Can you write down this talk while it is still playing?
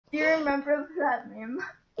Do you remember that meme?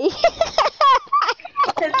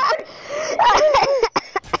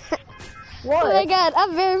 What? Oh my god,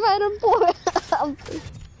 I'm verified on board.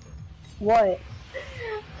 What?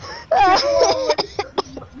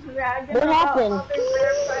 What happened?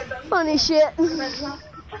 Funny shit.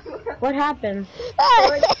 What happened?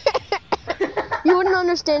 You wouldn't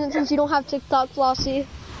understand it since you don't have TikTok, Flossie.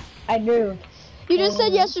 I do. You just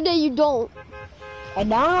said yesterday you don't. I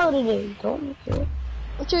downloaded it. Told me to.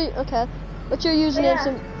 What's your What's your username?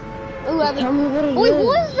 Yeah. Whoever. Tell me what it Wait, is.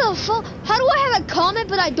 what the fuck? How do I have a comment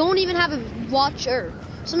but I don't even have a watcher?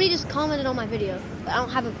 Somebody just commented on my video, but I don't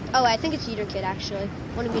have a. Oh, I think it's Yeeter Kid actually.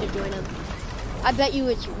 Wanted me to join him. I bet you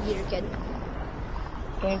it's Yeeter Kid.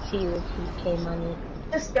 Guarantee you it's UK money.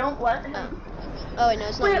 Just don't let him. Oh wait, no,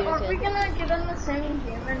 it's not Wait, Yeeter aren't we Kid. gonna get in the same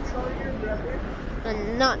game and troll your brother?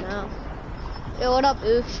 Not now. Yo, what up,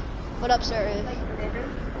 Oof? What up, sir? Oof? Like later?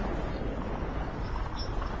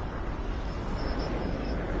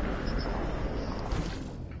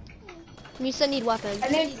 You said need weapons. I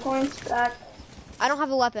need points back. I don't have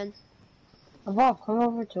a weapon. Evolve, come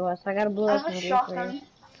over to us. I got a blue I have a SMG for you. shotgun.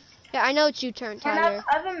 Yeah, I know it's you turn, And Tyler.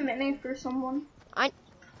 I have a mini for someone.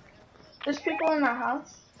 There's people in our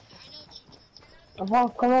house.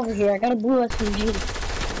 Evolve, come over here. I got a blue SMG.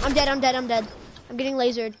 I'm dead. I'm getting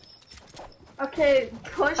lasered. Okay,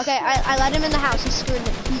 push. Okay, I let him in the house. He's screwed.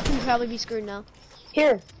 He can probably be screwed now.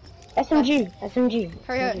 Here. SMG. SMG.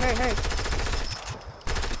 Hurry. I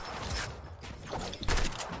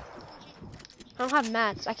don't have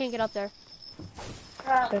mats. I can't get up there.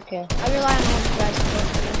 It's okay. I rely on one of you guys to go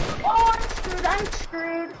for me. Oh, I'm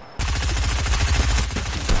screwed.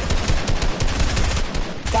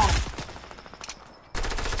 Stop.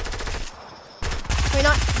 Wait,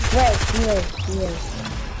 not He is.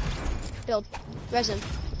 build. Resin.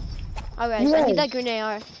 Alright, so I need that green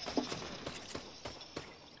AR.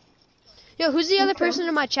 Yo, who's the other person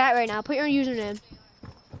in my chat right now? Put your username.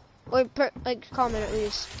 Or, like, comment at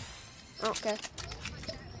least. I don't care.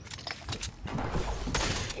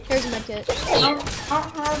 Here's a medkit. I don't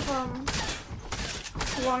have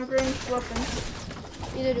long range weapons.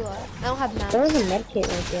 Neither do I. I don't have mats. There's a medkit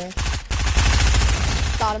right there.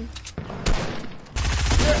 Got him.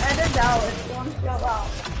 They're edited out if you want to go out.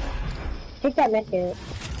 Take that medkit.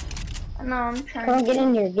 No, I'm trying Come on, to. get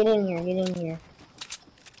in here.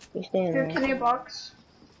 You stay in Here, there. can you box?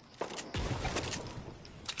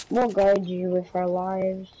 We'll guard you with our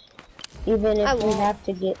lives. Even I if we won't. have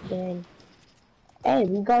to get dead. Hey,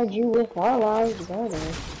 we guard you with our lives, brother.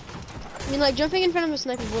 I mean, like, jumping in front of a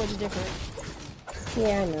sniper bullet is different.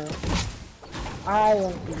 Yeah, I know. I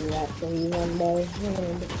want to do that for you one day.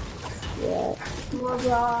 Yeah.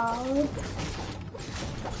 Wow.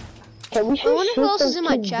 Okay, we should I wonder who shoot else is those in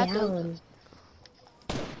my kids chat, down.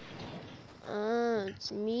 though.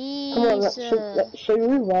 It's me. Come on, should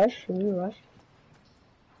we rush?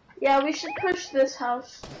 Yeah, we should push this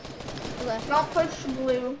house. Okay. Don't push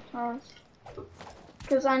blue house.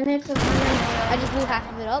 Because I need to I just blew half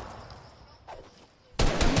of it up. The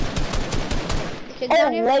kids Oh,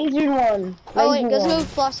 down here? laser one. Oh wait, Laser let's go one.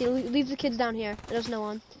 Flossie. Leave the kids down here. There's no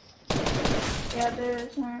one. Yeah, there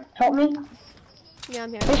isn't. Help me. Yeah,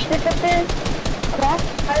 I'm here. Fish stick up there. Crack.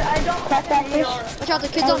 I don't Crack have that an fish. AR. Watch out, the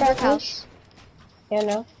kids Oh, on that brick fish? house. Yeah,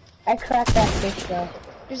 no. I cracked that fish though.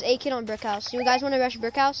 There's a kid on brick house. You guys want to rush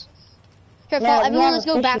brick house? Here, No, fall. we Everyone, have let's a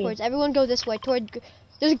go fishy. backwards. Everyone go this way toward.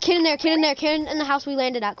 There's a kid in there. Kid in the house we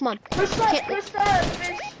landed at. Come on. Push that fish.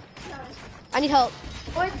 I need help.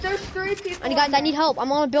 Wait, there's 3 people. Guys, in I need there. help.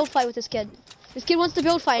 I'm on a build fight with this kid. This kid wants to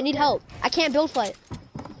build fight. I need help. I can't build fight.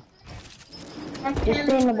 Just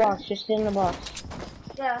stay in the box.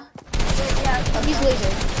 Yeah. Wait, yeah. Oh, he's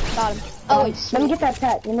laser. Got him. Oh wait. Let me Sweet. get that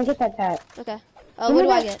tack. Okay. Oh, what do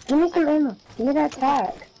I get? Give me some ammo. Give me that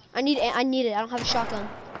tack. I need it. I don't have a shotgun.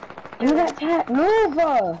 Give me that tack. Move!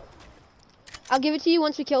 I'll give it to you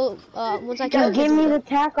once we kill. Once I kill. Just give me the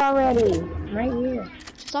tack already. Right here.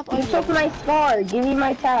 Stop You arguing. took my scar. Give me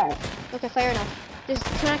my tack. Okay, fair enough. Can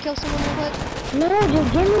I kill someone real quick? No,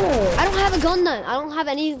 just give me it. I don't have a gun then. I don't have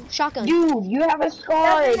any shotgun. Dude, you have a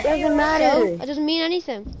scar. It doesn't matter. So, that doesn't mean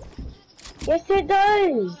anything. Yes, it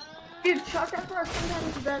does. Dude, shotguns are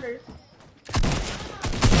sometimes better.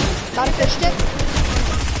 Got a fish stick.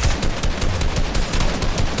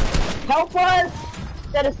 Help us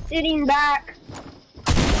instead of sitting back.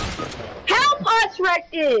 Help us,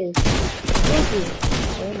 Rectus. Thank you.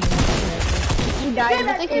 You died. Dude, I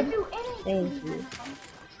Thank didn't you. do anything. Thank you.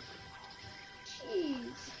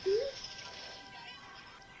 Jeez.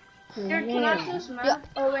 Dude, can I just map? Yeah.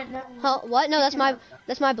 Oh wait, no. Huh? What? No, that's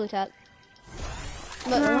my blue tap.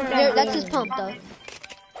 But that's his pump though.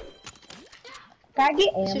 Can I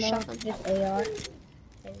get It's a ammo? shotgun. Just AR.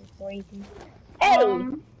 Before you can...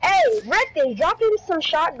 Hey, Rectus, drop him some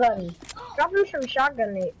shotgun. Drop him some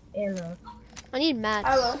shotgun ammo. I need mats.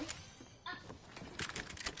 I will.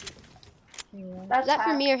 Yeah. That's Is that for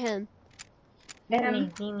half. me or him? Me.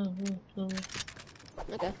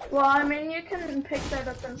 Okay. Well, I mean, you can pick that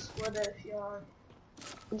up and split it if you want.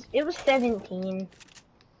 It was 17.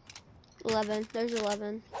 11. There's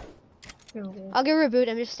 11. Okay. I'll give her a boot.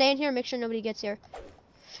 I'm just staying here and make sure nobody gets here.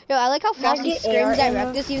 Yo, I like how Can I Frosty get screams AR at ammo?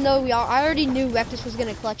 Rectus, even though I already knew Rectus was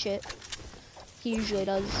gonna clutch it. He usually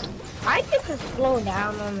does. I get to slow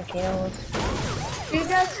down on the kills. Do you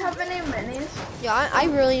guys have any minis? Yeah, I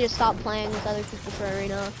really need to stop playing with other people for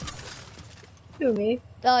arena. Who, me?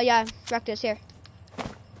 Yeah, Rectus, here.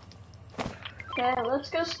 Okay, let's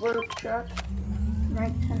go slurp truck.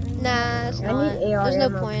 Right, 10. Nah, it's I not. need AR There's no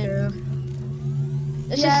ammo point. too.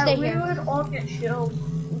 Let's just stay we here. would all get shields.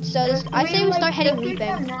 So this, I say we start heading weeping.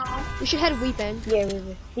 weeping. Now. We should head weeping. Yeah, we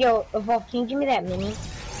will. Yo, Evolve, can you give me that mini?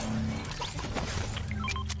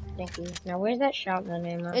 Thank you. Now, where's that shotgun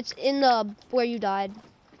ammo? It's in the where you died.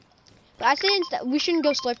 But I say instead we shouldn't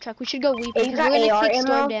go slurp truck. We should go weeping Hey, you because got we're gonna AR take ammo?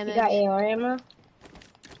 storm damage. You got AR ammo?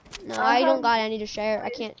 No, I don't got any to share. I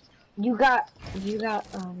can't. You got,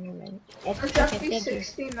 oh, never mind. Jumpy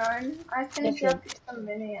 69. I can jump you some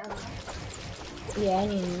mini ammo. Yeah, I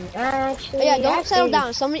need, actually. Yeah, don't settle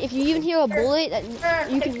down. Somebody, if you even hear a bullet that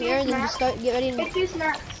you can take hear, these then mats. just get ready and. Take these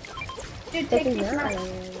mats. Dude, take these mats.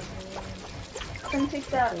 Then take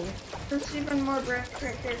that. There's even more brick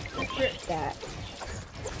right there. That.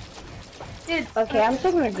 Dude. Okay, I'm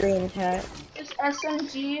taking a green hat. Just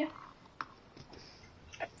SMG.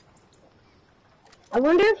 I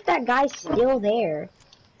wonder if that guy's still there.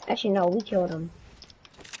 Actually, no, we killed him.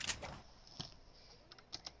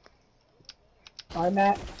 Far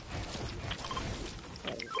back.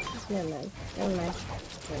 Never mind.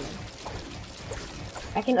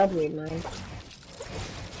 I can upgrade mine.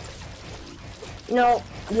 No,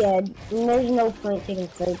 yeah, there's no point taking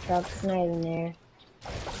slave trucks. It's not even there.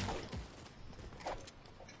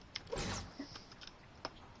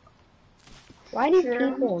 Why do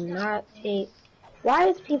people not take? Why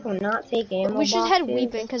does people not take ammo We should boxes? head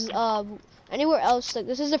weeping because anywhere else, like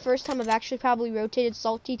this is the first time I've actually probably rotated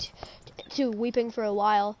salty to weeping for a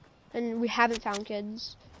while, and we haven't found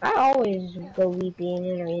kids. I always go weeping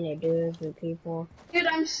in arena dudes with people. Dude,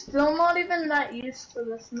 I'm still not even that used to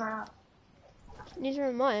this map. Neither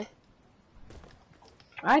am I.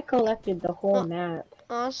 I collected the whole map.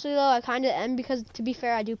 Honestly though, I kind of am because to be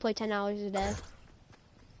fair, I do play 10 hours a day.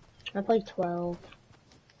 I played 12.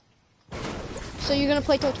 So you're gonna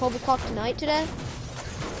play till 12 o'clock tonight today?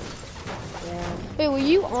 Yeah. Wait, were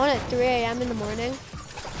you on at 3 a.m. in the morning?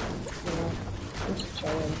 Yeah. I'm just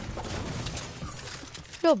chilling.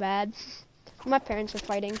 Feel bad. My parents were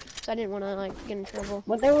fighting, so I didn't want to like get in trouble.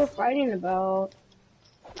 What they were fighting about?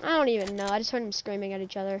 I don't even know. I just heard them screaming at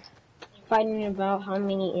each other. Fighting about who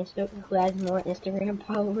has more Instagram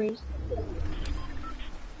followers.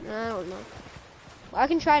 I don't know. Well, I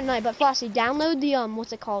can try tonight, but Flossie, download the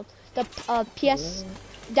what's it called? The PS.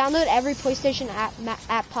 Download every PlayStation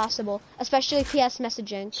app possible, especially PS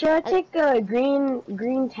messaging. Should I take a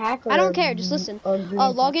green tack? Or I don't care. Just listen.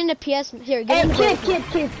 Log into PS. Here, hey,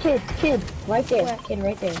 give me kid, right there. Where? Kid,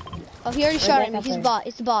 right there. Oh, he already shot at me. He's a bot.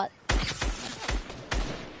 It's a bot.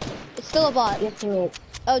 It's still a bot. Yes, teammate.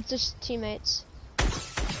 Oh, it's just teammates.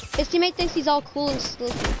 His teammate thinks he's all cool and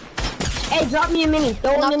slick. Hey, drop me a mini.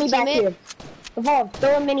 Throw a mini back teammate. here. Evolve,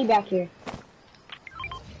 throw a mini back here.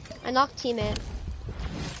 I knocked teammate.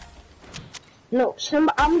 No,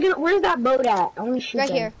 where's that boat at? I want to shoot Right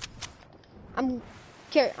them. here.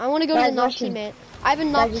 Here, I want to go to Guys, the knocked rushing. teammate. I have a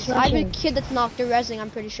rushing. kid that's knocked. They're rezzing, I'm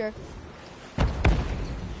pretty sure.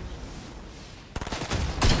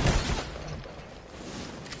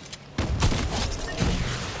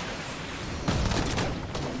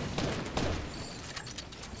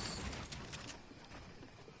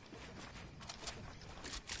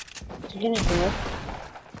 What you gonna do?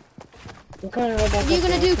 I'm coming right back. What are you up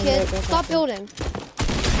gonna there. do, I'm kid? right back Stop up there. building.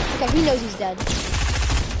 Okay, he knows he's dead.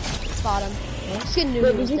 Got him. This kid knew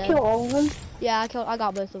Wait, he was did you dead. kill all of them? Yeah, I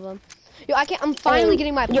got both of them. Yo, I'm finally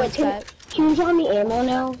getting my points back. Can you drop me ammo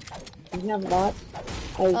now? You have lots.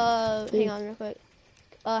 Hang on real quick.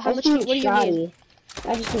 How much? What What do you need?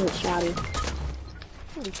 I just need a shotty.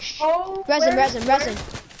 Holy sh! Oh, Resin.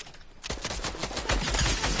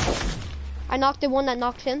 I knocked the one that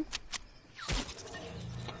knocked him.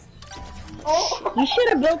 Oh. You should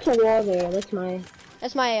have built a wall there. That's mine.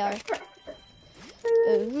 That's my AR.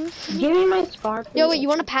 Give me my scarf. Yo, wait, you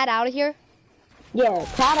want to pad out of here? Yeah,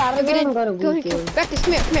 pad out of there and go to weekend. Rectus,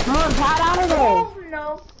 come here. Come on, pad out of there. Oh,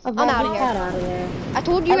 no. I'm out of here. Pad out of there. I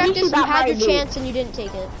told you, At least Rectus, you you got had your my boot. chance and you didn't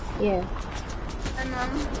take it. Yeah. And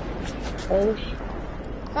Oh,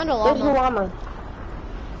 Found a where's the llama. llama?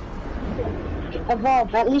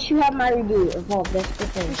 Evolve. At least you have my reboot. Evolve. That's the I'm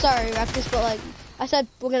thing. sorry, Rectus, but like, I said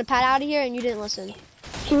we're gonna pad out of here and you didn't listen.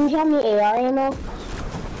 Can you drop me AR ammo?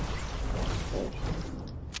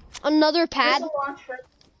 Another there's pad? a launcher.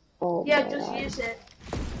 Oh, Yeah, my just God. use it.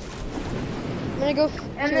 I'm gonna go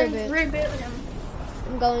And to then reboot. reboot him.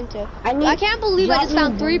 I'm going to. I I can't believe I drop just me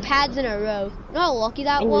found 3 one. pads in a row. You know how lucky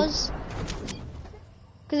that I need- was?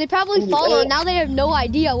 Because they probably I need follow A- and now they have no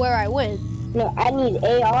idea where I went. No, I need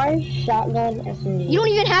AR, shotgun, SMG. You don't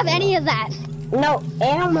even have any of that. No,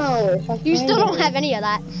 ammo. If I You find still don't it. have any of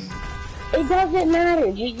that. It doesn't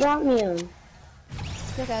matter. Just drop me them.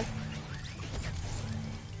 Okay.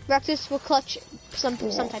 Rectus will clutch some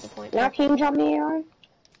type of point. Now can you drop me AR?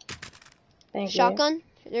 Thank Shotgun.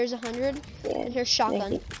 There's 100. you. Yeah. And here's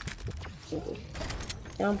shotgun. Thank you.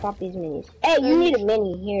 Now pop these minis. Hey, you need a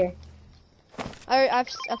mini here.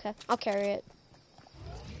 Okay, I'll carry it.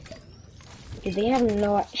 Dude, they have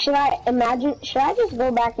no. Should I just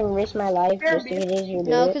go back and risk my life just to get easier to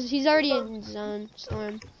No, do it? because he's already in zone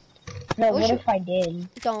storm. No, we what should- if I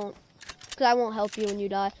did? Don't. Because I won't help you when you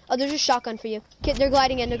die. Oh, there's a shotgun for you. Kid, they're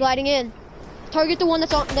gliding in. They're gliding in. Target the one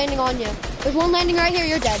that's landing on you. There's one landing right here.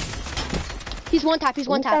 You're dead. He's one tap. He's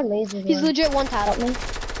one tap. He's legit one tap. Help me.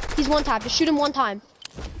 He's one tap. Just shoot him one time.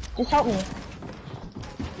 Just help me.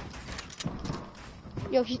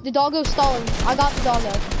 Yo, the doggo's stalling. I got the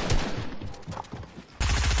doggo.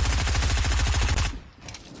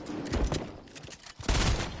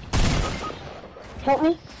 Help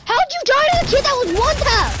me. How'd you die to the kid that was one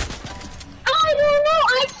tap? I don't know.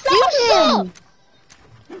 I You saw him.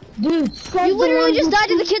 Dude, says You the literally one just who- died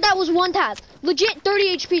to the kid that was one tap. Legit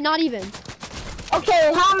 30 HP, not even.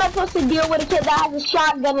 Okay, how am I supposed to deal with a kid that has a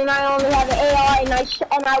shotgun and I only have an AR and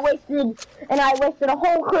I wasted a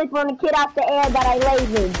whole clip on a kid out the air that I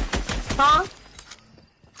lasered? Huh?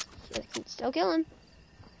 Still kill him.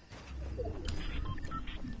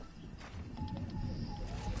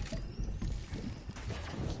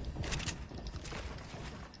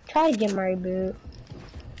 Try to get my reboot.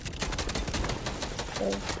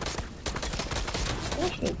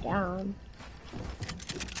 Push me down.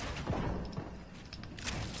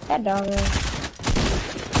 That dog.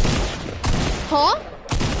 Huh?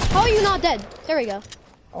 How are you not dead? There we go.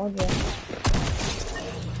 Oh yeah.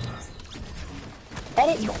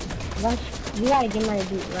 Edit. You gotta get my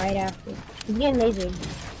reboot right after. He's getting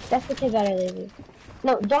lasered. That's the kid that I lasered.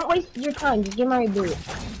 No, don't waste your time. Just get my reboot.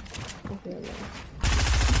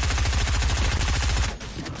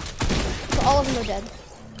 So all of them are dead.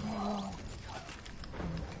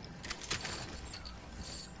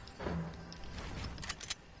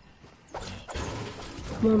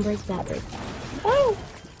 Come on, break that. Oh!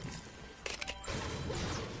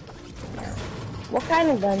 What kind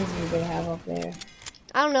of guns do they have up there?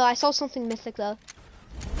 I don't know. I saw something mythic though.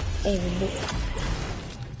 Hey,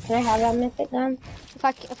 can I have that mythic gun?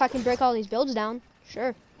 If I can break all these builds down,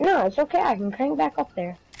 sure. No, it's okay. I can crank back up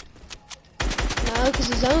there. No, because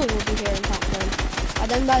the zone will be here in top 10.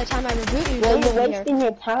 And then by the time I reboot you, Well, the zone you're will be here. wasting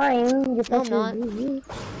your time. You're No, I'm not. not.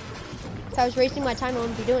 If I was wasting my time, I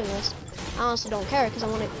wouldn't be doing this. I honestly don't care because I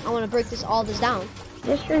want to break all this down.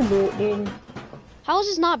 Just reboot, dude. How is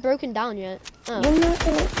this not broken down yet? Oh, You're not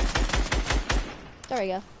gonna... there we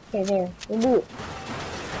go. Okay, there. Reboot.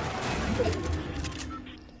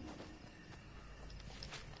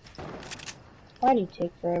 Why do you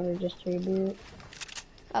take forever just to reboot?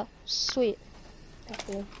 Oh, sweet.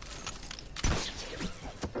 Okay.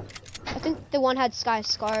 I think the one had Sky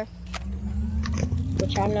Scar.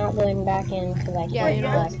 Which I'm not going back in because I Yeah, can't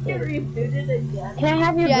you're Yours not. get rebooted again. Can I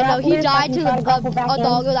have your Yeah, no, he grappler so I died can to try a grapple back in?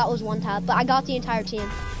 doggo that was one tap, but I got the entire team.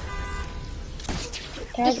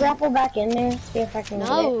 Can I grapple back in there? See if I can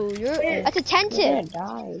No, that's a 10 get it. You're tick.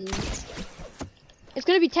 gonna die. Dude. It's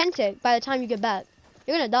gonna be 10 tick by the time you get back.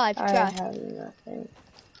 You're gonna die if you I try. have nothing.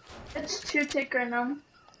 It's 2 tick right now.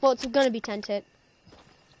 Well, it's gonna be 10 tick.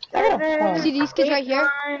 I got a phone. See these kids right here?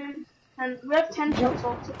 9, and we have 10 kills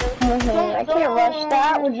altogether. I can't rush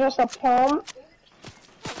that with just a pump.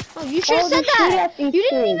 Oh, you should have Oh, said they shoot that. at these You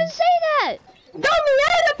didn't even kids. say that. Dummy,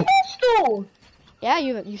 I had a pistol! Yeah,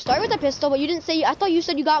 you start with a pistol, but you didn't say. I thought you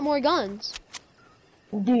said you got more guns.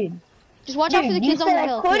 Dude. Just watch out for the you kids on said the I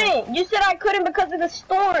hill. couldn't. You said I couldn't because of the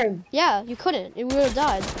storm. Yeah, you couldn't. We would have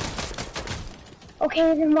died.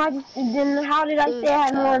 Okay, then how did I say I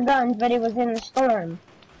had more guns, but it was in the storm?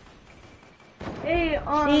 Hey,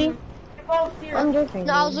 See? Evolve here. I'm joking.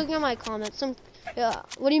 No, I was looking at my comments. Yeah.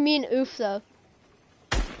 What do you mean, oof, though?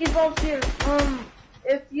 Evolve here.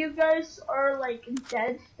 If you guys are like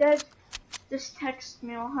dead, just text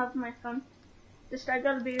me. I'll have my phone. I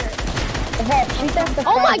gotta be right back.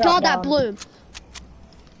 Oh my god, that bloom!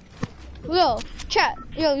 Yo, chat.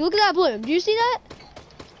 Yo, look at that bloom. Do you see that?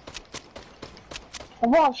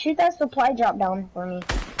 Well, shoot that supply drop down for me.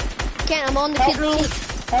 Can't. I'm on the Help kid's me.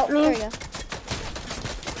 seat. Help me. There we go.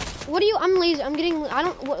 What do you? I'm lazy. I'm getting. I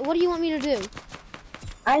don't. What do you want me to do?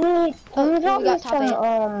 I need. Can you drop we me got top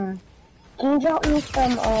some Can you drop me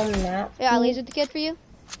some mats? Yeah, I lasered the kid for you.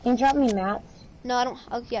 Can you drop me mats? No, I don't.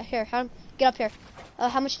 Oh, yeah, here. Get up here.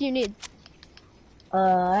 How much do you need?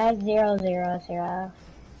 I have 0, 0, 0.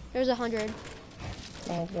 There's 100.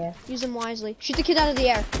 Thank you. Use them wisely. Shoot the kid out of the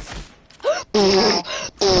air.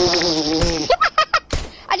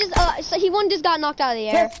 I just so one just got knocked out of the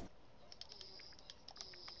air. Yes.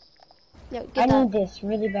 Yo, I get that. need this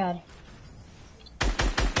really bad.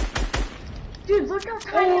 Dude, look how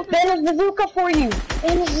tiny. Ben's bazooka for you.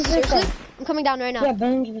 Ben's bazooka. Seriously? I'm coming down right now. Yeah,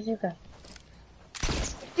 Ben's bazooka.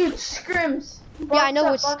 Dude, scrims. Yeah, I know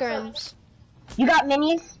Box it's up, box up. scrims. You got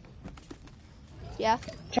minis? Yeah.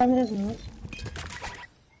 Try me those minis.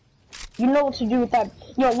 You know what to do with that.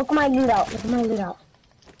 Yo, look at my loot out. Look at my loot out.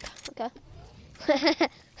 Okay.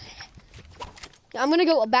 I'm gonna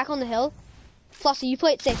go back on the hill. Flossie, you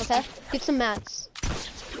play it safe, okay? Get some mats.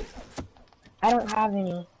 I don't have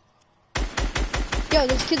any. Yo,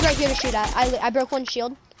 there's kids right here to shoot at. I broke one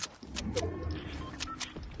shield.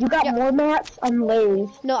 You got Yeah. more mats? I'm lazy.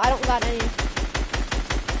 No, I don't got any.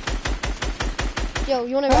 Yo,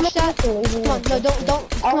 you wanna rush that? Come on, no, don't.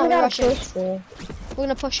 Come on, we're rushing. We're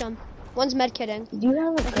gonna push them. One's medkitting. Do you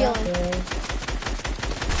have a Healing. grapple?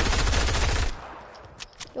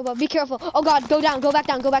 Yo, but be careful. Oh god, go down, go back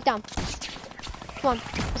down, go back down. Come on,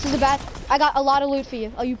 this is a bad. I got a lot of loot for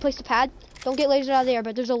you. Oh, you placed a pad? Don't get lasered out of the air,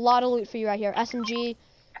 but there's a lot of loot for you right here. SMG,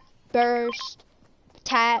 burst,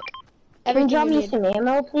 attack, Can you everything drop you me need. some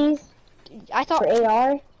ammo, please? I thought For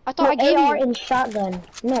AR? I thought I gave AR you. and shotgun.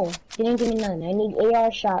 No, you didn't give me none. I need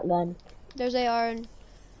AR shotgun. There's AR and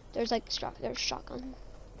there's like there's shotgun.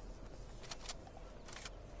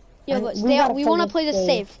 Yeah, but We stay out. gotta We play want to this play this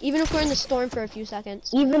safe. safe, even if we're in the storm for a few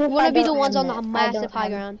seconds. Even We if want I to be don't the ones have on the mats. I massive don't high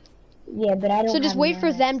have- ground. Yeah, but I don't So just have wait for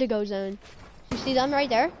mats. them to go zone. You see them right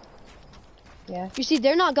there? Yeah. You see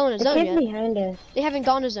they're not going to The zone kid's yet. behind us. They haven't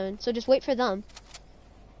gone to zone, so just wait for them.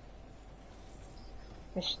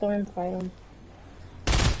 The storm fight them.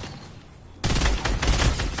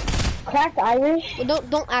 Cracked Irish. Well,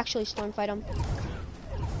 don't actually storm fight them.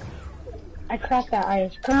 I cracked that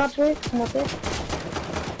Irish. Come up here. Come up here.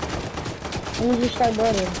 And you just start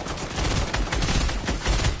building.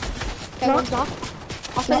 Okay, No. one's knocked.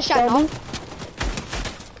 I'll finish that Shelby. knock.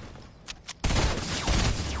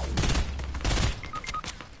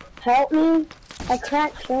 Help me. I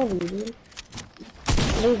cracked Shelby, dude.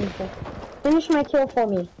 Finish my kill for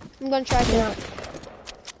me. I'm gonna try to. Yeah.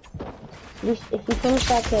 If you finish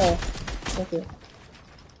that kill. Thank you.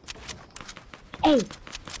 Hey!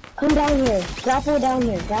 Come down here. Grapple down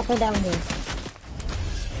here. Grapple down here.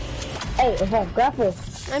 Hey, Evolve, grapple.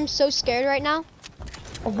 I'm so scared right now.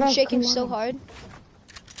 Evolve, I'm shaking come so down. hard.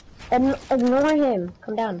 Ignore him.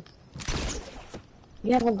 Come down.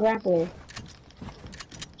 You have a grappler.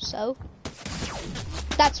 So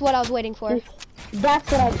that's what I was waiting for.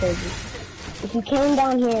 That's what I told you. If you came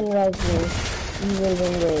down here and res me, you would have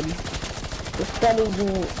been good.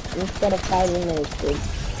 Instead of fighting those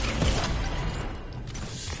kids.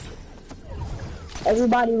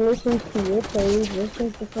 Everybody listens to your plays,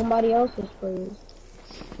 listens to somebody else's plays.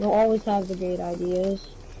 You'll always have the great ideas.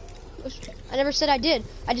 I never said I did.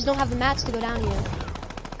 I just don't have the mats to go down here.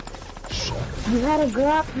 You had a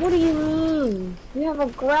grap. What do you mean? You have a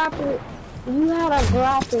grapple. You had a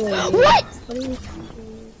grappler. What? What do you?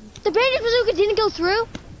 The bandit bazooka didn't go through?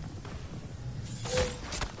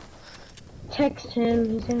 Text him.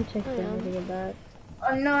 He's gonna text him to get back.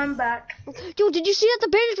 Oh no, I'm back. Dude, did you see that the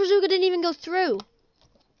bandit bazooka didn't even go through?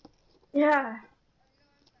 Yeah.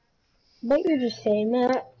 But you're just saying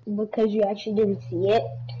that because you actually didn't see it.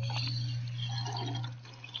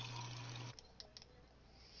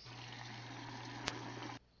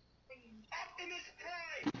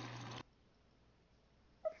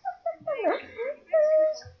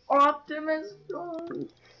 Optimus Prime.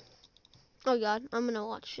 Oh god, I'm gonna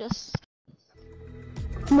watch this.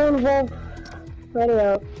 Come on, Evolve. Ready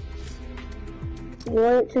up. You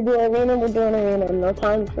want it to do arena, we're doing arena. No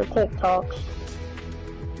time for TikToks.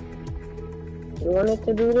 You want it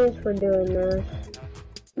to do this, we're doing this.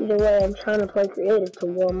 Either way, I'm trying to play creative to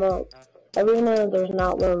warm up. Arena, there's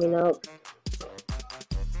not warming up.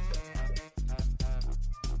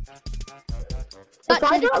 Got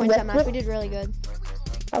If I 200 got points that match. Reckless- We did really good.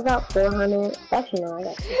 I got 400. Actually, no, I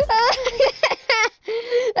got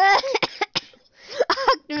 200.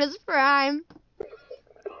 Optimus Prime.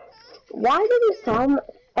 Why does it sound...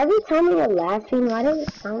 Every time you're laughing, why does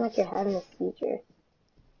it sound like you're having a seizure?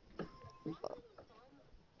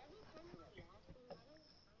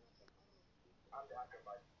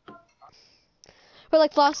 But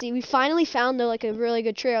like Flossie, we finally found like a really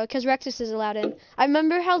good trio because Rexus is allowed in. I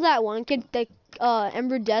remember how that one kid, like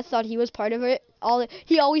Ember Death, thought he was part of it.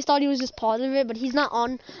 He always thought he was just part of it, but he's not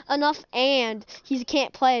on enough, and he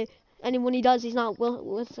can't play. And when he does, he's not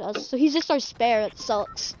with us. So he's just our spare. It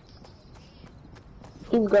sucks.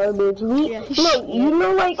 He's garbage. Yeah, You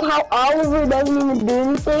know like how Oliver doesn't even do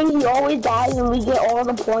anything? He always dies and we get all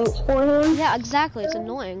the points for him? Yeah, exactly. It's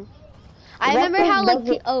annoying. I remember how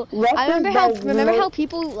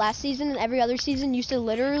people last season and every other season used to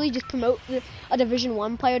literally just promote a Division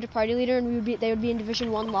 1 player to party leader, and they would be in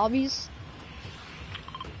Division 1 lobbies.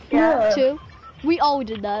 Yeah. Too. We all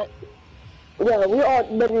did that. Yeah, we all.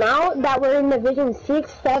 But now that we're in Division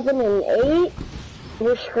 6, 7, and 8,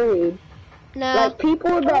 we're screwed. Nah. Like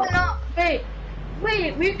people that. No,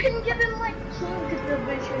 wait, we can get in like King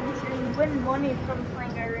divisions and win money from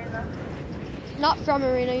playing Arena. Not from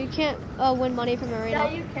Arena. You can't win money from Arena. Yeah,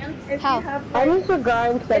 you can. If How? You have, I like, need to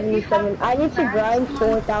grind 77. I need to grind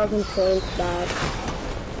 4,000 points back.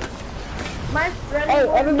 my friend. Hey,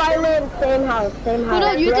 everybody land same house, same house.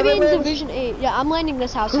 No, you have to be in Whoever Division 8. Yeah, I'm landing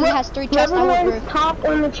this house. It has 3 chests. I Whoever want lands roof. top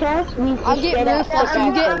on the chest, we I'll get straight up roof, Flossie,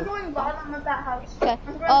 you get- I'm going bottom of that house. Okay.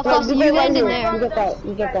 I'm Flossie, going- you land in there. You get that.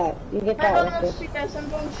 You get that. You get I that. don't With know, it. sweet guys. I'm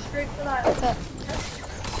going straight for that. Okay.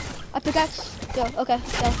 I pickaxe. Go. Okay.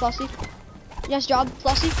 Go, Flossie. Nice job,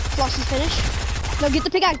 Flossie. Flossie's finished. No, get the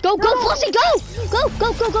pickaxe. Go, Flossie, go! Go,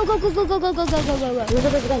 go, go, go, go, go, go, go, go, go, go, go, go. Look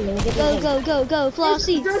at this gun, look at this Go, gun. go, go,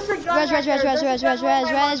 Flossie. There's a gun Res, right there.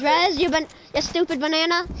 you stupid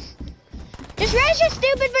banana. Just res, you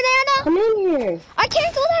stupid banana. Come in here. I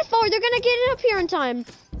can't go that far. They're gonna get it up here in time.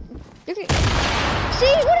 See,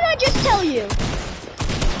 what did I just tell you?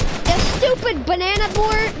 You stupid banana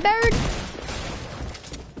bird.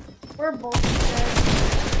 We're both dead.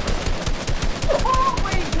 Oh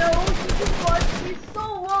wait, no, you just watched me so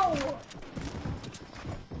low.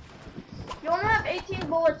 You only have 18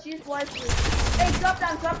 bullets, use wisely. Hey, drop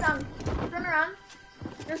down, turn around.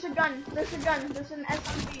 There's a gun, there's an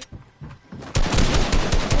SMG.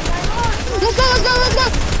 Oh Let's go.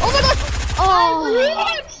 Oh my god. Oh.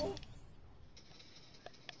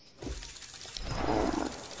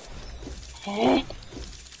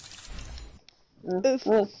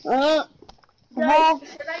 Guys,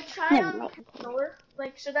 should I try on the controller?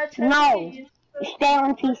 Like, should I try No. to use the... Stay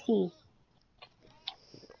on PC.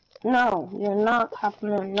 No, you're not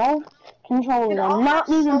happening. No controller. I'm not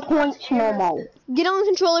losing points no more. Get on the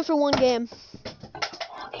controller for one game.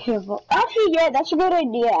 Okay, but actually, yeah, that's a good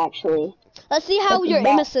idea, actually. Let's see how That's your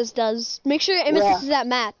bad. Emesis does. Make sure your Emesis is at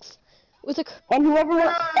max. With a And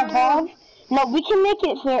whoever Evolve, no, we can make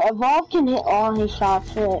it fair. Evolve can hit all his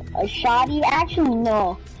shots. For a shotty, actually,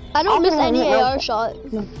 no. I don't I miss can any hit AR my- shot.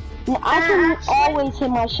 No, I can always hit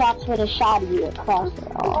my shots with a shotty across it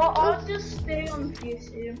all. I'll just stay on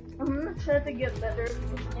PC. I'm gonna try to get better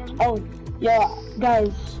at this game. Oh, yeah,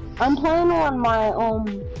 guys, I'm playing on my,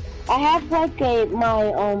 I have like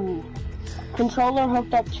my controller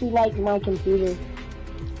hooked up to like my computer.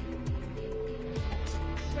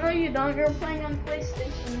 No, you don't. You're playing on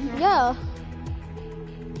PlayStation. Yeah.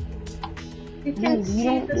 You can You see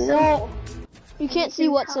don't the do symbol. You can't see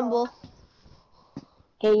what symbol.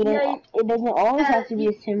 Okay, you Yeah, don't, it doesn't always have to be a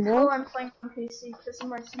Oh, symbol. I'm playing on PC. This is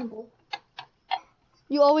my symbol.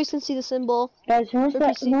 You always can see the symbol. Guys, who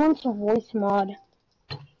wants a voice mod?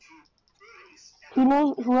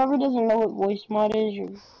 Whoever doesn't know what voice mod is,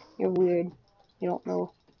 you're weird. You don't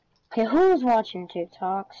know. Okay, who's watching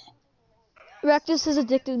TikToks? Rectus is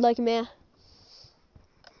addicted like me.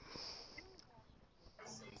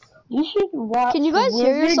 You should watch. Can you guys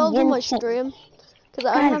hear Wizard yourselves on my Winston. stream? Cause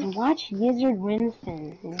I Guys, have. watch Wizard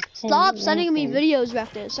Winston. Stop sending me Winston. videos,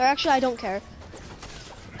 Rectus. Or actually, I don't care.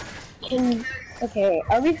 Okay,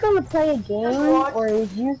 are we gonna play a game, or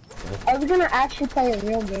are we gonna actually play a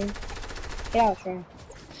real game? Yeah, sure.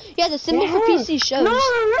 Yeah, the symbol for PC shows.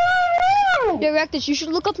 No! Yeah, Rectus, you should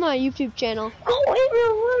look up my YouTube channel. Oh,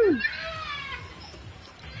 wait, no.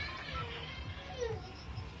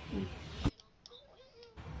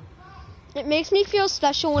 It makes me feel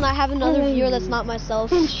special when I have another viewer that's not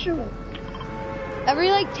myself. I'm sure. Every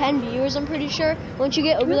like 10 viewers, I'm pretty sure. Once you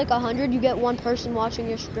get over like 100, you get one person watching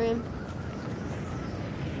your stream.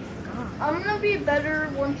 I'm gonna be better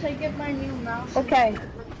once I get my new mouse. Okay.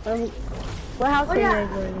 What house Oh, are you yeah.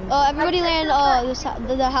 guys going in? Everybody land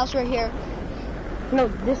the house right here. No,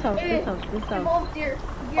 this house, Hey, this house, this house. involved here.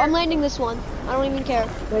 I'm landing this one. I don't even care.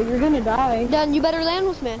 Well, you're gonna die. Then you better land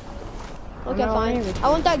with me. Okay, No, fine. I I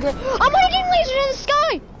want that great. I'm hitting lasers in the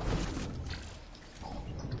sky!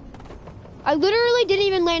 I literally didn't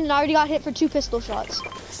even land and I already got hit for 2 pistol shots.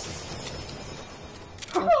 That's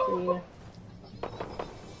for you.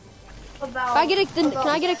 About, Can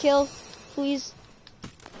I get a kill, please?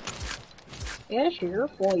 Yeah, it's your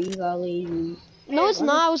fault you got lazy. No, it's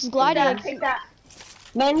not. I was gliding. Take that.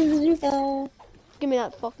 Man, bazooka. Give me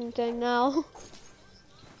that fucking thing now.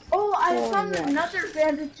 Oh, I Oh, found yeah. another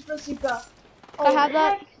bandage bazooka. Oh, I have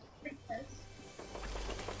that. heck.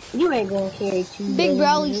 You ain't gonna carry 2 Big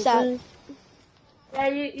rally bazookas.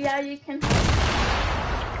 set. Yeah, you can.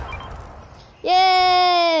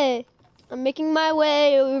 Yay! I'm making my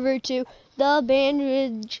way over to the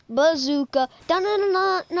bandage bazooka. Da na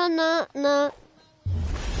na na na na.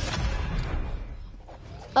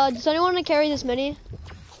 Does anyone want to carry this mini?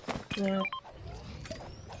 Yeah.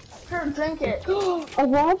 Here, drink it. A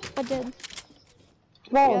what? I did.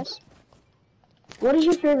 Bob, Yes. what is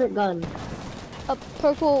your favorite gun? A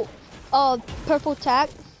purple tac,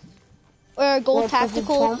 or a gold Or purple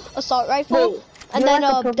tactical pump? assault rifle, Wait, and you then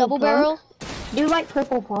like the a purple double pump? barrel. Do you like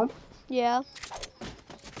purple pump? Yeah.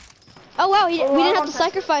 Oh wow, we I didn't have want to that.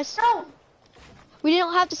 sacrifice. No! We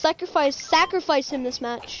didn't have to sacrifice him this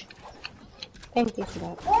match. Thank you for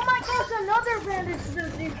that. Oh my gosh, another bandage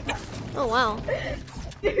bazooka. Oh wow.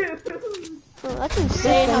 Dude. Oh, that's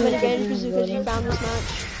insane how many Yeah. bandage bazookas you found this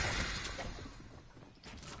match.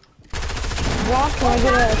 Rock, can I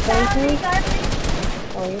get a thank you? Guys,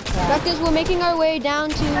 Oh, you're trapped. Vectors, we're making our way down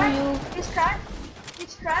to you. He's cracked.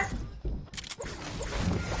 He's cracked.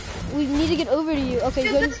 We need to get over to you. Okay,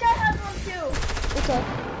 Dude, good. this guy has one too. Okay.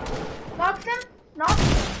 Knocked him. Knocked.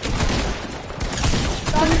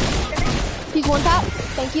 Finished. He's one tap.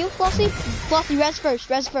 Thank you, Flossie. Flossie, res first.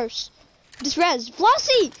 Res first. Just res.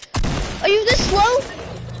 Flossie! Are you this slow?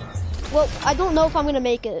 Well, I don't know if I'm gonna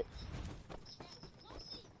make it.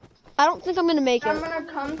 I don't think I'm gonna make I'm it. gonna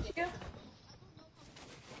come to you.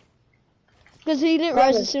 Because he didn't Got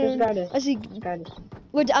res it, as soon just got it. as he... Got it.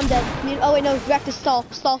 I'm dead. Oh wait, no, Vector, stall.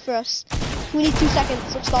 Stall for us. We need 2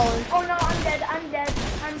 seconds of stalling. Oh no, I'm dead. I'm dead.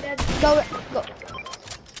 I'm dead. Go.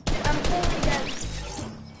 I'm fully dead.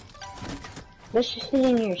 Let's just sit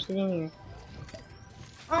in here, sit in here.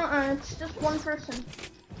 It's just one person.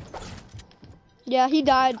 Yeah, he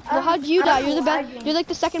died. Well, how'd you die? I'm You're the best. lagging. You're like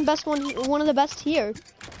the second best one. One of the best here.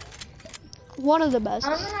 One of the best.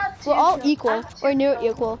 I'm gonna have We're all two equal, kills. I have or two near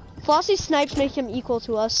kills. equal. Flossie snipes make him equal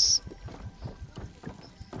to us.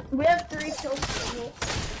 We have 3 kills total.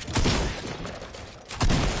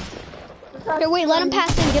 Here, wait, let him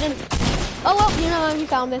pass in. Get him. Oh well, you know, he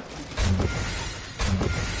found me.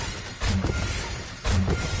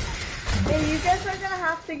 Hey, you guys are gonna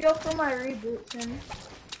have to go for my reboot soon.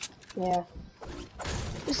 Yeah.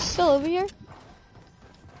 Is he still over here?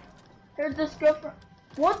 Here, just go for.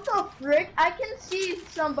 What the frick? I can see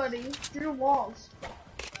somebody through walls.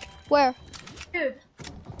 Where? Dude.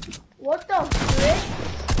 What the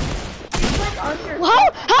frick? He's like under.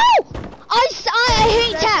 How? I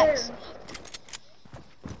hate Right tags. there.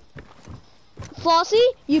 Flossie,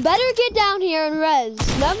 you better get down here and res.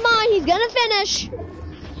 Never mind, he's gonna finish.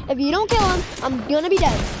 If you don't kill him, I'm gonna be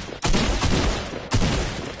dead.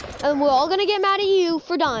 And we're all gonna get mad at you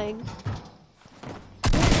for dying.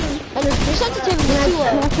 And your sensitivity is too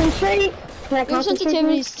low. Concentrate. Can I Your concentrate?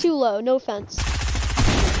 sensitivity is too low, no offense.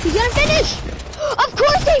 He's gonna finish! Of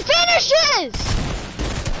course he finishes!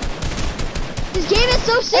 This game is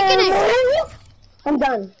so sickening! I'm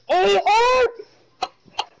done. Hey, oh!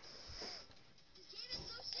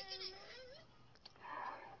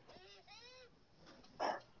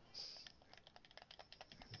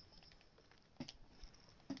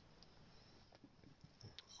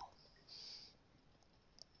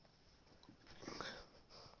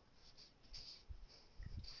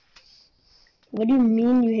 What do you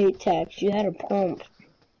mean you hate tax? You had a pump.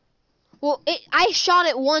 Well, I shot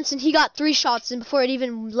it once and he got 3 shots in before it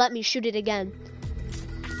even let me shoot it again.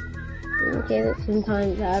 Okay, that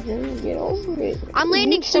sometimes happens. Get over it. I'm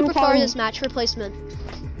landing super far Sometimes- this match, replacement.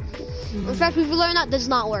 In fact, we've learned that does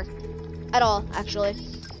not work. At all, actually.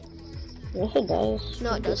 Yes, it does.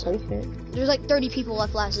 No, it It's doesn't. perfect. There's like 30 people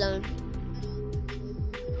left last zone.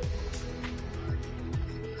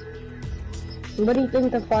 What do you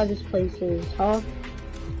think the farthest place is, huh?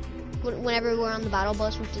 Whenever we're on the battle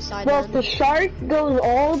bus, we decide Well, if then. the shark goes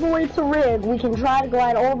all the way to Rig, we can try to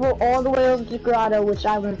glide all the way over to Grotto, which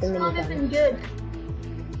I went the It's not mini time. even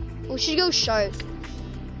good. We should go shark.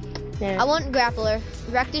 I want grappler.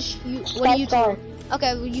 Rectus, what do you do?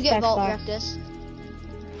 Okay, well, you get vault, Rectus.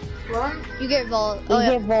 What? You get vault. You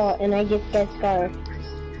get vault, and I get Sketch Scar.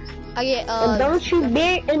 I get and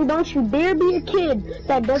don't you dare be a kid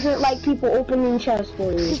that doesn't like people opening chests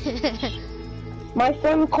for you. My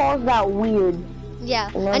friend calls that weird. Yeah,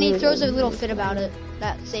 and he throws a little fit about it.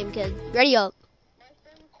 That same kid. Ready up.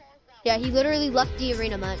 Yeah, he literally left the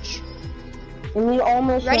arena match. And we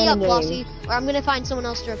almost ready up, Flossy, or I'm gonna find someone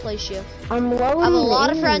else to replace you. I'm loading. I have a lot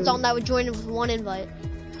of friends on that would join with one invite.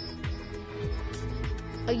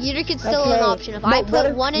 A Yeeter kid's still an option. If I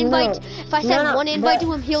put one invite, if I send one invite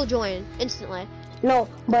to him, he'll join instantly. No,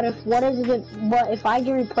 but if I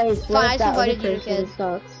get replaced, fine, I just invited you, kid.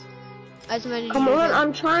 Sucks. I just invited Come on,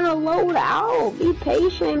 I'm trying to load out. Be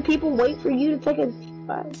patient. People wait for you to take a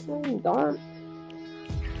don't.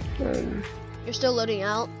 You're still loading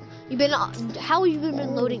out. You've been. How have you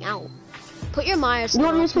been loading out? Put your Myers. You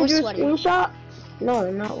want me to send you a screenshot? No,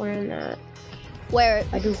 I'm not wearing that. Wear it.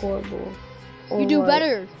 I do horrible. You do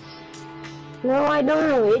better. No, I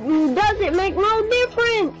don't. It doesn't make no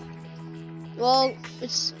difference. Well,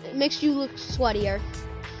 it makes you look sweatier.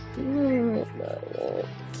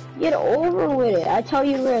 Get over with it. I tell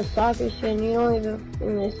you we're a soccer skin, you don't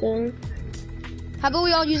even listen. How about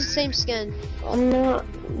we all use the same skin? I'm not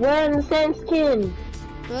wearing the same skin.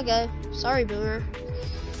 Okay. Sorry, Boomer.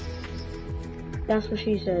 That's what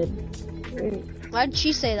she said. Why did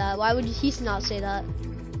she say that? Why would he not say that?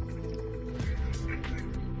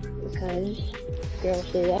 Because girls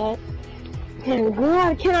say that. And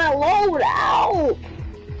God, can I load out?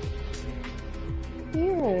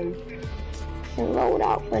 Man, can load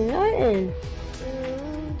out for nothing.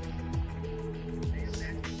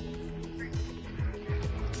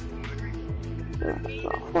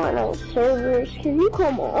 Find out servers. Can you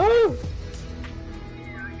come on?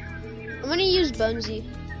 I'm gonna use Bonesy.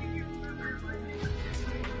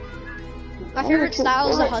 My favorite style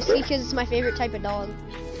is the Husky because it's my favorite type of dog.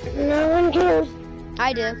 No one cares.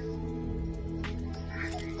 I do.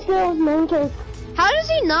 No one cares. How does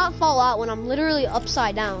he not fall out when I'm literally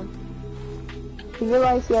upside down? You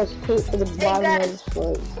realize he has tape to the bottom of his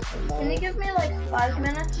foot. Can you give me like 5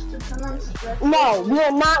 minutes to turn on stretch? No, we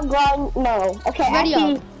are not grinding. No. Okay, ready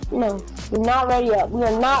actually, up. No, we're not ready up. We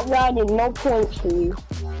are not grinding no points for you.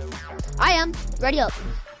 I am. Ready up.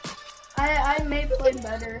 I may play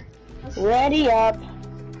better. Ready up.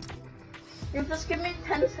 You just give me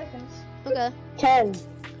 10 seconds. Okay. 10,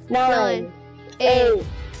 9, 8,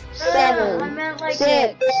 7, I meant like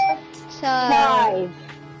 6, 5,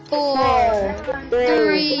 4,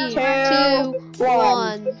 3, 2,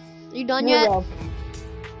 1. You done yet?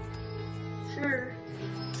 Sure.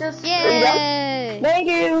 Just yay! Thank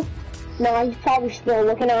you. No, he's probably still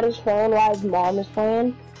looking at his phone while his mom is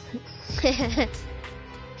playing.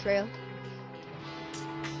 True.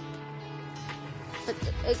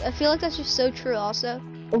 I feel like that's just so true also.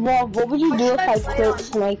 Well, what would you do if I quit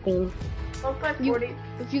sniping?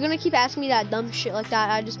 If you're gonna keep asking me that dumb shit like that,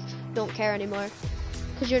 I just don't care anymore.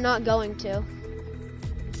 Because you're not going to.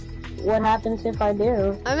 What happens if I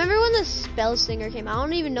do? I remember when the Spell Singer came out. I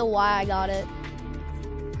don't even know why I got it.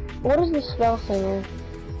 What is the Spell Singer?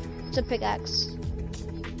 It's a pickaxe.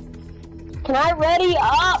 Can I ready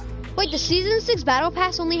up? Wait, the Season 6 Battle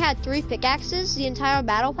Pass only had 3 pickaxes? The entire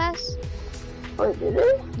Battle Pass? Wait, did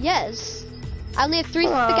it? Yes. I only have 3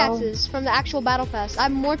 pickaxes from the actual Battle Pass. I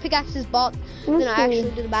have more pickaxes bought than I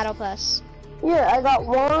actually did the Battle Pass. Yeah, I got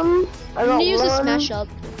one. I'm gonna use the Smash Up.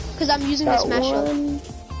 Because I'm using the Smash Up.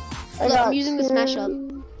 Look, I'm using the Smash Up.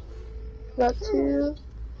 Got 2.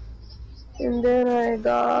 And then I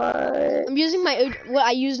got... I'm using what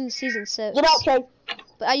I used in Season 6. Get out, Trey.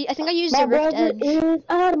 But I think I used the Rift Edge. My brother is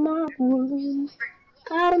out of my room.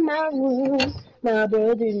 Out of my room. My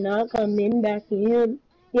brother's not coming back in.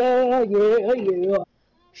 Yeah, yeah, yeah.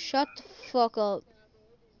 Shut the fuck up.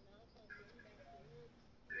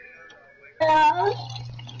 Yeah.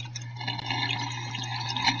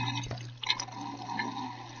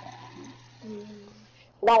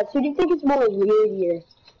 Guys, who do you think is more weird here?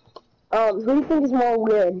 Who do you think is more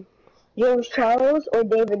weird? James Charles or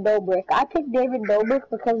David Dobrik? I picked David Dobrik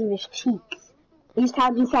because of his cheeks. Each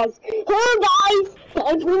time he says, "Hey guys,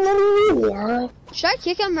 thanks for the Should I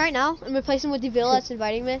kick him right now and replace him with the villa that's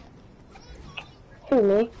inviting me? Who,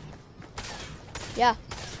 me? Yeah.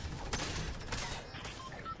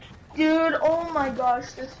 Dude, oh my gosh.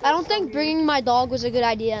 I don't think bringing my dog was a good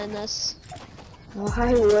idea in this.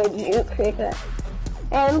 Why would you pick that?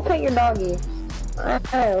 Hey, let me pet your doggy.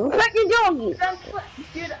 Pet your doggy!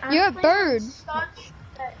 Dude, you're a bird.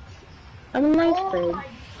 I'm a nice bird.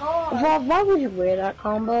 Why would you wear that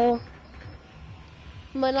combo?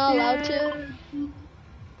 Am I not allowed to?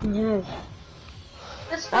 Yes.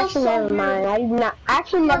 This feels Actually, so never mind. weird. I'm not.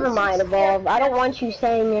 Actually, never mind, Evolve. I don't want you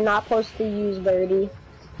saying you're not supposed to use Birdie.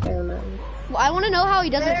 Never mind. Well, I want to know how he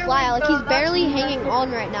doesn't There fly. we Like go, he's barely that's hanging better.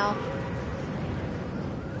 on right now.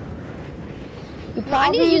 You No, I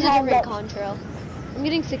need to probably use a have different that- contrail. I'm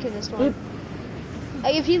getting sick of this one.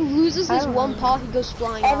 Like, if he loses I this don't one know. paw, he goes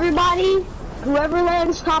flying off. Everybody, whoever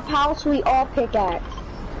lands top house, we all pickaxe.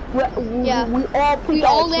 Yeah. We all pickaxe. We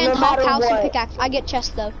all land no top matter house what. and pickaxe. I get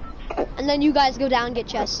chest though. And then you guys go down and get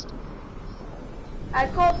chest. I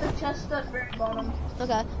call the chest at very bottom.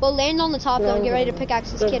 Okay. Well, land on the top though and get ready to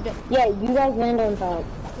pickaxe this kid. Yeah, you guys land on top.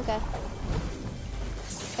 Okay.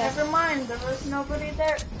 Never mind, there was nobody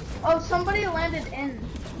there. Oh, somebody landed in.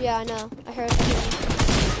 Yeah, I know. I heard.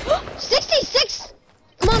 66!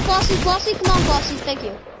 Come on, Flossie. Flossie, come on, Flossie. Thank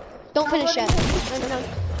you. Don't finish yet.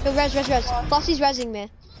 No. No, res. Flossie's rezzing me.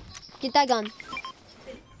 Get that gun.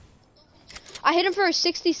 I hit him for a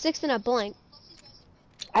 66 and a blank.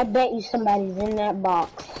 I bet you somebody's in that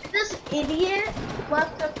box. This idiot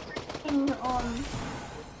left a freaking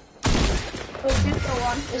bazooka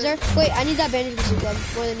launcher. Is there? Wait, I need that bandage bazooka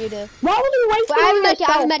more than you do. Why would you waste But it I have a on medkit.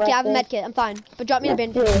 I have a yourself, medkit. I have a Rectus? medkit. I'm fine. But drop me the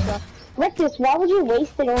bandage Rectus. bazooka. Rectus, why would you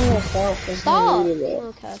waste it on yourself if Stop. you needed it?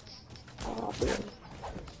 Okay. Oh, dude.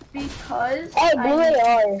 Because Hey, blue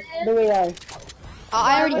AR.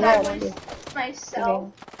 I already would have I one. waste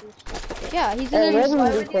myself. Yeah, he's Hey, in where's there. Why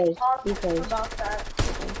my would you decoys? talk Decoys. about that?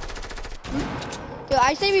 Yo,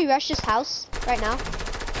 I say we rush this house right now.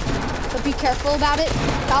 But be careful about it.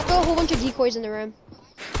 I'll throw a whole bunch of decoys in the room.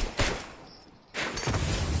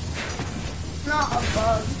 It's not a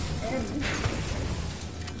bug. And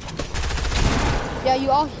Yeah,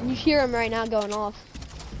 you hear him right now going off.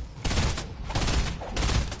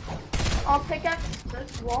 I'll pickaxe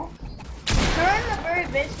this wall. They're in the very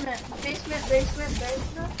basement. Basement.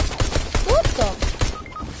 What the?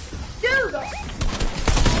 Dude! Oh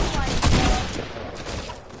my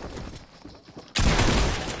god.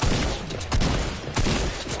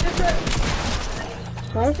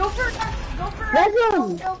 What? Go for it.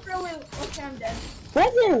 Resin! Go for loot. Okay, I'm dead.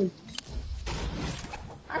 Resin!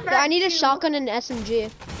 Yeah, I need a shotgun and an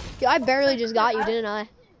SMG. Yo, I barely just got you, didn't I?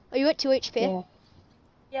 Are you at 2 HP? Yeah.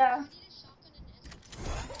 Yeah.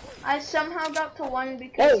 I somehow got to 1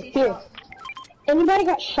 because Hey, he here. shot. Anybody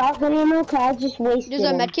got shotgun ammo? Cause I just wasted There's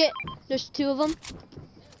a them. medkit. There's 2 of them.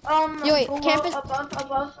 Yo, wait, below, campus-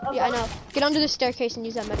 above. Yeah, I know. Get onto the staircase and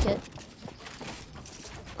use that medkit.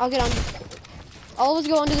 I'll get on. All of us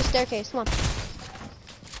go onto the staircase. Come on.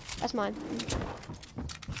 That's mine.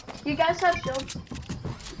 You guys have shields?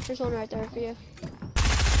 There's one right there for you.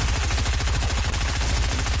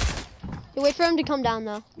 You wait for him to come down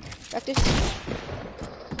though. Rectus.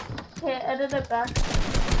 Okay, edit it back.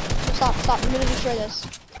 Stop. I'm gonna destroy this.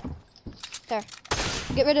 There.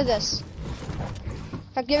 Get rid of this. In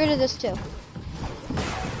fact, get rid of this too.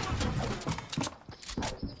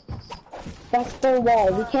 That's their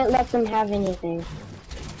wall. We can't let them have anything.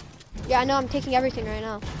 Yeah, I know. I'm taking everything right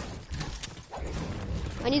now.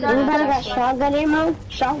 I need the Anybody got mats, actually. shotgun ammo?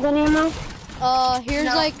 Shotgun ammo? Here's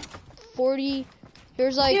No. like 40.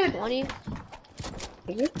 Here's like Dude. 20.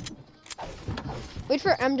 Wait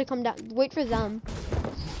for M to come down. Wait for them.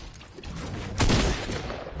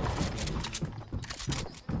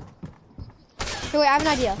 Here, wait, I have an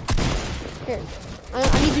idea. Here. I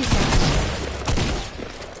need these mats.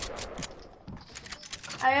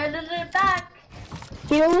 I edited it back.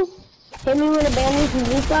 Heals? Hit me with a bandage and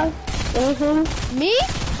Luca? Anything? Me?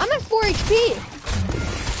 I'm at 4 HP.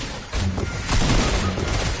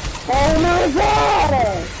 Oh my god!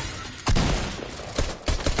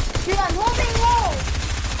 Dude, I'm holding low.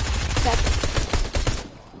 Okay.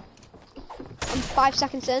 I'm 5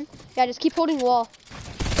 seconds in. Yeah, just keep holding wall.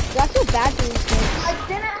 Yeah, I feel bad for these things. I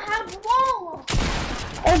didn't have wall.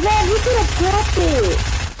 Oh god, you could have dropped it!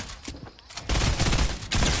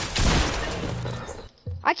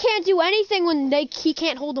 I can't do anything when he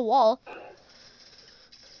can't hold the wall.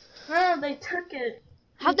 No, they took it.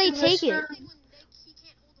 How'd they Because take it? they're-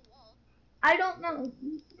 I don't know.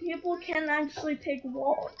 People can actually take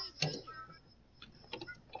walls.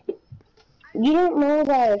 You don't know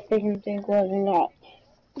that if they can think was or not.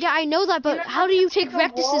 Yeah, I know that, but You know how do you take take a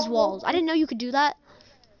Rectus's wall? walls? I didn't know you could do that.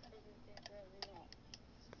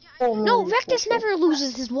 Oh, No, Rectus never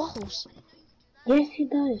loses his walls. Yes, he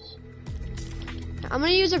does. I'm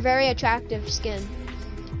gonna use a very attractive skin.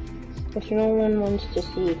 But no one wants to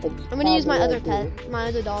see if it's. I'm gonna use my other probably pet, my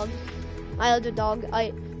other dog. My other dog.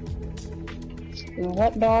 And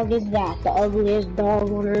what dog is that? The ugliest dog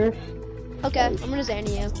on earth? Okay, I'm gonna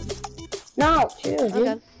Zanny you. No, chill, dude.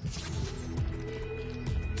 Okay.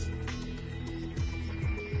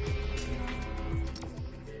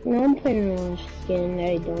 No, I'm putting on skin that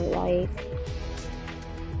I don't like.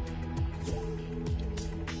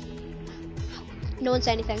 No one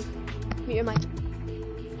say anything. Mute your mic.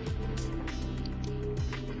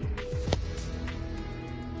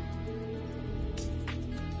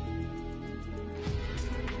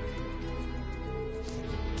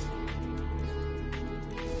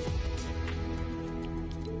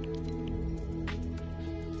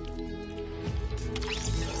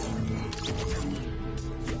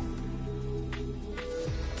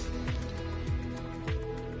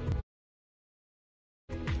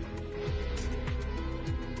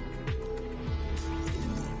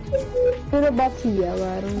 You're about to yell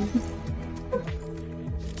at him.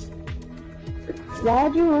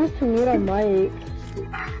 Why'd you want us to mute our mic?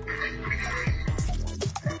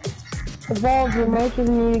 Evolve, your mic is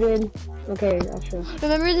muted. Okay, gotcha.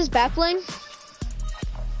 Remember this backbling?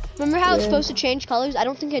 Remember how it's supposed to change colors? I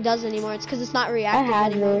don't think it does anymore. It's because it's not reactive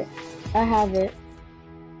anymore. I have it.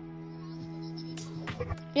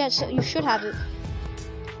 Yeah, so you should have it.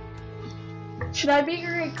 Should I be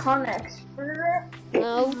your recon expert?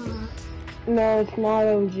 No. No, it's not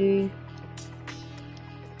OG.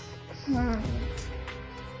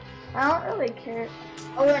 I don't really care.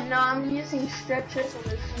 Oh wait, no, I'm using stretch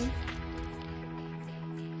resolution.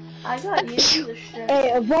 I got used to the stretch.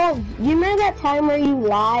 Hey, Evolve, you remember that time where you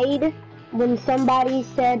lied when somebody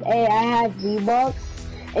said, hey, I have V-Bucks,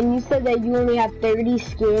 and you said that you only have 30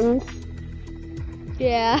 skins?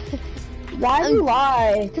 Yeah. Why did you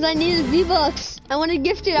lie? Because I needed V-Bucks. I wanted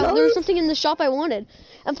gifted. There was something in the shop I wanted.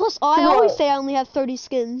 And plus, I always say I only have 30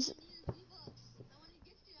 skins.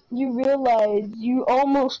 You realize you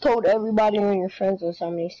almost told everybody on your friends list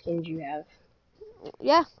how many skins you have.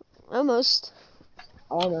 Yeah, almost.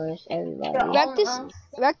 Almost everybody.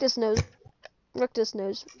 Rectus knows. Rectus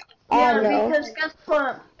knows. Yeah, because guess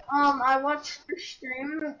what? I watched the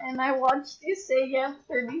stream and I watched you say you have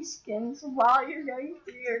 30 skins while you're going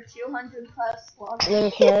through your 200 plus slots.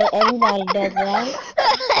 Okay, everybody does that.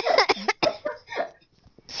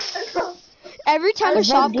 Every time a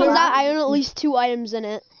shop comes out, I own at least 2 items in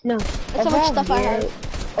it. No. That's how much stuff I have.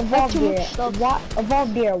 Evolve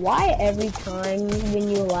Deer, why every time when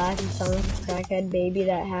you laugh you sound like a crackhead baby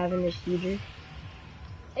that have an anesthesia?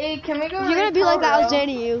 Hey, can we go? You're gonna be like that, I was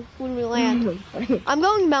dating you when we land. I'm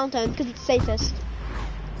going mountain because it's safest.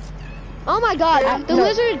 Oh my god, the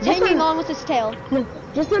lizard is hanging on with his tail. No,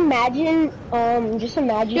 just imagine.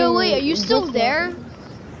 Yo, wait, are you still there?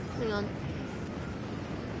 Hang on.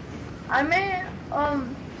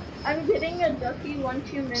 I'm getting a ducky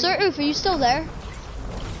 1-2 minutes. Sir Oof, are you still there?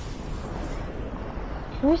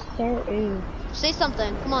 Who's Sir Oof? Say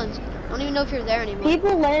something. Come on. I don't even know if you're there anymore.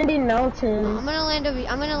 People land in mountains. I'm gonna land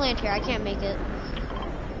here. I can't make it.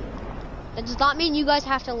 That does not mean you guys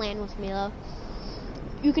have to land with me though.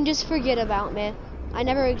 You can just forget about me. I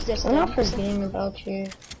never existed. I'm not forgetting about you.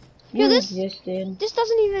 Yo, you existed. This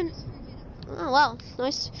doesn't even. Oh wow,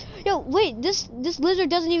 nice. Yo, wait, this lizard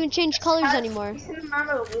doesn't even change colors anymore. Decent amount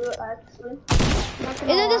of loot, actually.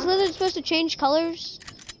 Isn't this lizard supposed to change colors?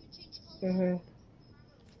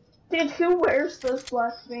 Dude, who wears those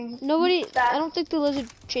black things? Nobody. I don't think the lizard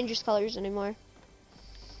changes colors anymore.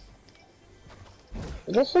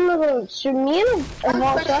 Should me and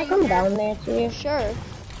Evolve come down there to you? Sure.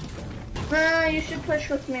 No, you should push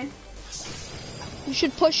with me. You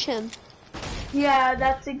should push him. Yeah,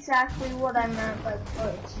 that's exactly what I meant by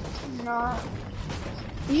push. Not.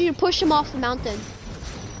 You should push him off the mountain.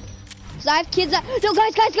 Cause I have kids that. No,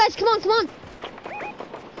 guys, come on.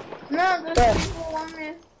 No, there's people on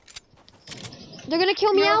me. They're gonna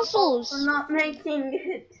kill me, assholes. We're not making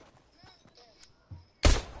it.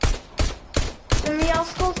 The meow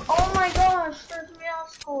skulls. Oh my gosh, there's meow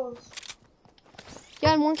skulls.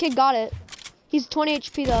 Yeah, and one kid got it. He's 20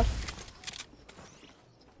 HP though.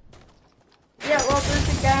 Yeah, well,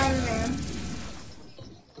 there's a gang, man.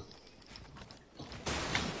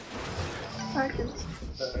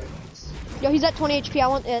 Yo, he's at 20 HP. I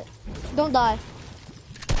want it. Don't die.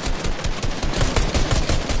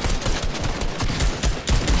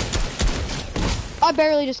 I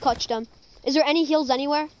barely just clutched him. Is there any heals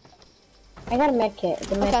anywhere? I got a med kit.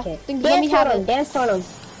 It's a med kit. Then let me have it. Dance on him.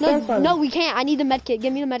 No, we can't. I need the med kit.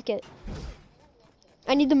 Give me the med kit.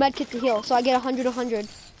 I need the med kit to heal, so I get 100.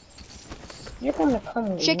 You're gonna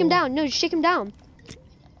come. Shake him down. No, just shake him down.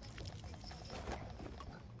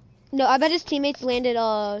 No, I bet his teammates landed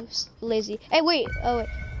lazy. Hey, wait. Oh, wait.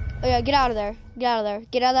 Oh yeah, get out of there. Get out of there.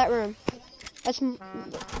 Get out of that room.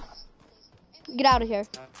 Get out of here.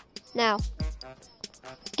 Now.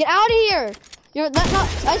 Get out of here! What did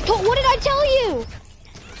I tell you?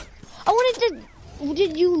 I wanted to. Do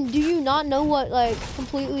you not know what, like,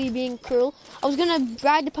 completely being cruel? I was gonna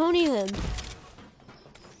ride the pony him.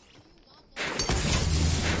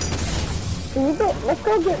 Let's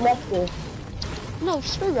go get Rectus. No,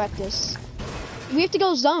 screw Rectus. We have to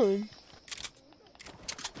go zone.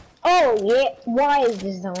 Oh, yeah. Why is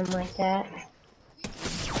the zone like that?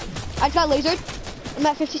 I just got lasered. I'm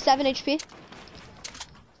at 57 HP.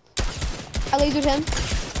 I lasered him.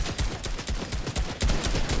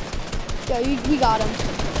 Yeah, we got him.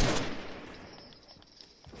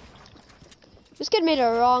 This kid made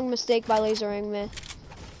a wrong mistake by lasering me.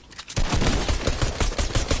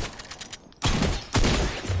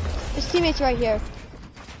 His teammate's right here.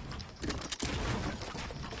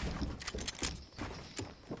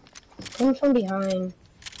 Coming from behind.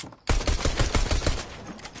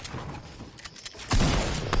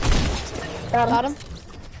 Got him.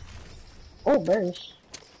 Oh, burst.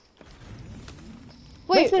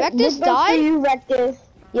 Wait, Rectus died? You, Rectus.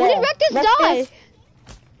 Yeah. When did Rectus die?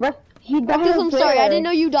 He died. Rectus, I'm sorry, I didn't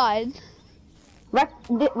know you died.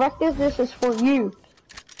 Rectus, this is for you.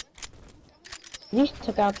 These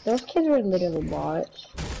took out, those kids were literally bots.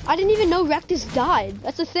 I didn't even know Rectus died.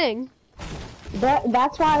 That's the thing.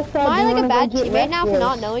 That's why I said, am I like a bad teammate now for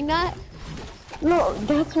not knowing that? No,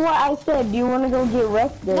 that's why I said, do you want to go get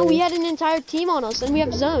Rectus? No, we had an entire team on us, and we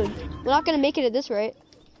have zone. We're not gonna make it at this rate.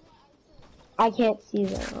 I can't see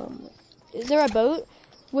them. Is there a boat?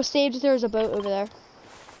 We're saved if there's a boat over there.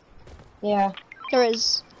 Yeah. There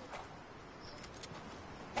is.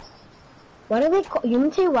 Why do they call, you know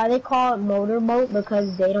why they call it motorboat?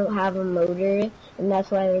 Because they don't have a motor, and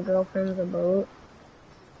that's why their girlfriend's a boat.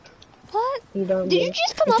 What? You don't. Did you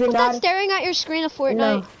just come up with that staring at your screen of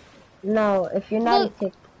Fortnite? No, if you're not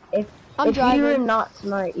if you're not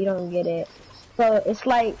smart, you don't get it. So it's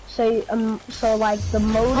like so like the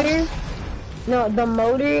motor. No, the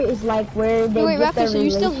motor is like where they wait, get Rectus, their are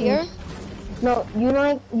you still here? No, you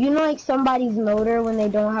know like somebody's motor when they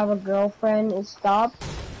don't have a girlfriend is stopped,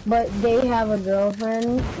 but they have a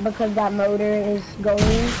girlfriend because that motor is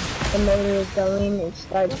going. The motor is going. It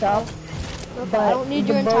starts up. Okay, but I don't need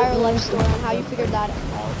your entire life story on how you figured that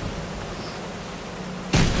out.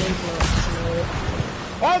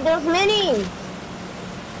 Hey, there's minis!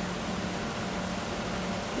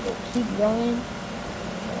 Keep going.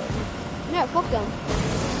 Yeah, fuck them.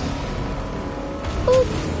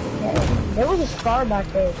 Yeah, there was a scar back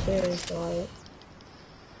there too, so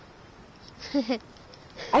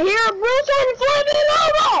I hear a blue trying to fly me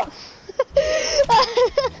over!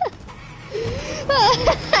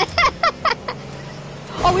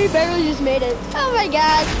 Oh, we barely just made it. Oh my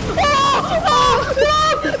god.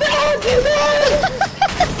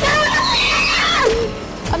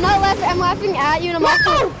 I'm not laughing, I'm laughing at you and I'm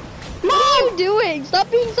also... What are you doing? Stop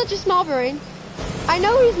being such a small brain. I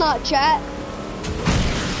know he's not, chat.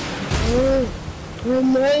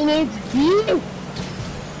 Remain it's you.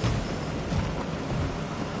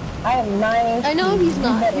 I have 9 HP. I know he's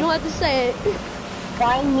not. You don't have to say it.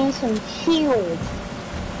 Find me some shields.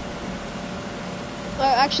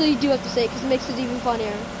 Actually, you do have to say it because it makes it even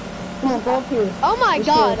funnier. Come on, go up here. Oh my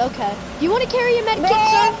god, okay. Do you want to carry a med kit, sir?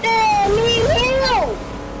 I need heals!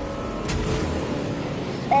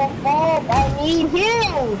 I need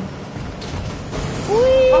heals!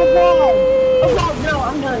 Oh god, no,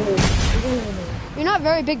 I'm done with this. You're not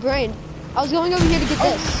very big brained. I was going over here to get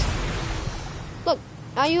this. Look,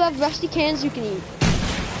 now you have rusty cans you can eat.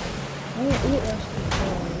 I need to eat rusty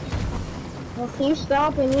cans. Well, can you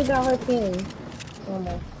stop? I need that harpoon. Oh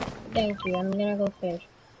no. Thank you, I'm gonna go fish.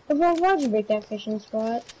 Why'd you break that fishing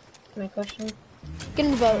spot? My question. Get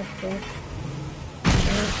in the boat.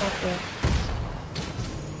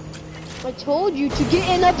 I told you to get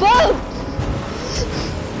in the boat!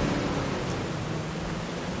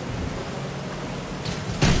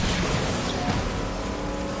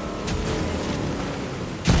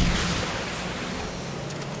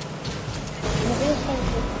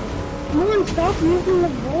 Come on, stop using the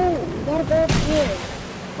boat. You gotta go up here.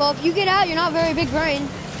 Well, if you get out, you're not very big brain.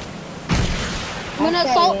 I'm gonna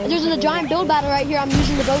assault. There's a giant build battle right here. I'm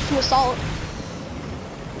using the boat to assault.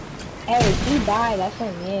 Hey, if you die, that's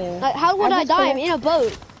on you. How would I die? I'm in a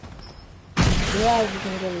boat. Yeah, you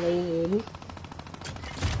can get lasered.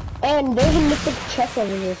 And there's a mythic chest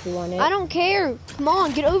over here if you want it. I don't care. Come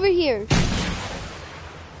on, get over here.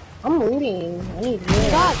 I'm looting. I need Oh my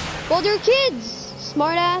you. god. Well, they're kids.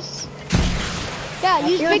 Smart ass. Yeah,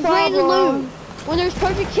 use big brain and loot. When there's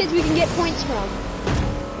perfect kids, we can get points from.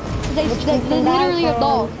 They literally have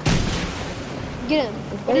dogs. Get him.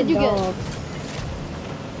 What did you get?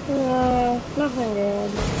 Nothing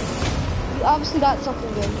good. You obviously got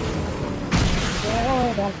something good.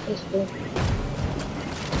 Yeah, I got pistol.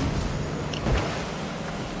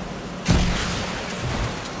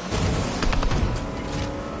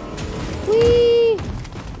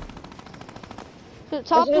 the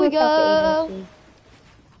top we go.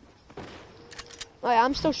 Oh yeah,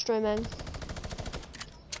 I'm still streaming.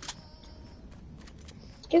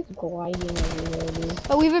 Just gliding everywhere, dude.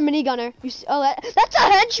 Oh, we have a minigunner. You see, oh, that's a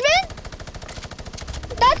henchman?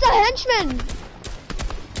 That's a henchman!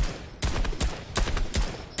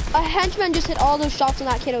 A henchman just hit all those shots on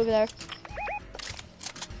that kid over there.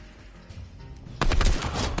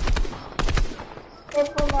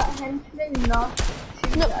 Careful that henchman not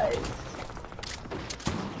two guys.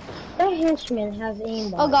 That henchman has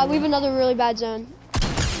aimbot. Oh god, we have another really bad zone.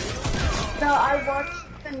 No, I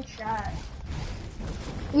watched them chat.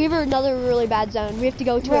 We have another really bad zone. We have to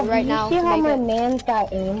go to it right now. You see to how make my it. man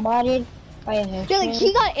got aimbotted by a henchman? Yeah, like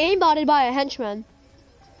he got aimbotted by a henchman.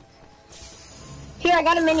 Here, I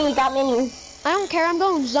got a mini. Got mini. I don't care. I'm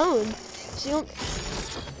going zone. So you don't...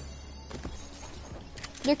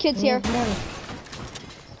 There are kids here.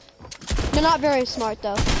 They're not very smart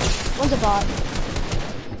though. One's a bot.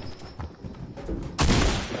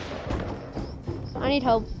 I need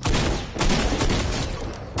help.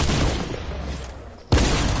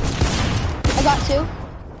 I got two.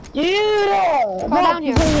 Dude! Fall down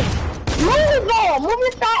here. Move it, ball! Move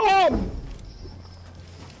your fat head!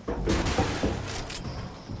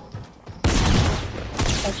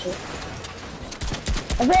 That's it.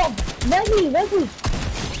 Wesley!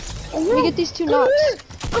 Let me get these two knocks.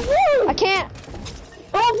 I can't.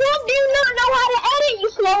 Oh, do you not know how to edit, you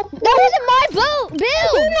slow? That wasn't my build! Do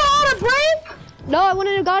you know how to break? No, I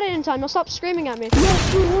wouldn't have got it in time. Now stop screaming at me.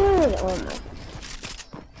 Yes, you would. Oh my.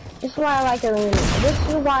 This is why I like arena. This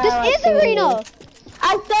is why I like arena.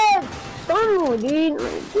 I said, oh, dude.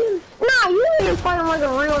 Nah, you didn't fight him like a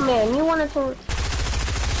real man. You wanted to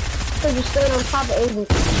just stay on top of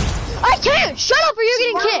everything. I can't! Shut up or you're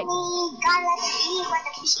getting kicked!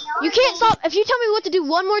 You can't stop. If you tell me what to do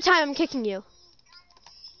one more time, I'm kicking you.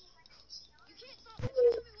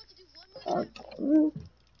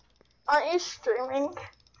 Aren't you streaming?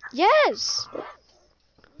 Yes!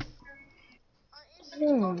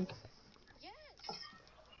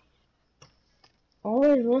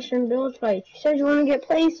 Always rushing build fights. You said you want to get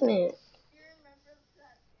placement.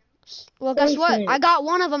 Well, guess what? I got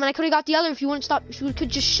one of them and I could have got the other if you wouldn't stop. If you could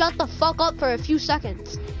just shut the fuck up for a few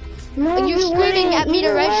seconds. No, Like you're screaming at me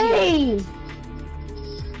to res you.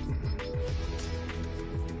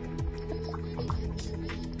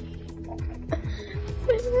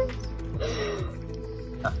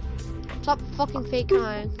 Stop fucking fake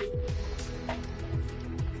crying.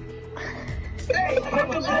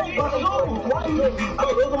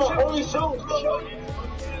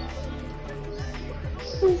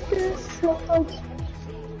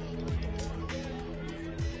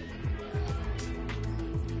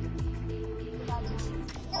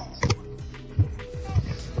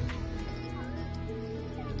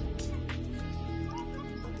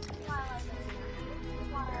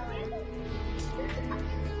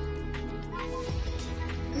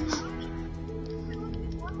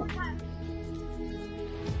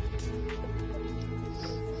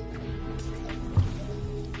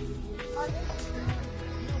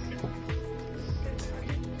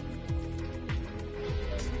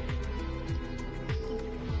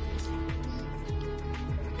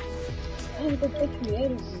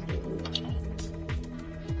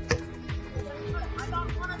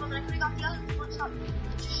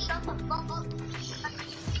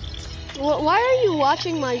 Why are you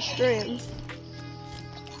watching my stream?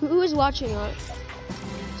 Who is watching it?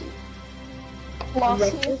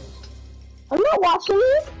 Watching. I'm not watching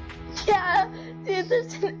it. Yeah, dude,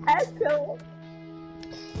 there's an echo.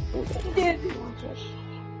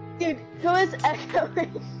 Dude, who is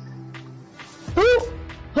echoing?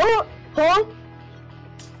 Huh?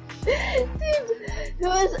 Dude, who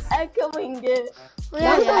is echoing it?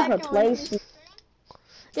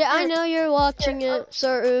 Yeah, I know you're watching it,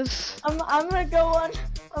 sir. I'm gonna go onto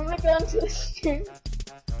the stream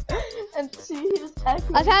and see who's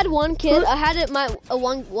echoing. I've had one kid. I had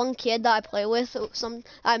one kid that I play with.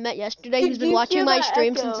 I met yesterday. He's been watching my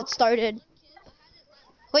stream since it started.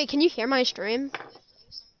 Wait, can you hear my stream?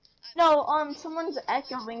 No, someone's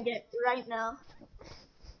echoing it right now,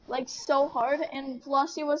 like so hard, and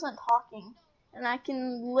Velocity wasn't talking, and I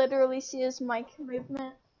can literally see his mic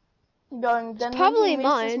movement going. Then probably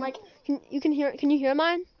mine. Can you hear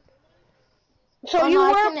mine? So you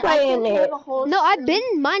were playing it? No,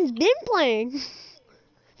 mine's been playing,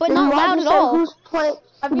 but not loud at all. Who's playing?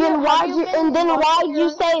 Then why'd you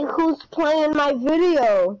say who's playing my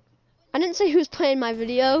video? I didn't say who's playing my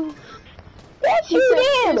video. Yes, you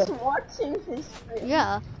did. Who's watching his stream?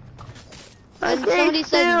 Yeah. And somebody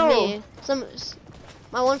said me.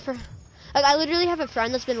 Like, I literally have a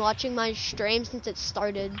friend that's been watching my stream since it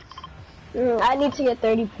started. I need to get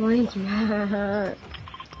 30 points. And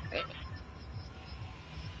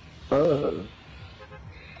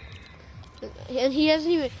he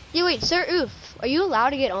hasn't even... Yeah, wait, Sir Oof, are you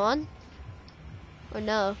allowed to get on? Or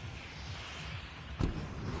no?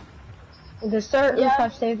 Does Sir Oof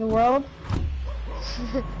have saved the world?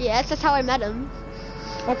 Yes, that's how I met him.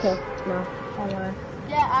 Okay, no.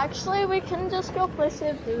 Yeah, actually, we can just go play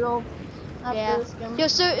Save the World after this game. Yo,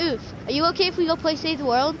 Sir Oof, are you okay if we go play Save the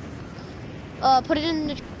World? Put it in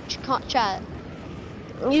the chat.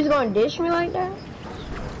 He's gonna dish me like that?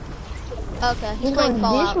 Okay, he's gonna playing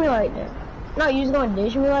Fallout. dish me like that. No, you're gonna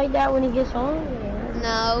dish me like that when he gets home? Yeah.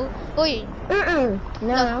 No. Wait. No,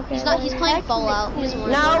 okay. He's not. He's playing Fallout. He doesn't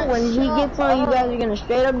want No, when he gets on, you guys are gonna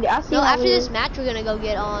straight up. I see. No, after this match, we're gonna go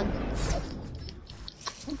get on.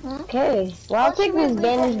 Okay. Well, I'll take this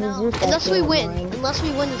bandage bazooka. Unless we win. Unless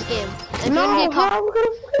we win this game. If No, you're gonna get how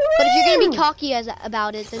but if you're gonna be cocky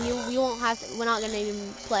about it, then you won't have to. We're not gonna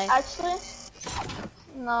even play. Actually,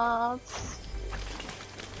 no.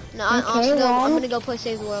 No, I'm gonna go play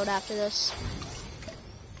Save the World after this.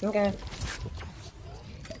 Okay.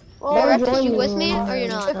 Well, Rex, are you with me or you're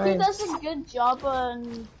not? If he does a good job of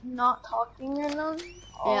not talking or nothing.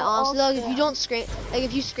 Yeah, honestly though, if you don't scream, like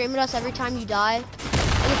if you scream at us every time you die,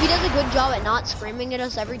 like if he does a good job at not screaming at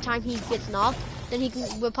us every time he gets knocked, then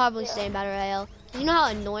we'll probably stay in Battle Royale. You know how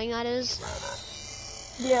annoying that is?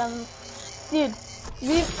 Yeah, dude,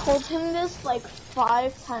 we've told him this like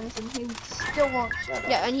 5 times and he still won't shut up.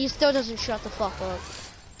 Yeah, and he still doesn't shut the fuck up.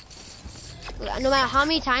 No matter how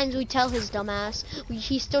many times we tell his dumbass,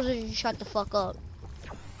 he still doesn't shut the fuck up.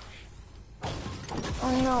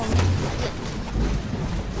 Oh no.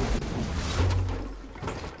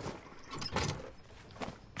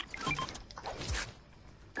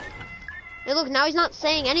 Hey, look, now he's not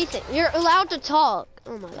saying anything. You're allowed to talk.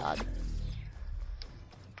 Oh my god.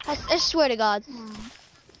 I swear to God.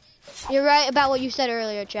 You're right about what you said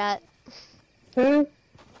earlier, chat. I'm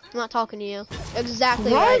not talking to you.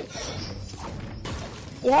 Exactly what? right.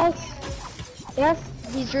 Yes.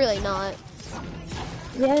 He's really not.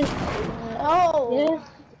 Yes. Oh.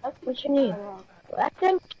 Yes. What you need?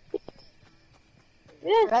 Rectic?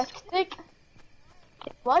 Yes. Rectic?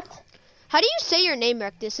 What? How do you say your name,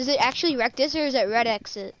 Rectus? Is it actually Rectus or is it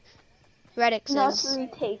Redexit? Redexes. No, it's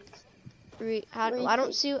retakes. I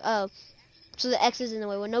don't see. Oh, so the X is in the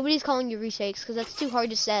way. Well, nobody's calling you retakes because that's too hard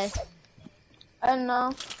to say. I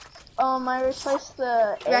know. I replaced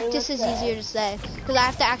the Rectus is easier to say because I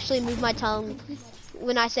have to actually move my tongue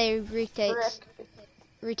when I say retakes.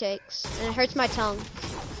 Retakes, and it hurts my tongue.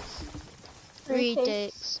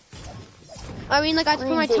 Retakes. I mean, like I have to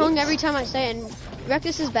put my tongue every time I say it. And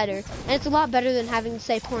Rectus is better, and it's a lot better than having to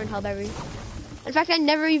say Pornhub every. In fact, I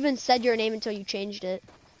never even said your name until you changed it.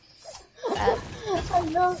 I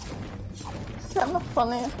know. It's kind of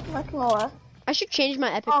funny. I'm not gonna lie. I should change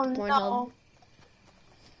my epic to Pornhub. No.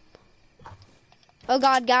 Oh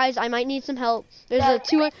god, guys, I might need some help. There's a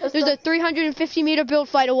 350 meter build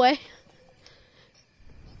fight away.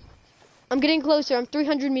 I'm getting closer. I'm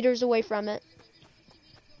 300 meters away from it.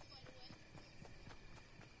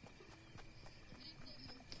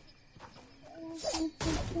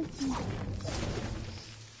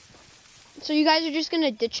 So you guys are just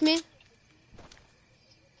gonna ditch me?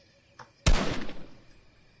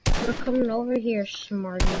 We're coming over here,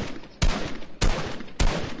 smarty.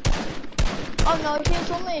 Oh no,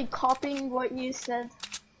 he's only copying what you said.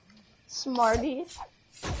 Smarty.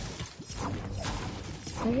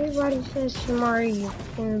 Everybody says smarty, you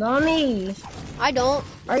fucking dummy. I don't.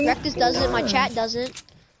 Rectus doesn't, my chat doesn't.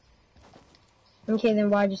 Okay, then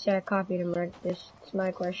why'd you say I copied him, Rectus? That's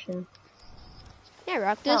my question. Yeah,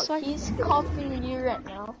 Rectus. No, he's copying you right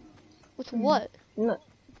now. With what? No.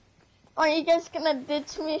 Are you guys gonna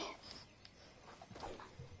ditch me?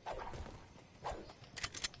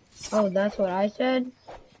 Oh, that's what I said?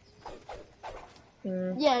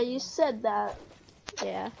 Yeah, you said that.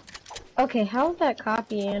 Yeah. Okay, how's that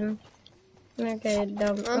copying? Okay,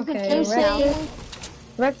 dumb. Okay,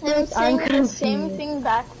 Rectus, I'm saying the same thing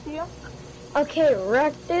back to you. Okay,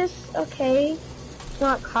 Rectus. Okay, it's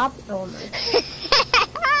not copy. Oh my.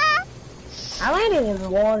 I landed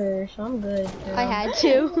in water, so I'm good. I had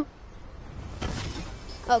to.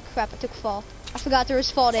 Oh crap! I took fall. I forgot there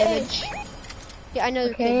was fall damage. Yeah, I know.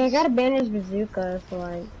 Okay, I got a bandage bazooka, so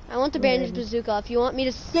like. I want the bandage bazooka. If you want me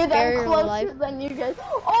to spare your life. Closer than you guys.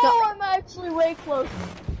 Oh, no. I'm actually way closer.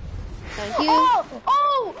 Thank you.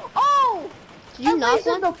 Oh! Did you knock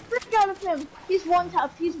one? The frick out of him. He's one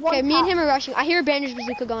tap. He's one. Okay, me and him are rushing. I hear a bandage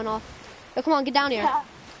bazooka going off. Oh, come on, get down here. Yeah.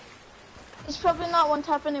 He's probably not one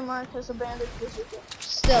tap anymore because the bandage was with him.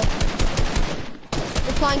 Still.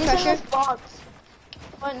 Applying He's pressure. in this box.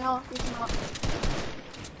 But no, he's not.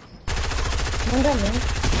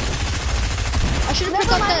 I should have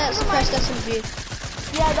picked up the suppressed SMG.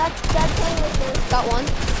 Yeah, that's right there. Got one.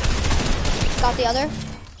 Got the other.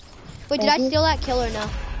 Wait, did I steal that kill or no?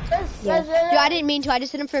 Yeah. Dude, I didn't mean to. I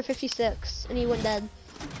just hit him for 56 and he went dead.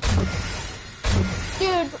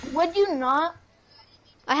 Dude, would you not?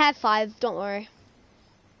 I had 5, don't worry.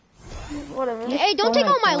 Whatever. Hey, don't take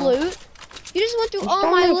all my loot. You just went through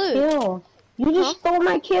all my loot. Kill. You just stole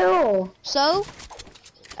my kill. So?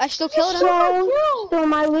 I still killed him. Stole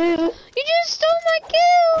my loot. You just stole my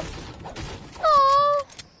kill. Oh.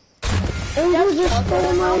 And you just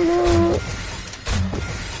stole my loot.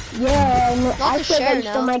 Yeah, Not I to said share I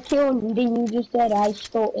stole now. my kill, and then you just said I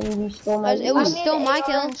stole, and you stole my loot. It was I mean, still my AR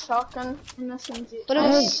kill. and shotgun and SMG. But it I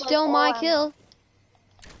mean, was still like, my all I kill.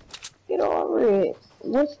 Get over it.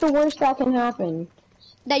 What's the worst that can happen?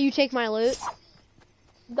 That you take my loot.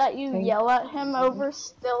 That you yell at him over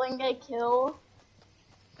stealing a kill.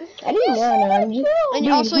 I didn't know, no, I'm just... And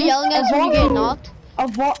you're also yelling at us when you get knocked.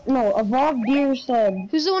 Evolved Deer said...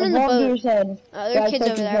 Who's the one in the Evolved Deer boat? said... There are kids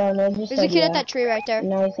over there. There's a kid at that tree right there.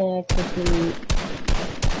 No, he's saying that's the loot.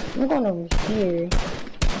 I'm going over here.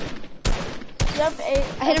 You have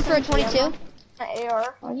I hit him for a 22. An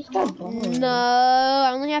AR. I just got bombed. No,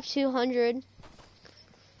 I only have 200.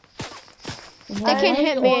 They can't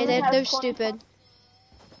hit me. They're stupid.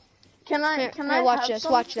 Can I? Here, Can here, I watch have this.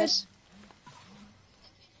 some? Watch this.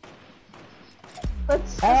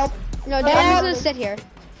 Let's Help! No, Dad's just gonna sit here.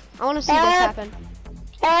 I want to see this happen.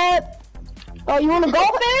 Oh, you wanna go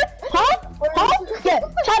there? Huh? Huh? Yeah,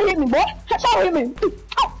 try to hit me, boy. Try to hit me.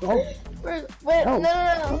 Oh. Wait,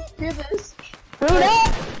 no. Hear this. Screw that.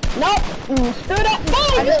 No. Screw that. No,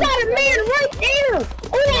 you got a man right there.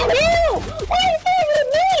 On that hill. Why are you with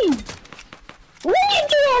me? Leave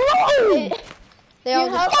me alone. They all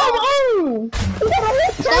just Come on.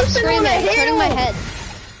 stop screaming. It's hurting my head.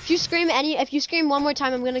 If you scream one more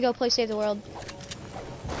time, I'm gonna go play Save the World.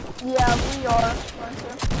 Yeah, we are.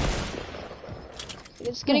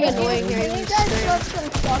 It's getting annoying Can hearing you you guys scream. shot some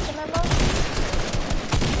shotgun ammo?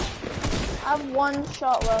 I have 1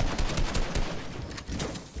 shot left.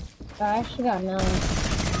 I actually got 9.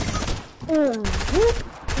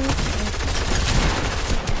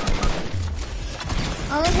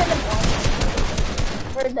 I only hit him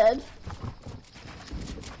once. We're dead.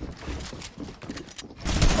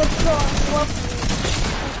 Let's go on left.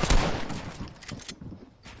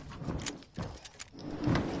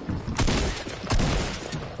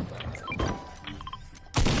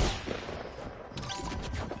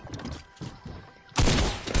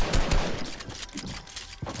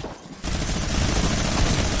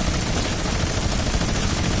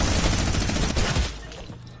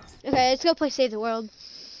 Okay, let's go play Save the World.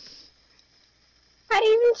 I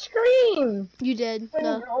didn't even scream. You did.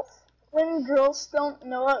 No. When girls don't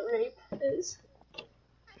know what rape is.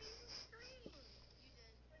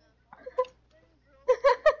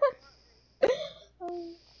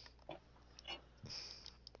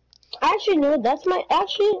 Actually, no, it's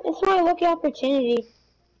my lucky opportunity.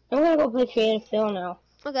 I'm gonna go play Creative Fill now.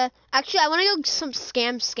 Okay. Actually, I want to go some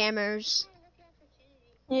scammers.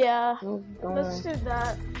 Yeah, Oh, let's do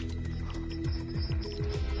that.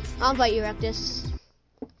 I'll invite you, Rectus.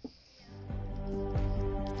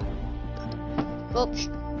 Oh,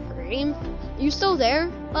 scream. You still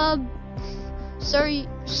there? Sir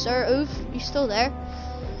Oof, you still there?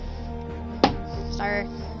 Sir.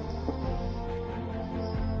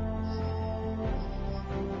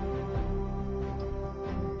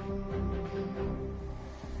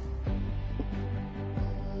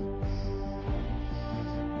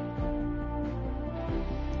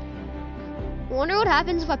 I wonder what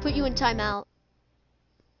happens if I put you in timeout.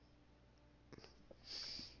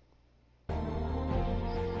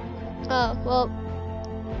 Oh,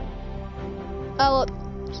 well,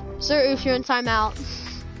 Sir Oof, you're in timeout.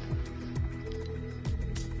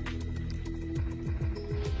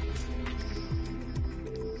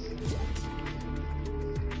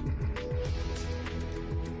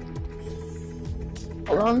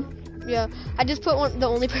 Hold on. Yeah, I just put the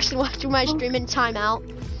only person watching my stream in timeout.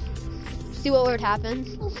 See what would happen.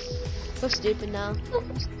 So stupid now.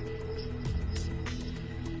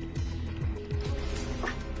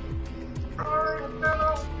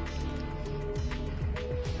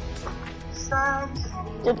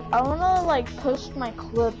 Dude, I wanna like post my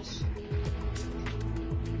clips.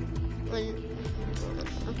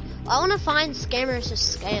 I want to find scammers to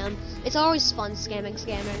scam. It's always fun scamming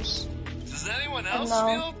scammers. Does anyone else No.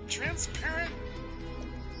 feel transparent?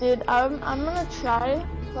 Dude, I'm gonna try,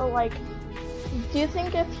 but like, do you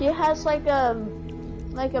think if he has like a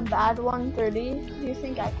bad 130, do you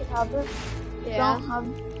think I could have it? Yeah. I don't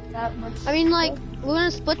have that much. I mean, like, we're gonna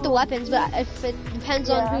split the weapons, but if it depends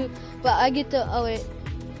on who. But I get the. Oh wait.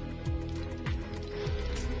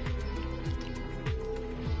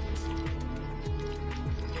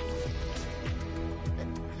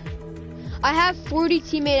 I have 40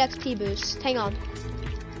 teammate XP boosts. Hang on.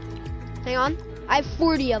 Hang on. I have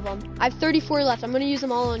 40 of them. I have 34 left. I'm gonna use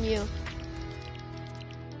them all on you.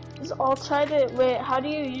 I'll try to wait. How do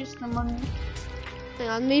you use the money? Hang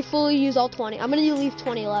on. Let me fully use all 20. I'm gonna leave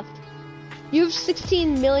 20 left. You have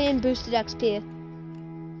 16 million boosted XP.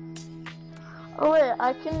 Oh wait,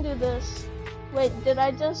 I can do this. Wait, did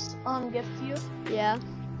I just gift you? Yeah.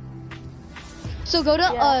 So go to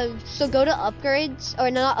upgrades,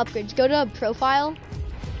 or no, not upgrades. Go to profile.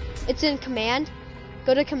 It's in command.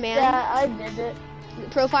 Go to command. Yeah, I did it.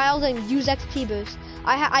 Profiles and use XP boost.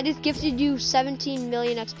 I just gifted you 17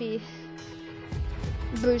 million XP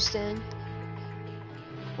boosting.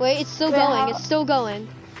 Wait, it's still going. It's still going.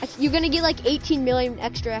 You're gonna get like 18 million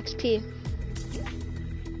extra XP.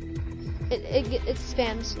 It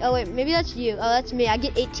spams. Oh wait, maybe that's you. Oh, that's me. I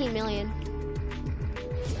get 18 million.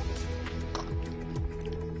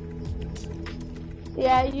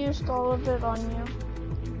 Yeah, I used all of it on you.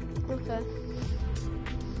 Okay.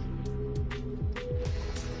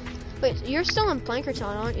 Wait, you're still on Plankerton,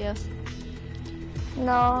 aren't you?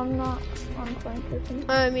 No, I'm not on Plankerton.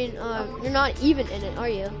 I mean, you're not even in it, are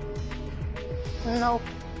you? Nope.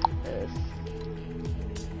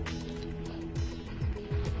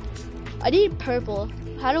 I need purple.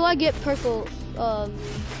 How do I get purple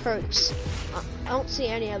perks? I don't see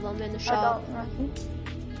any of them in the shop.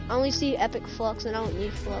 I only see epic flux and I don't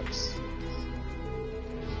need flux.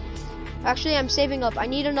 Actually, I'm saving up. I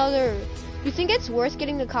need another. You think it's worth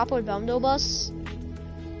getting the copper bundle bus?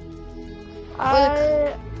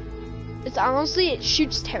 It's honestly, it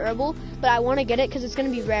shoots terrible, but I want to get it because it's gonna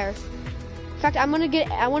be rare. In fact, I want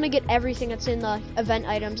to get everything that's in the event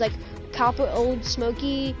items, like copper old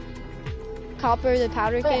smoky, copper the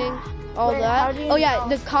powder king, all that. Oh yeah,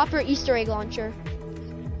 the copper Easter egg launcher.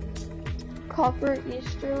 Copper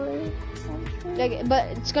Easter egg launcher? Like, but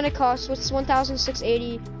it's gonna cost, what's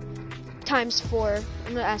 1,680 times 4?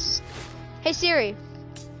 I'm gonna ask. Hey Siri,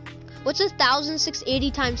 what's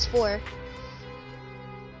 1,680 times 4?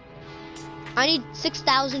 I need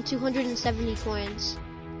 6,270 coins.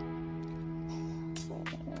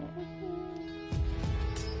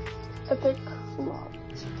 Epic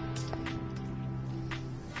flux.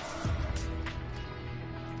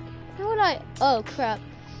 How would I? Oh crap.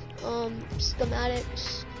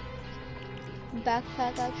 Schematics.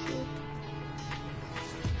 Backpack actually.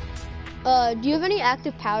 Do you have any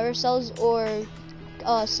active power cells or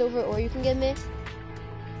silver ore you can give me?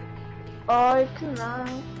 I cannot.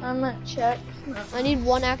 I'm gonna check. I need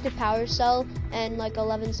 1 active power cell and like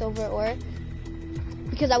 11 silver ore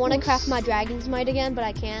because I want to craft my dragon's might again, but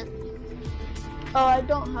I can't. Oh, I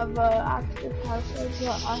don't have active power cells,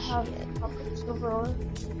 but I have copper silver ore.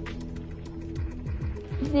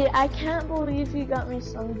 Dude, I can't believe you got me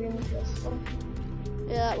Sunbeam pistol.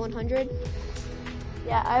 Yeah, at 100.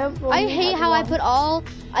 Yeah, I have. I hate how I put all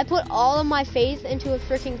of my faith into a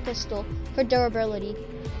freaking pistol for durability.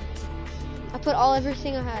 I put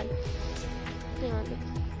everything I had. Hang on.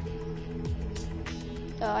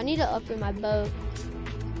 Oh, I need to upgrade my bow.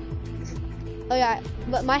 Oh yeah,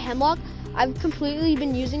 but my hemlock, I've completely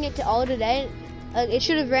been using it all today. It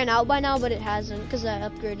should have ran out by now, but it hasn't because I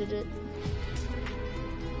upgraded it.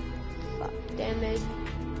 Fuck, damage.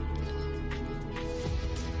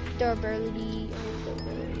 Durability.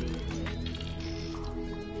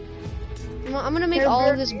 I'm gonna make all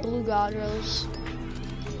of this blue god rose.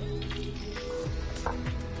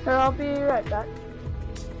 Here, I'll be right back.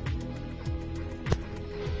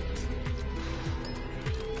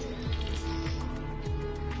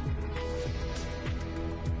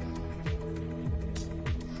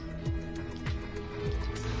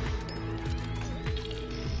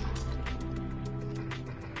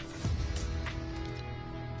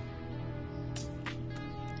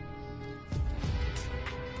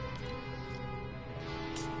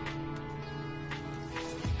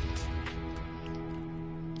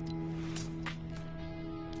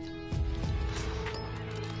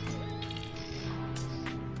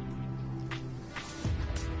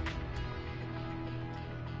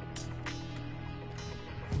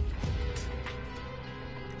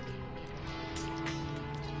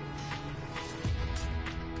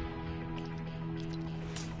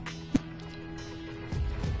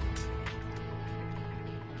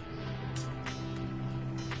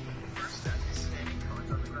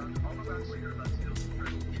 around all around where you're about to go.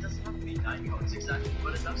 It doesn't have to be 9 cones exactly,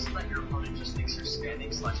 but enough so that your opponent just thinks you're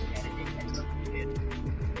spamming/panicking and doesn't hit.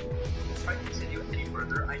 If I continue any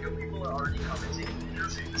further, I know people are already commenting.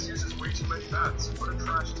 This uses way too many bats. What a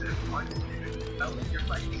trash tip. I believe it. Well, if you're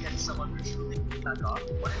fighting against someone who truly back off,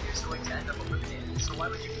 one of you is going to end up eliminated. So why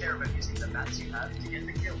would you care about using the bats you have to get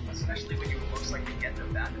the kill, especially when you will most likely get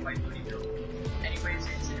them back by pretty build? Anyways,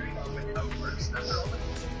 considering on with how it works, that's all it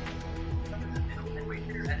is. Come in the middle and wait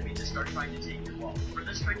for your enemy to start trying to take your wall. For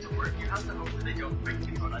this trick to work, you have to hope that they don't break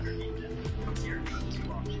the cone underneath them. From here, you have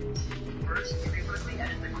 2 options. First, you can quickly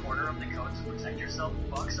edit the corner of the cone to protect yourself,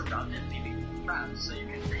 box around it, leaving traps so you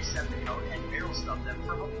can reset the cone and barrel stuff them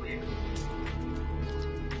for hopefully a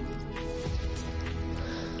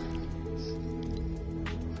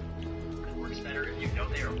It works better if you know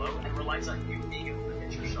they are low and relies on you being able to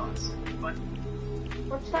hit your shots. But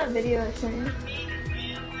What's that video I sent you?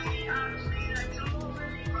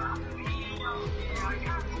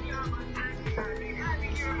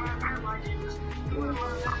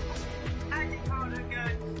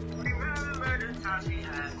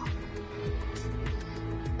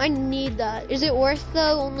 I need that. Is it worth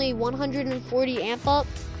though? Only 140 amp up?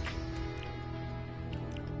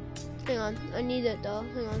 Hang on, I need it though.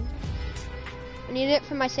 Hang on. I need it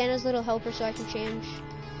for my Santa's Little Helper so I can change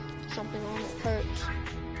something on it. Hurts.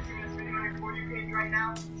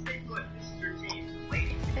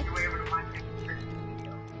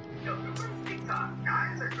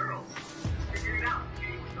 Guys or girls, figure it out.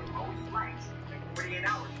 The most likes in 48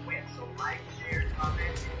 hours win. So like, share, comment,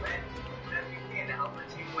 and win. Whatever you can to help the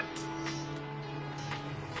team win.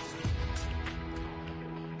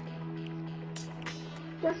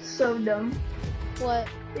 That's so dumb. What?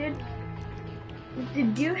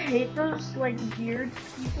 Did you hate those like weird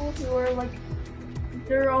people who are like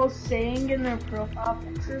they're all saying in their profile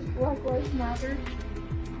pictures Black Lives Matter?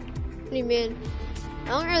 What do you mean? I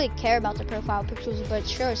don't really care about the profile pictures, but it's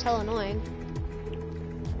sure as hell annoying.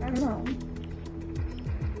 I don't know.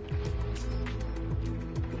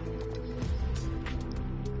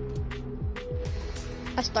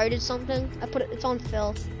 I started something. I put it's on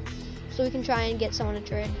Phil, so we can try and get someone to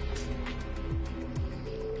trade.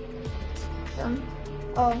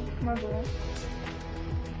 Oh, my bad.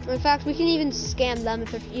 In fact, we can even scam them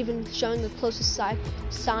if they're even showing the closest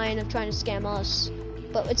sign of trying to scam us.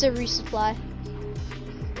 But it's a resupply.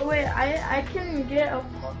 Oh wait, I can get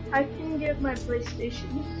my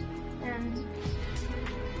PlayStation, and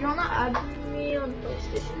you wanna add me on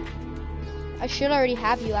PlayStation? I should already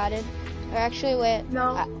have you added. Or actually, wait.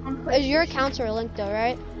 No, on PlayStation. Your accounts are linked though,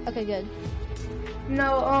 right? Okay, good.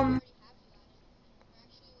 No,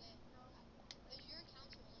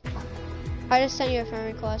 I just sent you a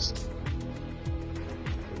friend request.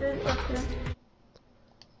 okay.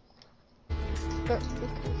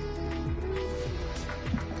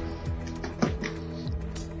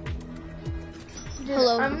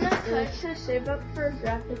 Hello. I'm gonna try to save up for a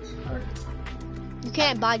graphics card. You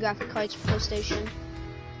can't buy graphic cards for PlayStation.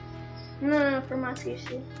 No, for my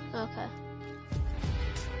PC. Okay.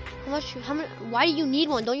 How much, why do you need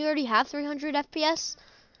one? Don't you already have 300 FPS?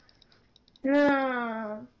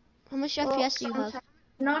 No. How much FPS do you have?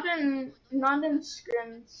 Not in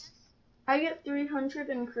scrims. I get 300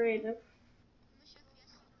 in creative.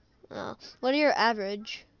 Oh. What are your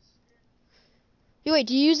average? Wait,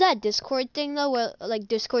 do you use that Discord thing though, where like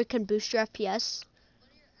Discord can boost your FPS?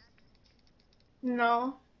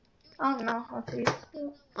 No. I don't know how to use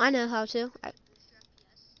it. I know how to.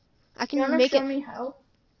 I can You wanna make show it. me how?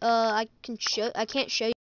 I can't show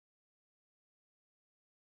you.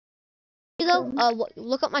 Though,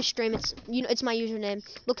 look up my stream. It's my username.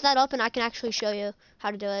 Look that up, and I can actually show you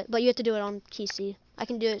how to do it. But you have to do it on PC. I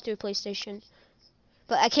can do it through PlayStation,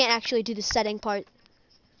 but I can't actually do the setting part.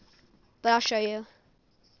 But I'll show you.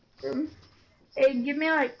 Hey, give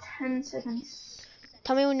me like 10 seconds.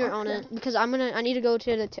 Tell me when you're on it, because I need to go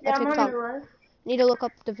to the Yeah, I'm TikTok. on your live. Need to look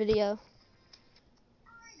up the video.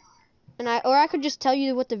 And I could just tell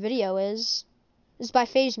you what the video is. It's by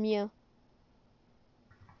FaZe Mew.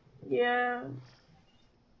 Yeah.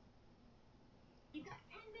 You've got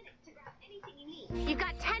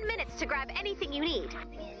 10 minutes to grab anything you need.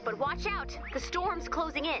 But watch out, the storm's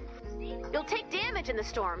closing in. You'll take damage in the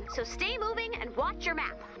storm, so stay moving and watch your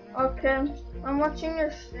map. Okay. I'm watching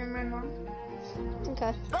your stream right now.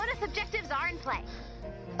 Okay. Bonus objectives are in play.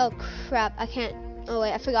 Oh crap, I can't. Oh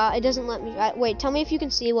wait, I forgot. It doesn't let me. Wait, tell me if you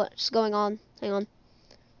can see what's going on. Hang on.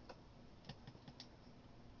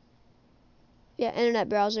 Yeah, internet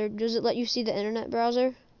browser. Does it let you see the internet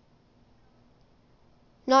browser?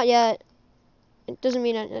 Not yet. It doesn't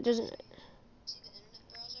mean it doesn't.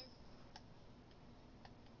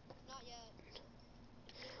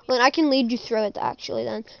 Well, I can lead you through it actually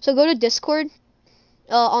then. So go to Discord,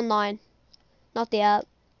 online, not the app.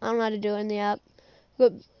 I don't know how to do it in the app.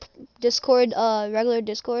 Go Discord, regular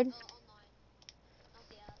Discord.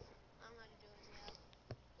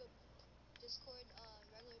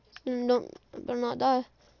 Don't, better not die.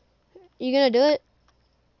 You gonna do it?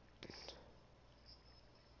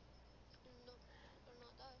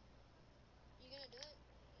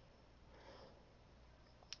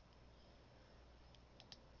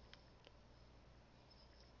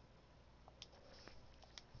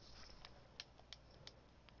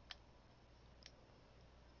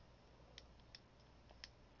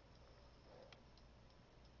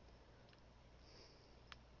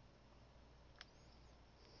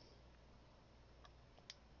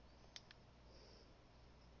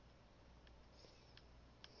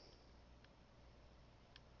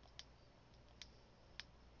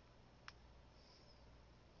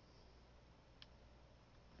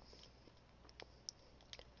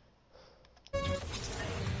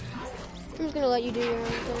 I'm just gonna let you do your own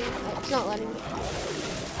thing. It's not letting me. Do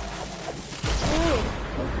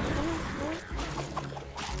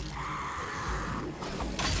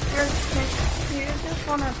you just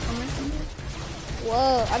want to come with me?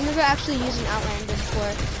 Whoa, I've never actually used an Outlander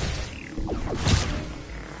before.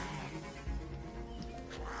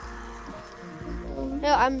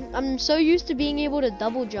 No, I'm so used to being able to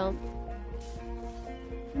double jump.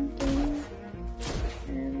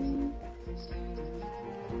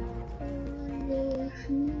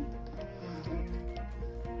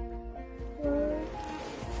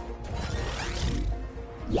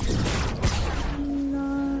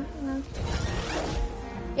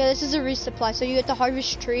 Yeah, this is a resupply, so you get to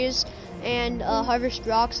harvest trees and harvest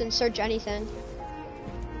rocks and search anything.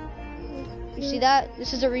 You see that?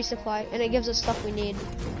 This is a resupply, and it gives us stuff we need.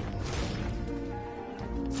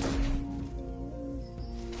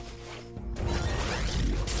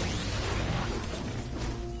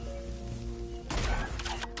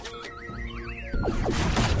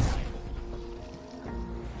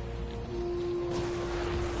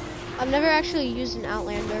 I've never actually used an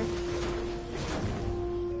Outlander.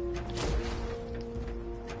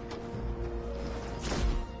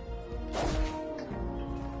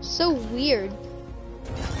 So weird.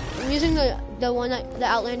 I'm using the one that the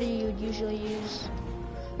Outlander you would usually use.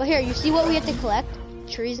 But here, you see what we have to collect?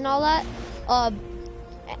 Trees and all that.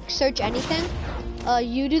 Search anything.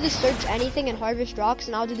 You do the search anything and harvest rocks,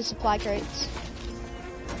 and I'll do the supply crates.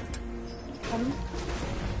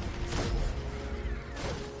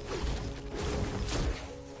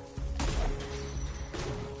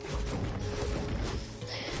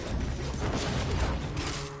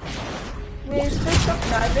 Wait, is this a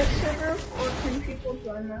private server, or can people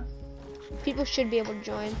join this? People should be able to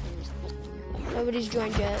join. Nobody's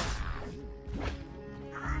joined yet.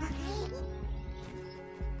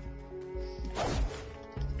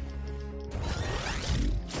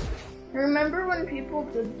 Remember when people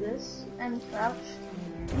did this and crouched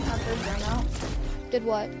and had their gun out? Did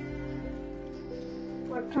what?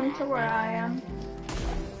 What, come to where I am?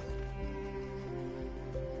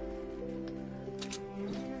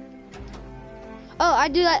 Oh, I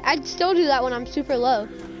do that. I'd still do that when I'm super low.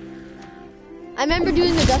 I remember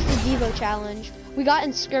doing the Dusty Devo challenge. We got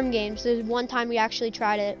in scrim games. There's one time we actually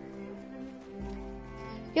tried it.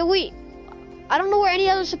 Yo, wait. I don't know where any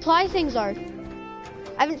other supply things are.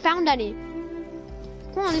 I haven't found any.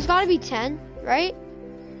 Come on, there's gotta be 10, right?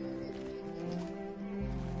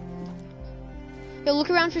 Yo,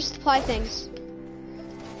 look around for supply things.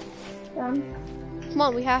 Come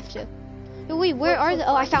on, we have to. Yo, wait, where are the?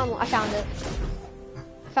 Oh, I found one. I found it.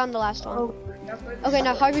 I found the last one. Oh, Okay,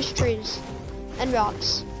 now harvest trees and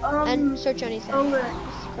rocks and search anything. Oh, look.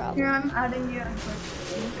 Problem. Here, I'm adding you on Twitch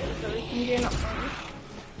so we can gain a phone.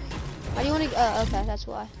 Why do you want to? Okay, that's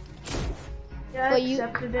why. Yeah, I But you-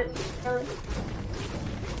 accepted it.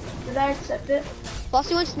 Did I accept it?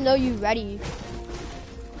 Flossie wants to know you ready.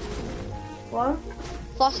 What?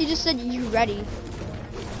 Flossie just said you ready.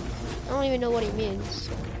 I don't even know what he means.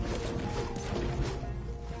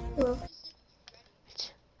 Hello.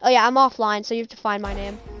 Oh yeah, I'm offline, so you have to find my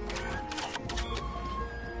name.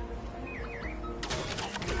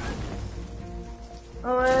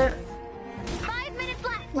 Oh, 5 minutes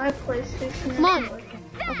left. my PlayStation. Come on. isn't working.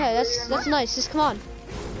 Okay, that's nice. Just come on.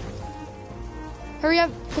 Hurry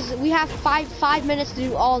up, because we have five minutes to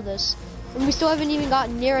do all this, and we still haven't even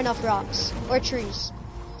gotten near enough rocks or trees.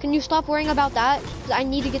 Can you stop worrying about that? 'Cause I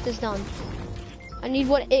need to get this done. I need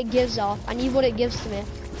what it gives off. I need what it gives to me.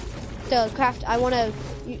 To craft. I want to.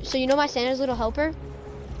 So you know my Santa's little helper?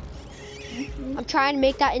 I'm trying to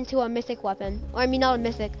make that into a mythic weapon. Or I mean not a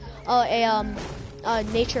mythic.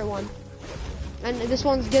 nature one. And this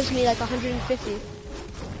one gives me like 150.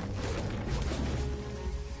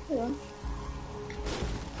 Yeah.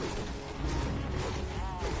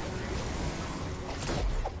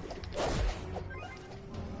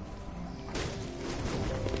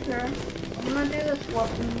 Sure. I'm gonna do this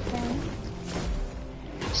weapon thing.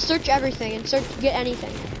 Search everything and get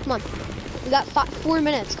anything. Come on. We got 4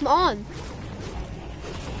 minutes. Come on.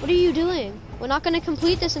 What are you doing? We're not gonna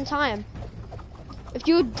complete this in time. If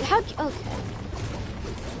you would, okay.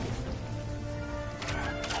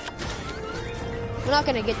 We're not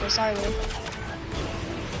gonna get this, are we?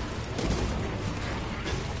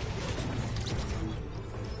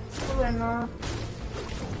 Probably not.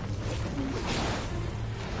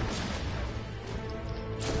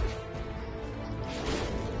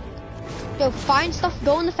 Yo, find stuff,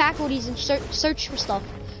 go in the faculties and search for stuff.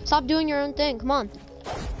 Stop doing your own thing, come on.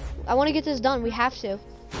 I wanna get this done, we have to.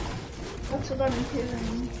 That's what I'm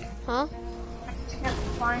doing. Huh? I can't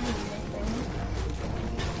find anything.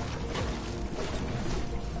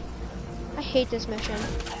 I hate this mission.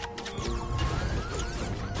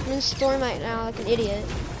 I'm in the storm right now like an idiot.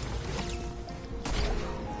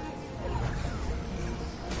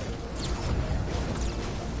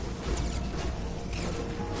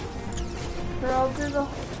 But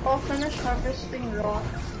I'll finish harvesting rocks.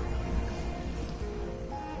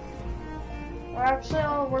 Or actually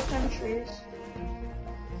I'll work on trees.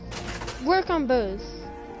 Work on both.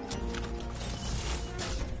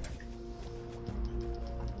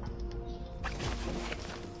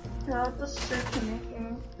 Yeah, I'll just start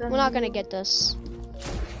making. We're not gonna get this.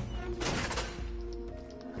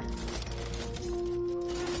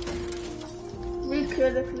 We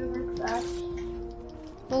could if we work fast.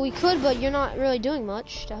 Well, we could, but you're not really doing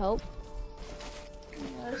much to help.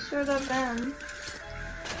 I should have been.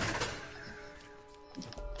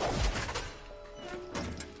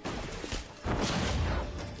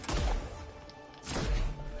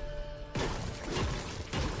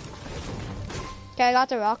 Okay, I got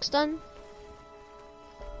the rocks done.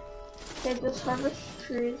 Okay, just harvest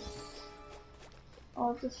trees.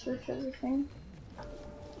 I'll just search everything.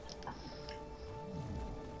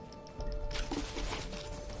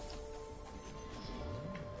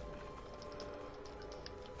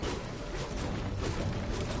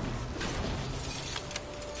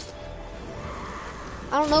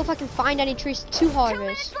 I don't know if I can find any trees to 2 minutes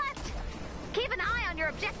harvest. left. Keep an eye on your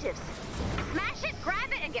objectives. Smash it,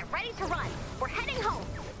 grab it, and get ready to run. We're heading home.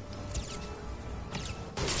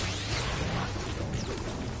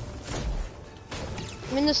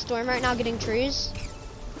 I'm in the storm right now getting trees.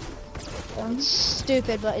 It's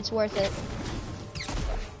stupid, but it's worth it.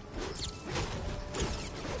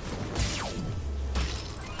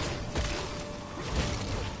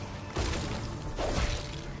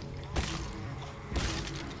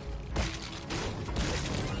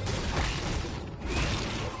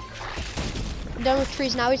 I'm done with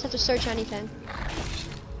trees, now we just have to search anything.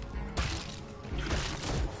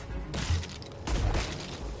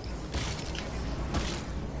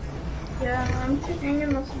 Yeah, I'm sitting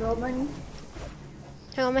in this building.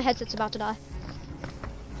 Hang on, my headset's about to die.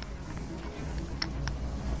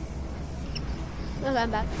 Okay, I'm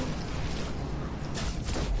back.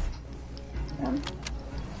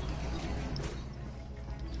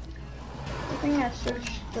 I think I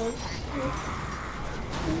searched those.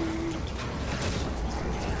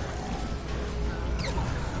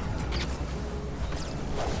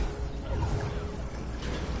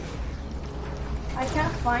 I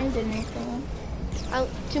can't find anything.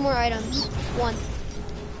 2 more items. 1.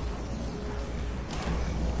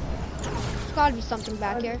 There's gotta be something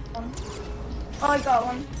back here. Oh, I got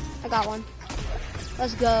one. I got one.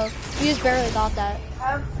 Let's go. We just barely got that.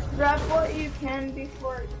 Grab what you can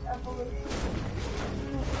before evolution.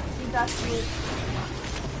 That's it.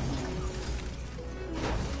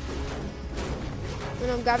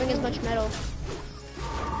 And I'm grabbing as much metal.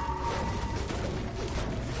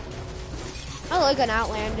 I like an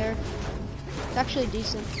Outlander. It's actually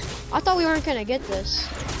decent. I thought we weren't gonna get this.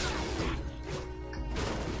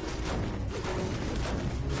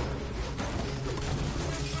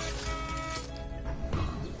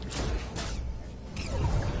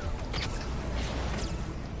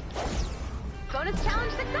 Bonus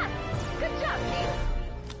challenge success. Good job, team.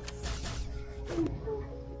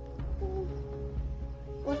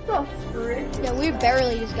 What the frick? Yeah, we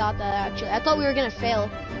barely just got that actually. I thought we were gonna fail.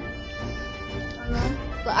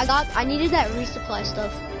 But I needed that resupply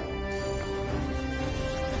stuff.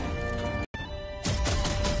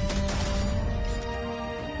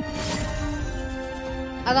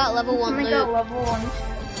 I got level 1 loot. I got level 1.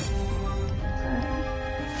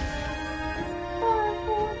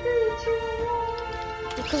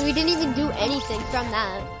 Because we didn't even do anything from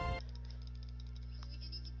that.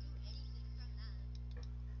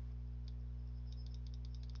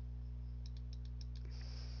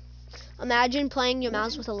 Imagine playing your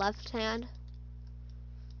mouse with a left hand.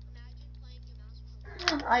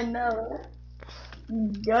 I know.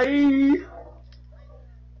 Yay.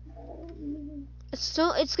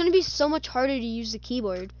 It's gonna be so much harder to use the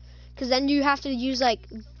keyboard, because then you have to use like,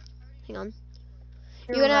 hang on.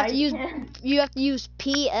 You're gonna have to use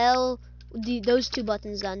P, L, those two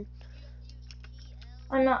buttons then.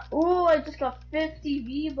 I'm not. Ooh, I just got 50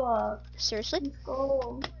 V-Bucks. Seriously? Let's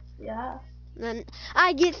go. Yeah. Then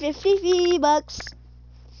I get 50 V-Bucks.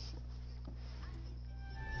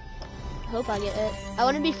 Hope I get it. I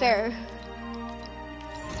want to be fair.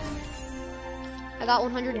 I got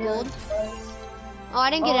 100 gold. Oh, I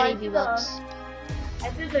didn't get any V-Bucks. I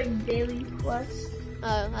did a daily quest.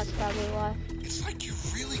 Oh, that's probably why. It's like you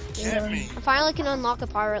really get me. I finally can unlock a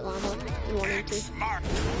pirate llama. You wanted to.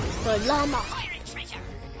 The llama.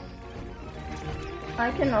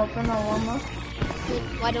 I can open a llama.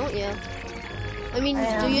 Why don't you? I mean,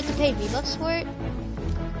 do you have to pay V-Bucks for it?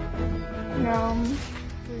 No.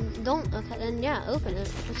 Don't. Okay, then yeah, open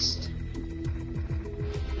it.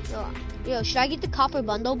 Yo, should I get the copper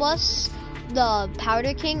bundle bus, the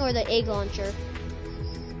powder king, or the egg launcher?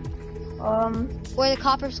 Or the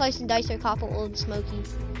copper slice and dice or copper old smoky?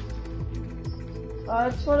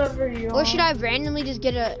 It's whatever you want. Or should I randomly just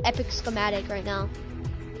get an epic schematic right now?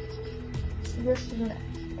 Just an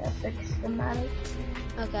epic schematic.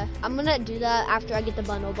 Okay, I'm gonna do that after I get the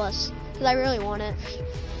bundle bus, because I really want it.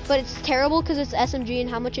 But it's terrible because it's SMG and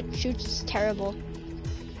how much it shoots is terrible.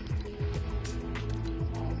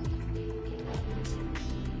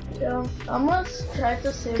 Yeah, I'm gonna try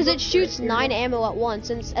to save. Because it shoots 9 ammo at once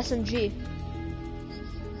and it's SMG.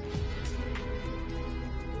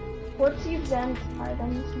 What's event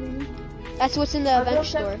items mean? That's what's in the event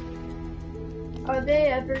store. Are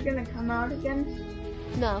they ever gonna come out again?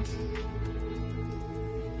 No.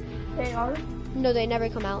 They are? No, they never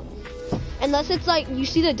come out. Unless it's like, you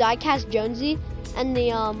see the diecast Jonesy and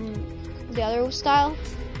the other style?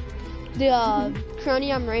 The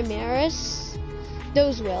Chromium Ramirez,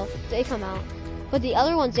 those will. They come out. But the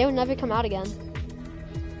other ones, they would never come out again.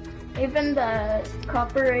 Even the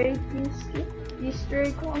Copper Egg Easter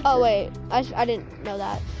egg launcher? Oh wait, I didn't know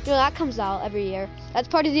that. No, that comes out every year. That's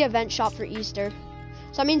part of the event shop for Easter.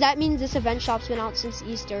 So I mean, that means this event shop's been out since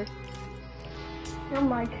Easter. Oh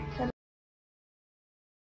my god.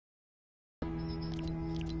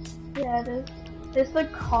 Yeah, it is. Is the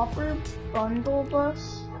copper bundle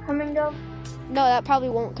bus coming up? No, that probably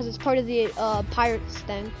won't, because it's part of the Pirates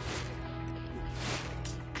thing.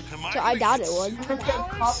 So I doubt it would. It's a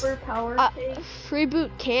copper power cake. Freeboot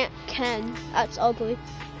Ken. That's ugly.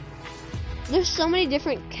 There's so many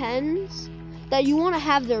different Kens that you want to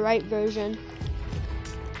have the right version.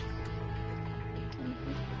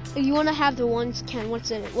 You want to have the ones Ken.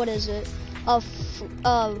 What's in it? What is it?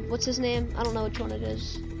 What's his name? I don't know which one it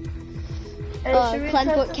is.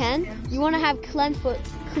 Cleanfoot Ken. You want to have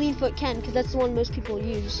Cleanfoot Ken because that's the one most people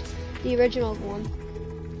use, the original one.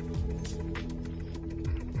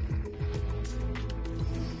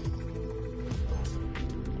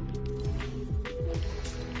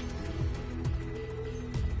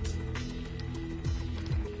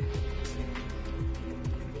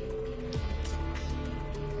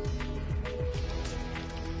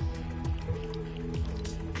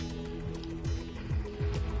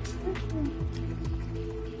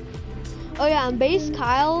 Oh yeah, and base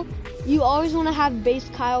Kyle, you always want to have base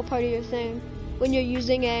Kyle part of your thing when you're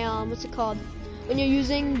using a what's it called? When you're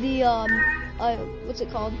using the what's it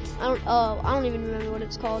called? I don't even remember what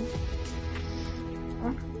it's called.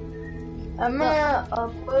 I'm gonna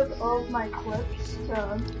upload all of my clips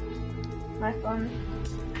to my phone.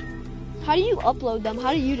 How do you upload them?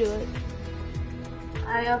 How do you do it?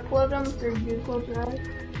 I upload them through Google Drive.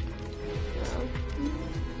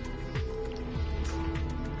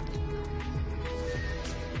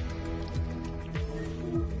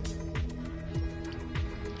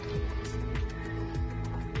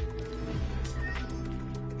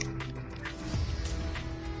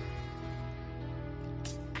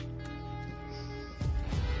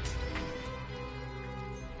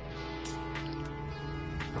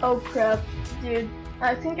 Oh crap, dude.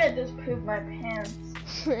 I think I just pooped my pants.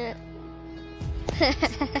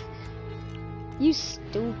 You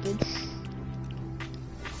stupid.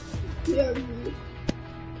 Yeah.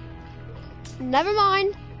 Never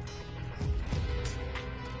mind.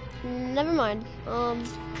 Never mind.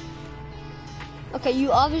 Okay,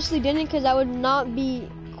 you obviously didn't, because that would not be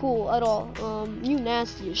cool at all. You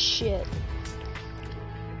nasty as shit.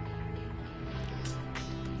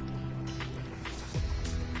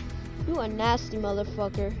 You a nasty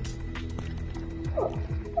motherfucker.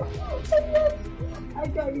 I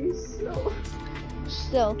got you so.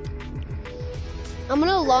 Still. I'm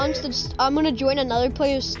gonna join another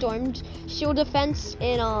player's Storm Shield defense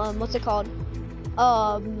in, what's it called?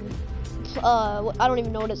 I don't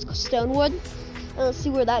even know what it's called, Stonewood. And let's see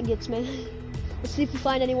where that gets me. Let's see if we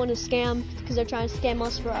find anyone to scam, because they're trying to scam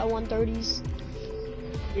us for our 130s.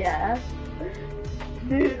 Yeah.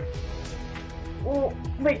 Dude. Well,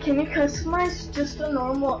 wait, can you customize just a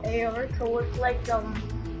normal AR to look like,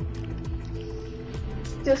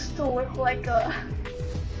 just to look like a...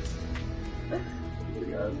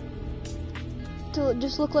 To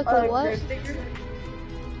just look like a what? Grave digger?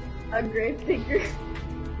 A grave digger.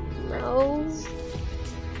 No.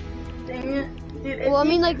 Dang it. Dude, Well, I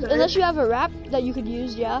mean, like, unless you have a wrap that you could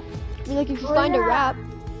use, yeah. I mean, like, if you find a wrap.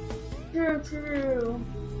 True.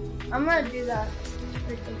 I'm gonna do that.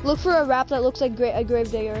 Look for a wrap that looks like a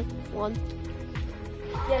Gravedigger one.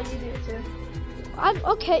 Yeah, you do too.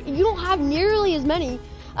 Okay, you don't have nearly as many.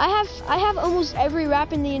 I have almost every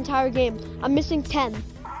wrap in the entire game. I'm missing 10.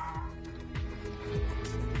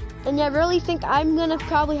 And you really think I'm gonna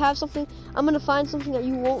probably have something? I'm gonna find something that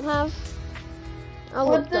you won't have?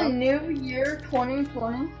 With the new year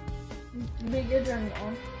 2020, bigger than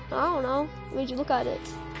no? I don't know. Made you look at it.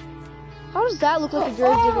 How does that look like a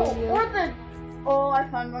Gravedigger to you? Or the... Oh, I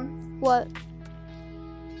found one. What?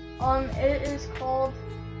 It is called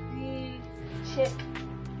the Chick.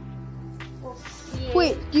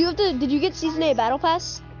 Wait, did you get Season 8 Battle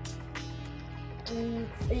Pass?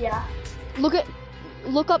 Yeah.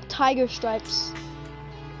 Look up Tiger Stripes.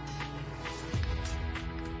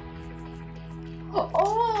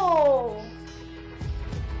 Oh!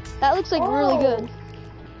 That looks like really good.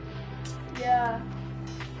 Yeah.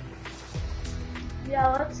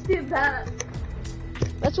 Yeah, let's do that.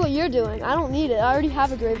 That's what you're doing. I don't need it. I already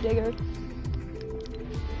have a Gravedigger.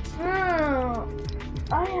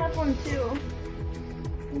 I have one too.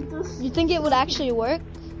 You think it would actually work?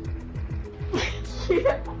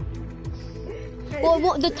 Yeah.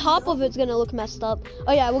 Well, the top of it's gonna look messed up.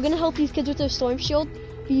 Oh yeah, we're gonna help these kids with their Storm Shield.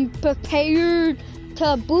 Be prepared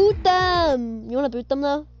to boot them. You wanna boot them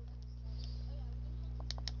though?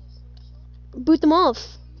 Boot them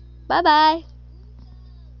off. Bye bye.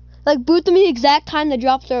 Like, boot them the exact time they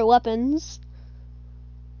drop their weapons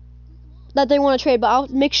that they want to trade, but I'll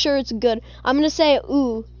make sure it's good. I'm gonna say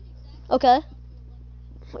ooh. Okay.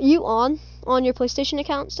 Are you on your PlayStation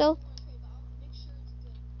account still?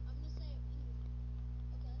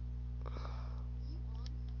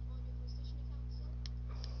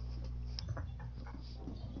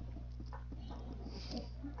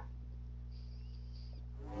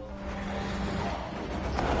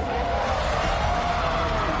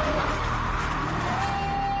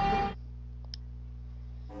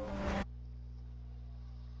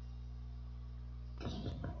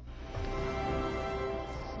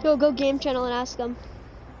 Yo, go game channel and ask them.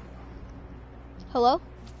 Hello?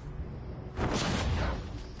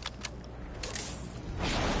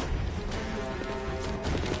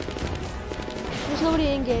 There's nobody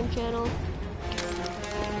in game channel.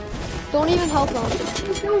 Don't even help them.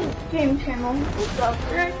 Game channel. What's up,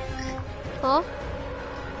 Rick? Huh?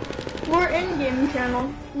 We're in game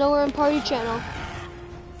channel. No, we're in party channel.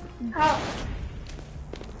 How?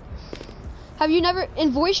 Have you never,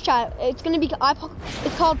 in voice chat, it's gonna be,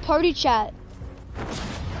 it's called party chat.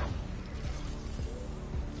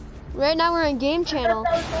 Right now we're in game channel.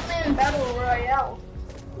 I thought that was only in Battle Royale.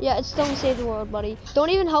 Yeah, it's still in Save the World, buddy.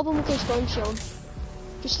 Don't even help them with their Storm Shield.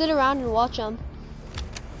 Just sit around and watch them.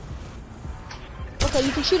 Okay,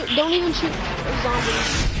 you can shoot, don't even shoot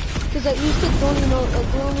zombies. Because these kids don't even know,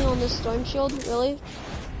 like, they're only on this Storm Shield, really.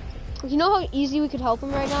 You know how easy we could help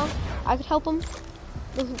them right now? I could help them.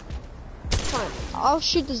 Fine, I'll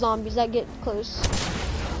shoot the zombies that get close.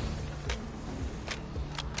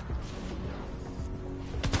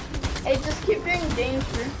 Hey, just keep doing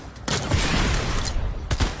danger.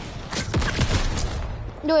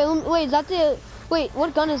 No, wait, is that the, wait,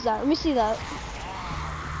 what gun is that? Let me see that.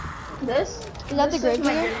 This? Is that the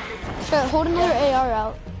Gravedigger? Here, hold another AR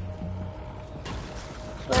out.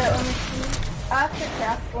 Wait, let me see. I have to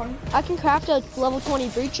craft one. I can craft a level 20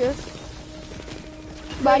 breacher.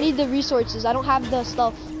 But I need the resources. I don't have the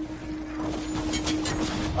stuff.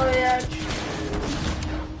 Oh yeah.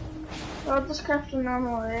 I'll just craft a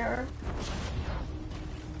normal AR.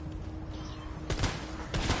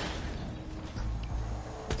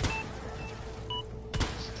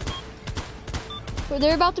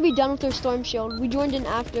 They're about to be done with their storm shield. We joined in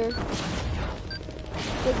after.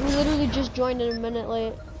 Like, we literally just joined in a minute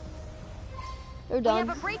late. They're We done.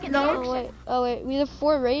 have a break in No. the action. Oh wait, we have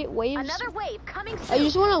 4 waves. Another wave coming I soon.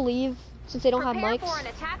 just want to leave since they don't have Prepare mics. for an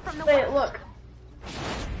attack from the Wait, west. look.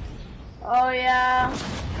 Oh yeah.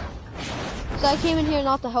 So I came in here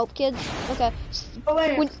not to help kids. Okay. Oh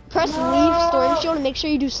wait. When press No. leave storm shield and make sure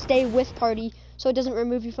you do stay with party so it doesn't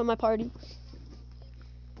remove you from my party.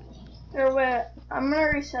 Here, wait. I'm gonna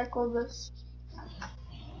recycle this.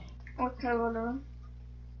 Okay, whatever.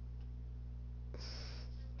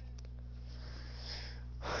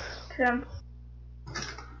 Okay.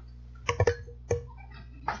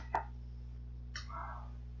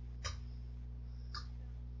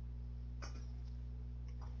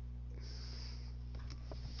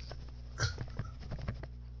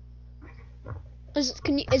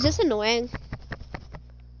 Is this annoying?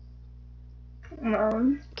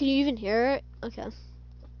 Can you even hear it? Okay.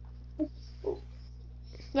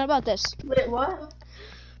 What about this? Wait, what?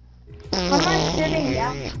 How am I sitting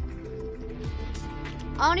down?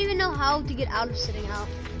 I don't even know how to get out of sitting out.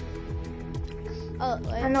 Oh,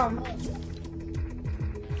 wait. I know.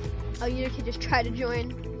 Oh, you can just try to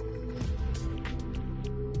join.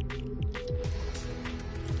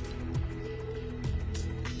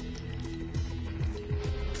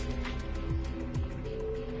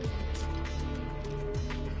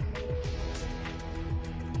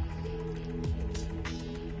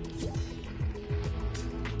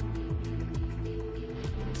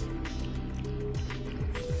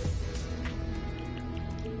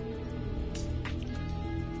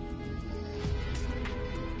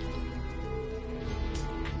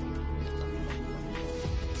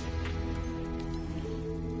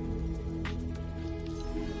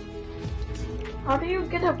 How do you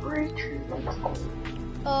get a breacher?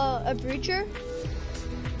 A breacher?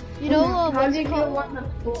 You know, How what's do you it get called? one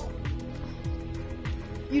that's full?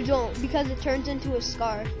 You don't, because it turns into a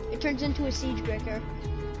scar. It turns into a siege breaker.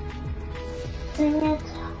 Dang it.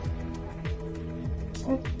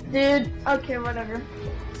 Dude, okay, whatever.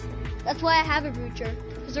 That's why I have a breacher,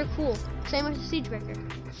 because they're cool. Same with the siege breaker.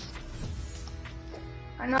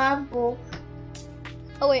 I know I have both.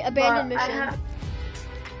 Oh wait, abandoned but I mission. have...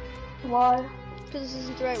 Why? Because this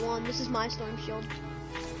isn't the right one. This is my storm shield.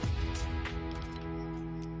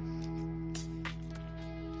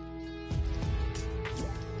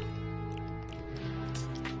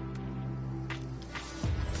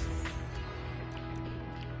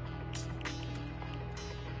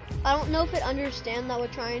 I don't know if it understands that we're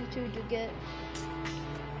trying to get.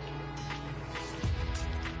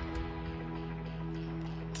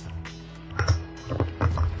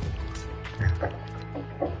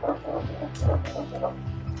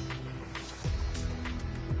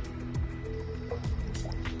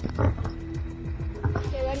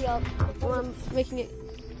 Okay, ready up. I'm making it.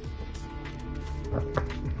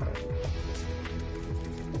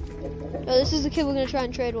 Oh, this is the kid we're gonna try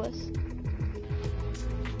and trade with.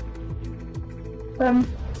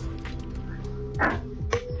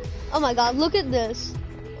 Oh my god, look at this.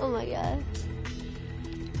 Oh my god.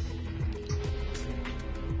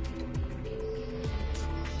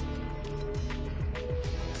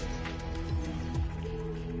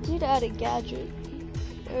 Need to add a gadget.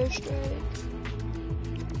 Airstrike.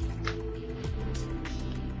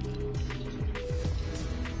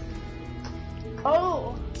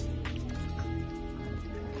 Oh!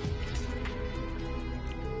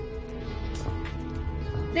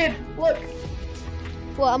 Dude, look.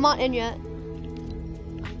 Well, I'm not in yet.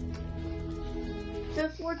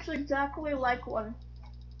 This looks exactly like one.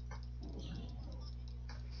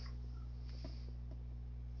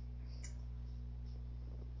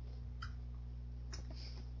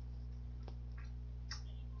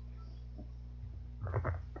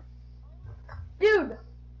 Dude!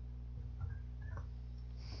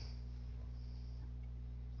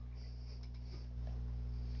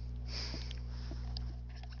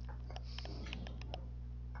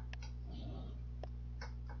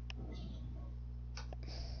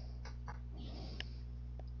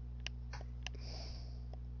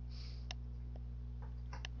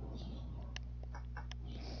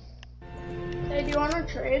 Hey, do you want to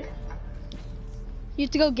trade? You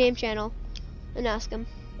have to go game channel and ask him.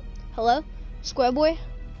 Hello? Square boy?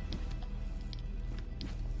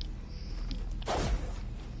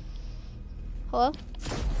 Hello?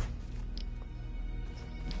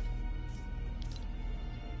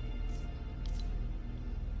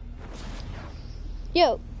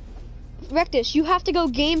 Yo, Rectus, you have to go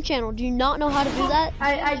game channel. Do you not know how to do that?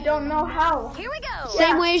 I don't know how. Here we go.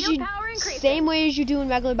 Same way as Shield you power increasing. same way as you do in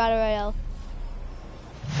regular battle royale.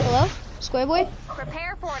 Hello? Square boy?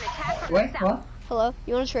 Prepare for an attack from Wait, the south. what? Hello?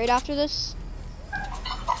 You want to trade after this?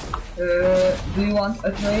 Do you want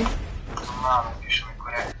a trade?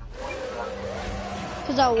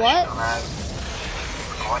 Cause I what?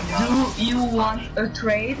 Do you want a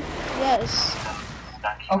trade? Yes.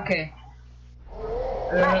 Okay.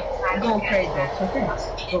 Go trade this, okay?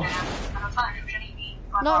 Go.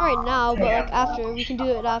 Not right now, but like after. We can do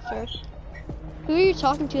it after. Who are you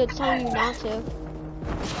talking to that's telling you not to?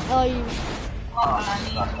 Oh, you.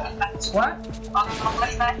 What?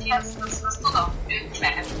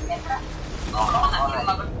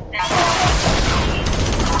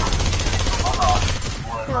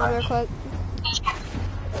 Hold on real quick.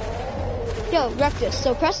 Yo, wreck this.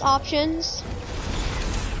 So press options.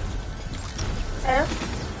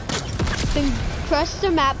 Then press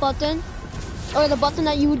the map button. Or the button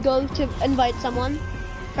that you would go to invite someone.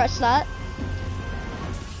 Press that.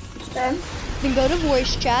 Then go to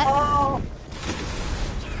voice chat. Oh.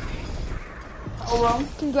 Hello.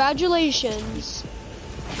 Congratulations.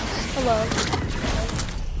 Hello.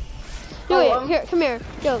 Yo, Hello. wait, here, come here.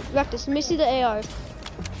 Yo, Rectus, let me see the AR.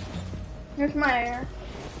 Here's my AR.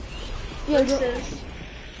 Yo, This go, is.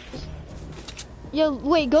 yo,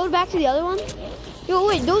 wait, go back to the other one. Yo,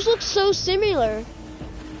 wait, those look so similar.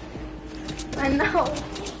 I know.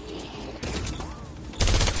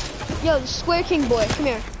 Yo, Square King boy, come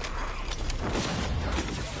here.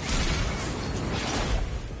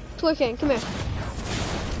 Square King, come here.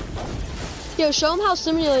 Yo, show him how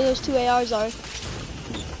similar those two ARs are.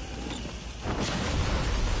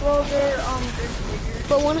 Well, they're bigger.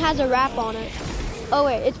 But one has a wrap on it. Oh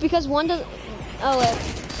wait, it's because one does. Oh wait,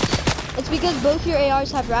 it's because both your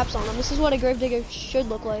ARs have wraps on them. This is what a Gravedigger should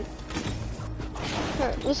look like.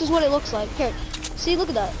 Here, this is what it looks like. Here, see, look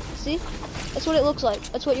at that. See, that's what it looks like.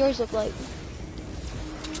 That's what yours look like.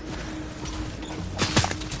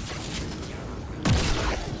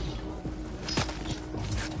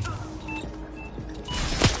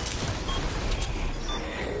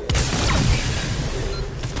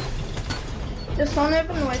 Just don't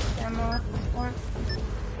even waste ammo at this point.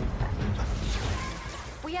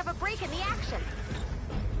 We have a break in the action.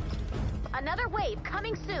 Another wave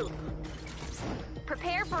coming soon.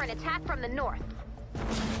 Prepare for an attack from the north.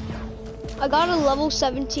 I got a level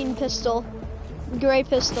 17 pistol, gray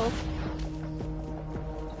pistol.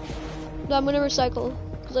 No, I'm gonna recycle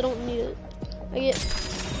because I don't need it. I get.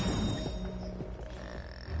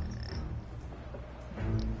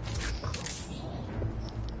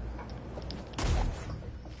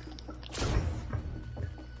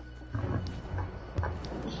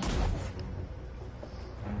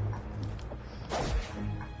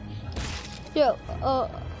 Yo,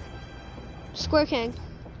 Square King.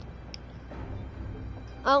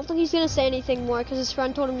 I don't think he's gonna say anything more because his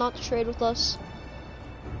friend told him not to trade with us.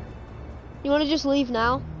 You wanna just leave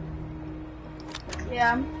now?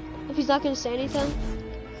 Yeah. If he's not gonna say anything?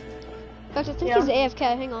 In fact, I think Yeah. he's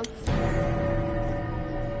AFK, hang on.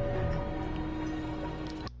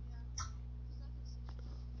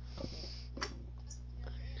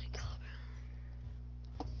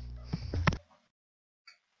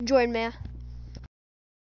 Join me.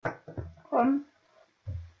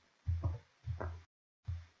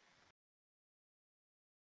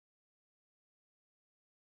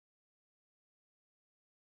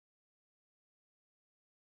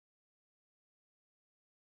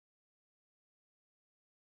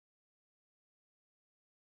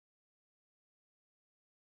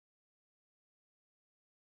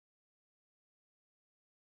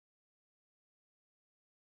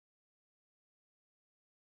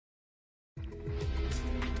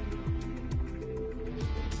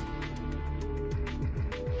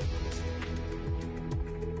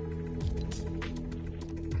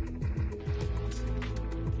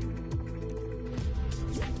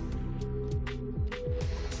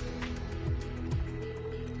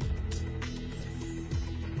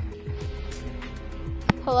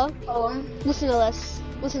 Hello? Hello. Listen to this.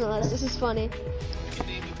 Listen to this. This is funny.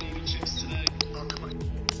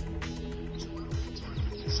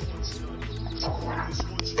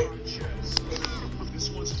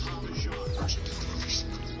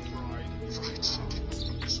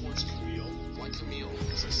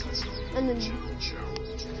 And then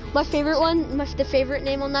my favorite one, the favorite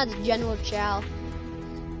name on that is General Chow.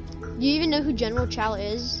 Do you even know who General Chow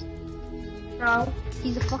is? No.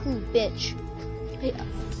 He's a fucking bitch.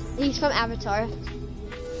 He's from Avatar.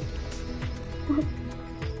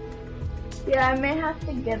 Yeah, I may have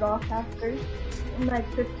to get off after in like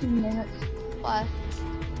 15 minutes Why?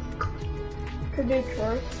 to do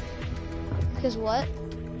chores. Because what?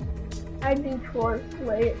 I do chores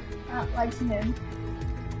late at like noon.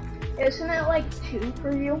 Isn't it like 2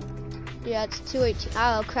 for you? Yeah, it's 2:18.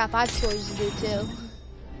 Oh crap, I have chores to do too.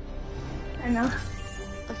 I know.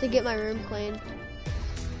 I have to get my room clean.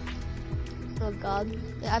 Oh god.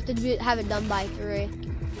 I have to have it done by 3.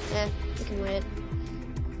 Yeah, I can wait.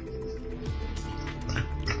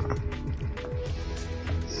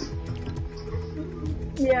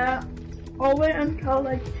 Yeah, I'll wait until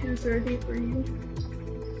like 2:30 for you.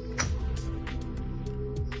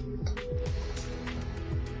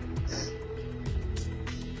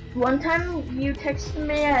 One time you texted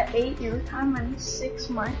me at 8 your time and 6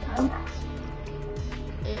 my time.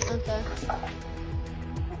 Yeah, okay.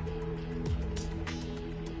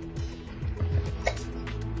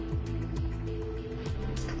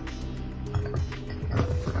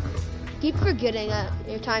 Keep forgetting that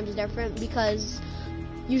your time is different because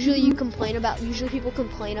usually people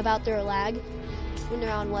complain about their lag when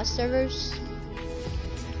they're on West servers.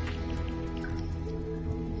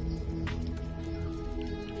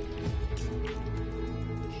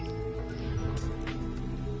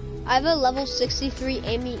 I have a level 63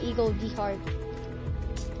 Amy Eagle D-Hard.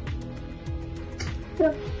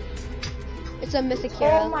 Yeah. It's a mythic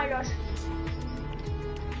hero. Oh my gosh.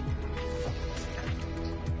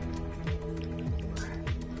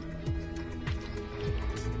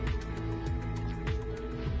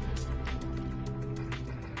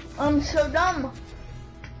 I'm so dumb.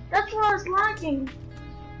 That's why I was lagging.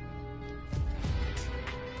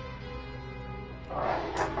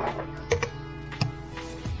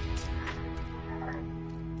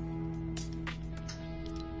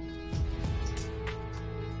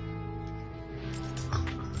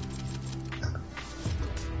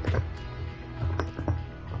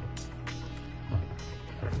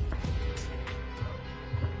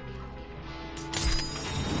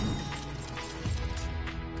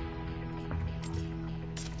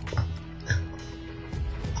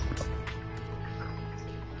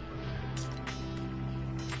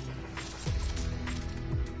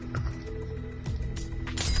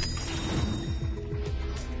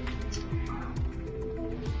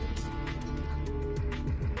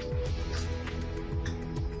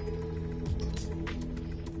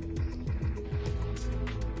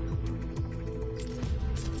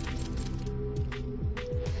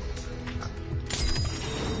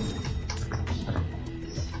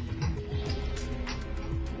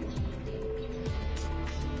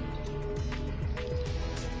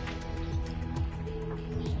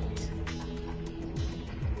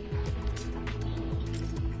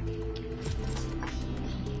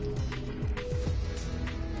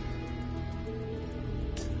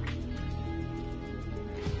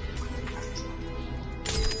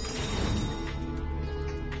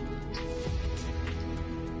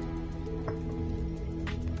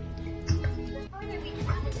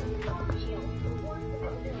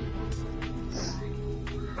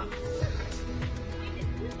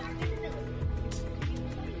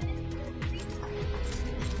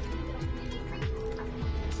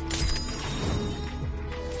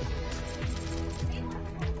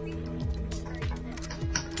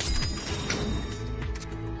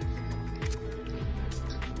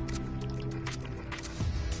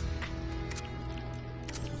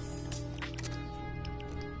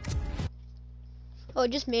 Oh,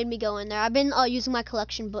 it just made me go in there. I've been using my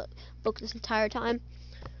collection book this entire time.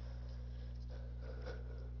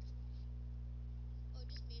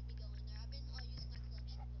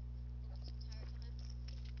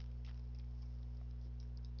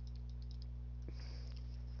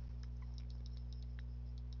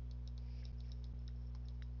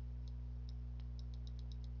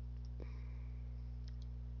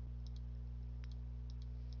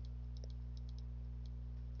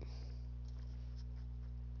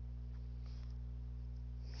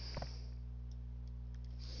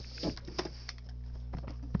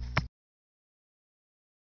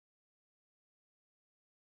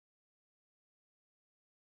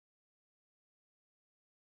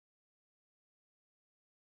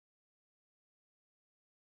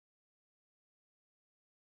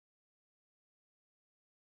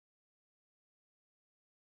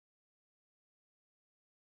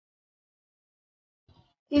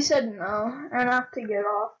 He said no, and I have to get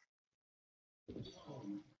off.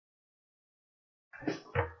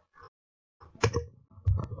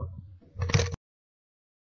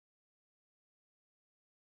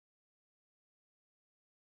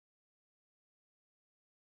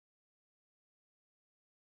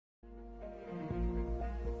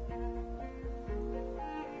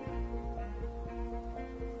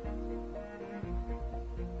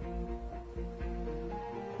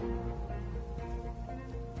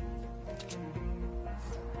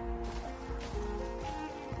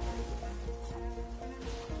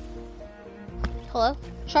 Hello?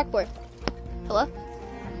 Sharkboard. Hello?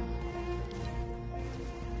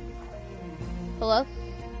 Hello?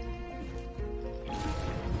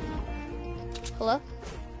 Hello?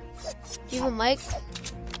 Do you have a mic?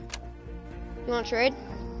 You want to trade?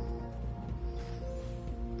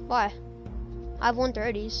 Why? I have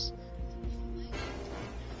 130s.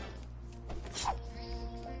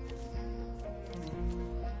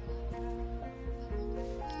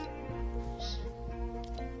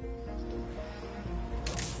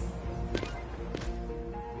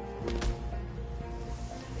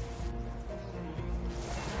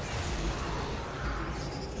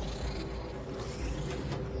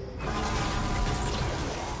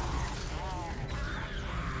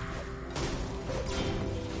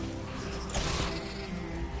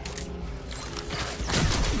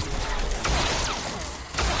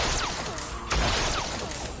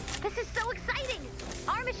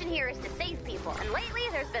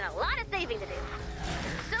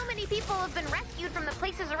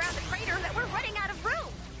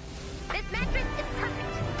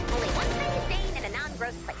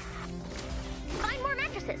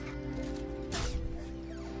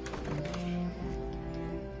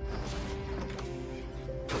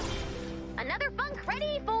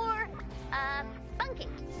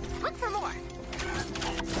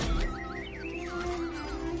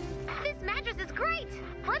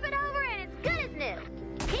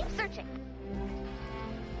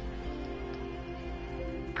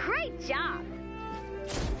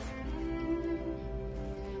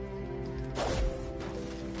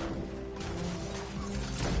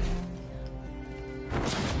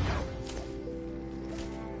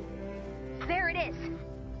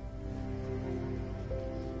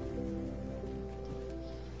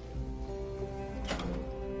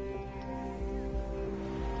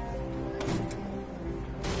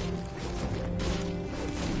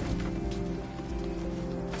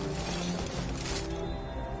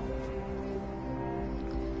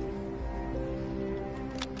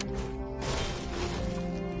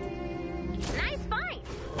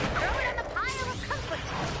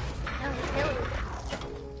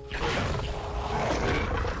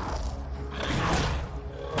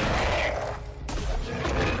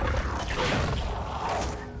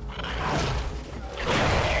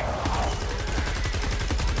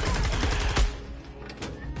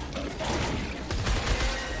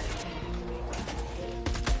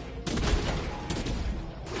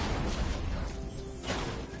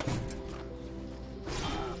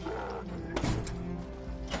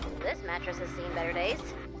 Mattress has seen better days.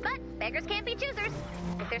 But beggars can't be choosers.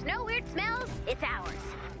 If there's no weird smells, it's ours.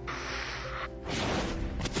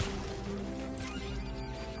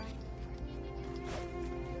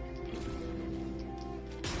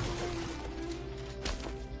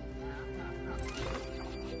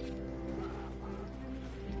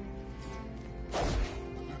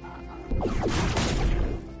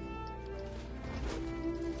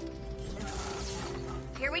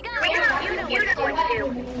 Here we go. You know what to do.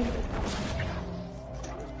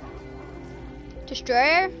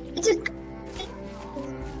 Destroyer?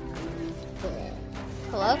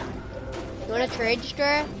 Hello? You want to trade,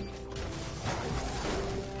 Destroyer?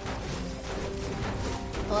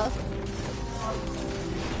 Hello?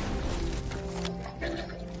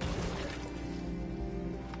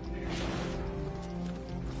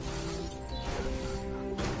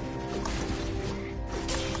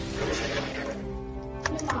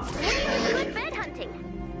 Good bed hunting.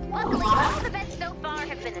 Luckily, all the beds so far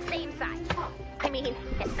have been the same size. I mean,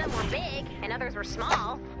 if some were big and others were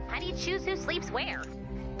small, how do you choose who sleeps where?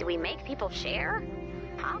 Do we make people share?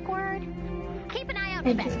 Awkward. Keep an eye out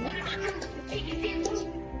for beds.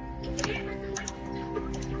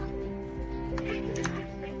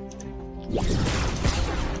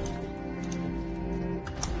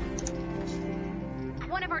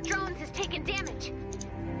 One of our drones has taken damage.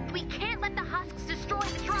 We can't let the husks destroy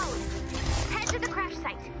the drone. Head to the crash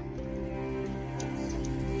site.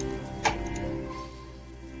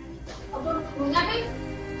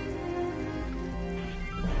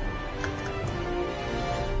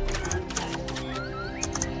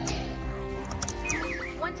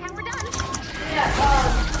 One tower done.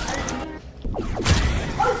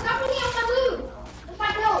 Oh, stop me on my loot! That's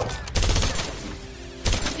my goal!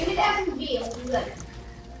 Give me that SMG, I'll do that.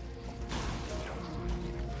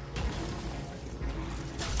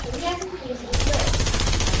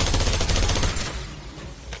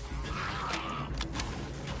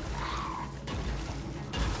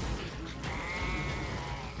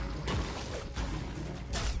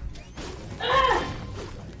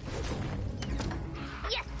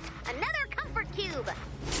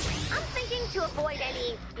 I'm thinking to avoid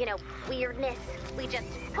any, weirdness, we just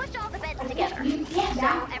push all the beds together.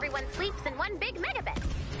 So everyone sleeps in one big mega bed.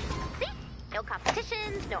 See? No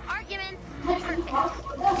competitions, no arguments. Perfect.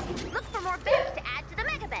 Look for more beds to add to the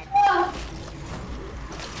mega bed.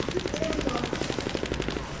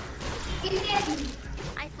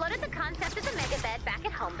 I floated the concept of the mega bed back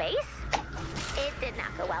at home base. It did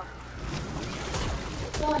not go well.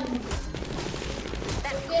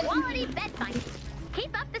 That's quality bed finding.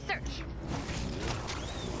 Keep up the search.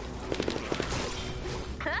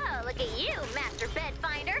 Oh, look at you, Master Bed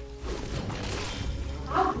Finder.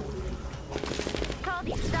 All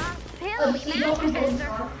these soft, pillowy mattresses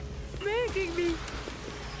are making me.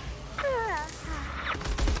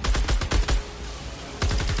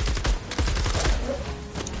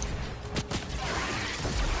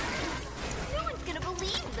 No one's gonna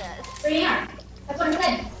believe this. Right here. That's what I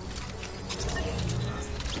said.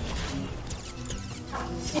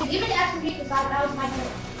 Dude, even after we decided that was my turn.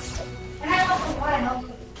 And I don't know why I helped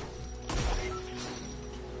him.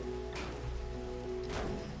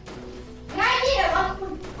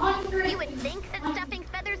 You would think that stuffing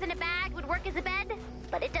feathers in a bag would work as a bed,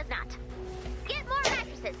 but it does not. Get more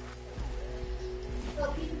mattresses.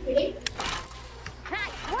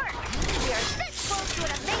 Nice work. We are this close to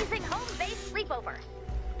an amazing home-based sleepover.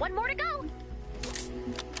 One more to go.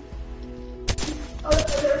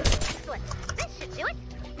 Excellent. This should do it.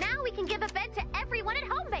 Now we can give a bed to everyone at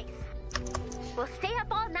home base. We'll stay up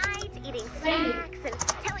all night eating snacks and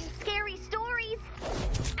telling scary stories.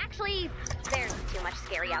 Actually, there's too much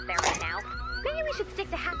scary out there right now. Maybe we should stick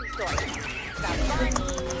to happy stories. About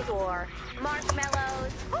bunnies or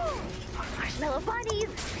marshmallows. Oh, marshmallow bunnies.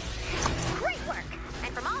 Great work.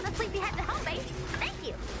 And from all the sleepyheads at home base, thank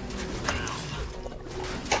you.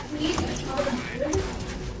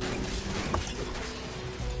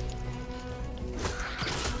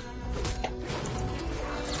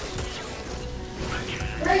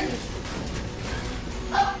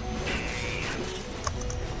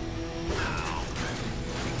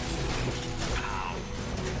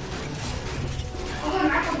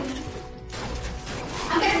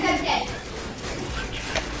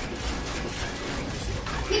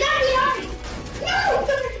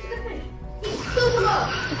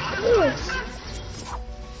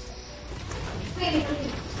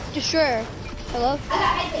 Sure. Hello? I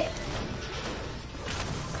got hit.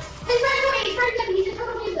 He's right to me. He's a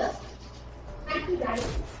turtle ninja. I can got it.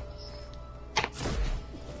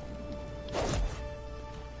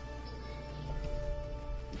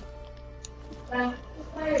 Well, let's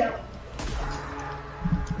fire it up.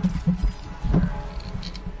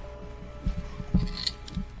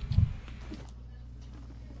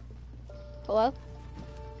 Hello?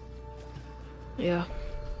 Yeah.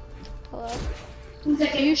 Hello?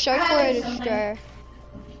 Are you Shark Boy or Destroyer?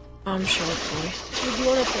 I'm Shark Boy. Would you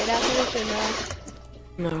want to trade after this or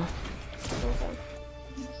no? No. Okay.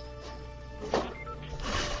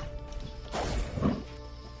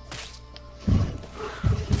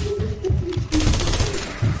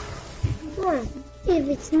 If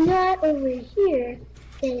it's not over here,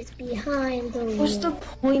 then it's behind the wall. What's the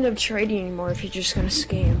point of trading anymore if you're just gonna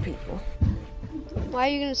scam people? Why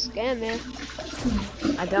are you gonna scam me?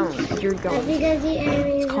 I don't. You're going.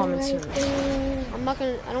 It's common sense. I'm not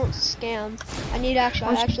gonna. I don't scam. I need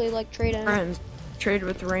actually like trade in. Friends, trade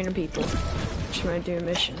with random people. Just gonna do a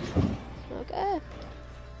mission. Okay.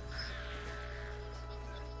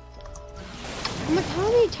 How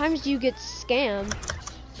many times do you get scammed?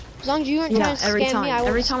 As long as you aren't trying to scam me, I won't.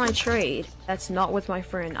 Every time I trade, that's not with my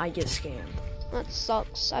friend. I get scammed. That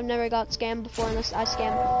sucks. I've never got scammed before unless I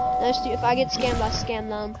scam. If I get scammed, I scam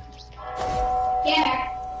them. Yeah.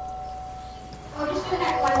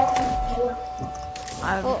 I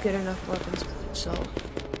have good enough weapons, so.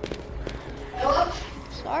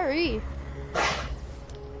 Sorry.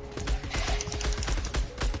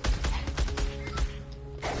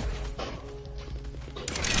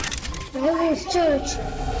 I will search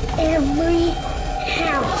every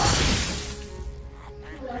house.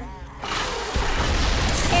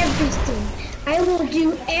 Everything. I will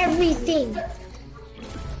do everything.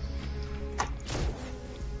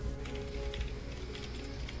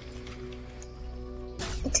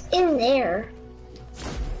 It's in there.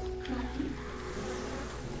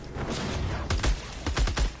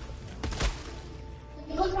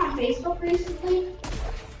 You looked on Facebook recently?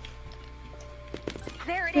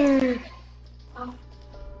 There it is.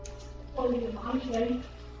 Oh, your mom's ready.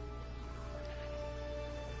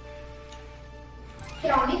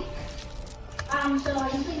 Get on it. So are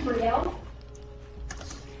you playing Brielle?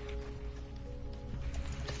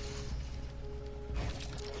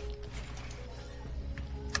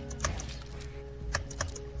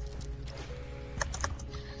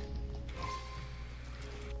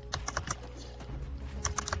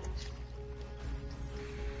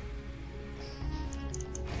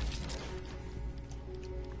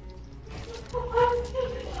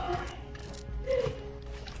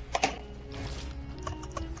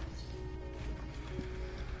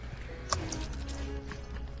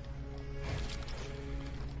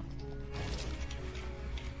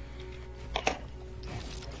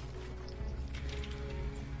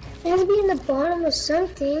 It has to be in the bottom of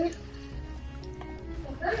something.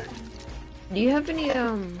 Do you have any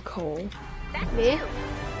coal? Me?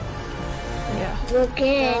 Yeah. Look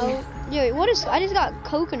in. No. Yeah, what is, I just got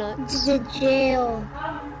coconut. This is a jail.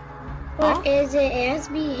 What is it? It has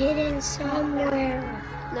to be hidden somewhere.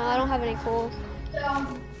 No, I don't have any coal.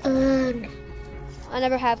 Ugh. I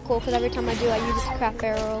never have coal because every time I do, I use it to craft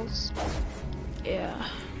barrels. Yeah.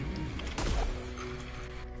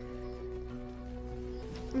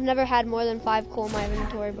 I've never had more than 5 coal in my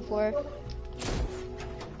inventory before.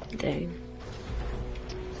 Dang.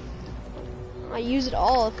 I use it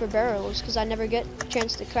all for barrels because I never get a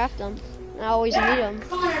chance to craft them. I always need them.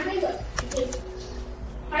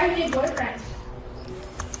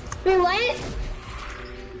 Wait, what?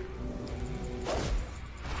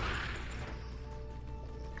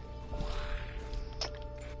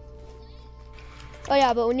 Oh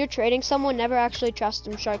yeah, but when you're trading someone, never actually trust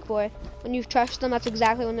them, Shark Boy. When you trust them, that's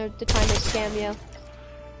exactly when they're the time they scam you.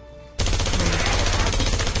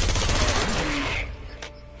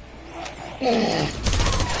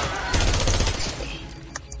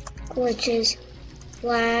 Glitches.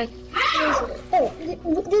 Lag. Oh,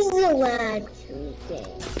 this is a lag thing.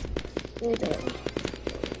 Hold on.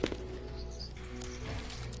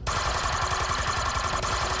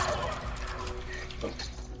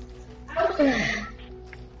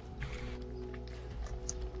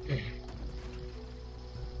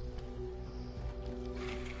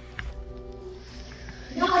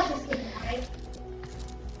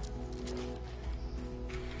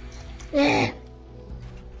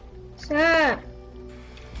 Stop.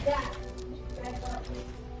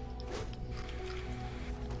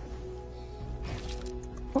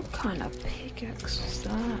 What kind of pickaxe is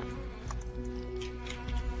that?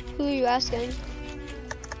 Who are you asking?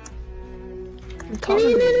 I'm talking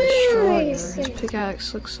to the Destroyer. His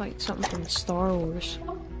pickaxe looks like something from Star Wars.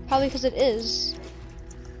 Probably because it is.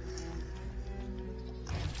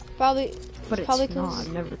 Probably. But it's probably not.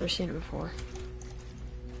 I've never seen it before.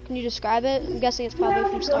 Can you describe it? I'm guessing it's probably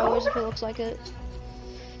from Star Wars if it looks like it.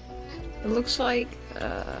 It looks like,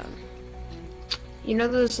 you know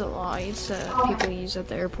those lights that people use at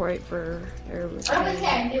the airport for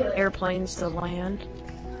airplanes to land?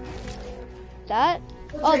 That?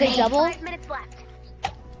 Oh, they double? 5 minutes left.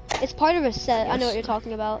 It's part of a set. Yes. I know what you're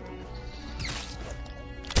talking about.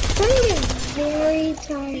 I'm very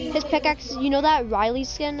tired. His pickaxe, you know that Riley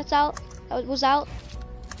skin that's out? That was out?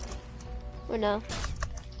 Or no?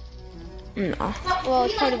 No. Well,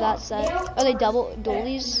 it's part of that set. Are they double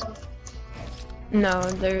dualies? No,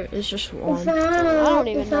 there is just one. I don't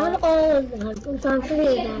even We found know. all of them. We found 3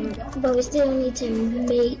 of them, but we still need to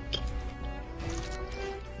make.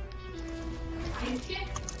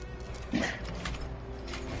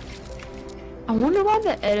 I wonder why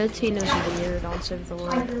the editing is weird on Save the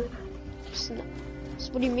World.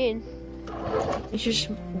 What do you mean? It's just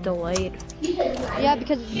delayed. Yeah,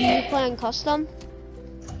 because you play on custom?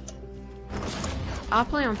 I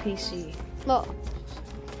play on PC. Well,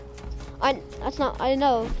 I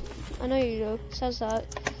know you do. It says that.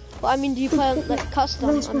 Well, I mean, do you play on, like custom?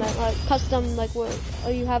 I meant like custom, like where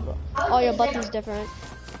you have all your buttons different.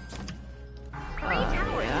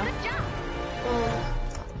 Yeah.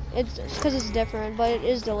 It's because it's different, but it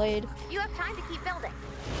is delayed. You have time to keep building.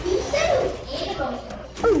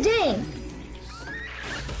 Oh, dang.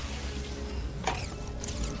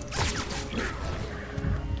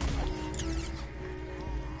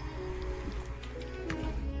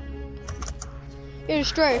 Here,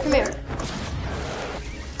 Destroyer, come here.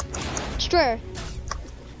 Destroyer.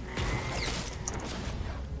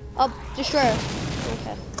 Up, Destroyer.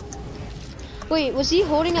 Okay. Wait, was he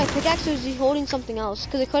holding a pickaxe or was he holding something else?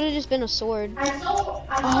 Because it could have just been a sword. Oh,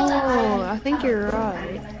 I think you're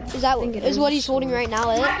right. Is that is what he's holding sword. right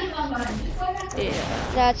now? It? Yeah.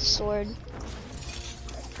 That's a sword.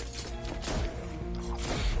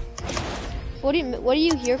 What are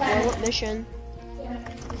you here for? What mission?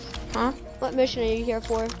 Huh? What mission are you here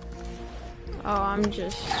for? Oh, I'm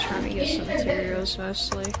just trying to get some materials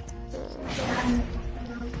mostly.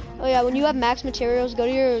 Oh yeah, when you have max materials, go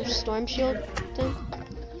to your storm shield thing.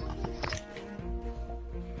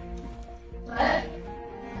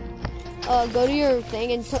 Go to your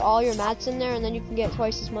thing and put all your mats in there, and then you can get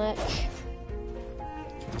twice as much.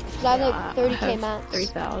 'Cause I have like 30k mats.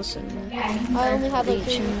 3,000. I only have like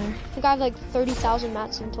each in there. I think I have like 30,000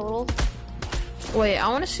 mats in total. Wait, I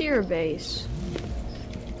want to see your base.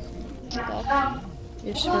 Okay.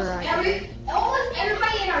 Just for right. Almost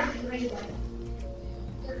everybody in our grade.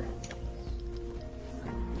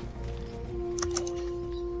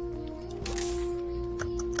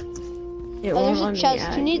 It Oh, won't there's let a me chest.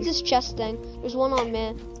 add Who needs you. this chest thing? There's one on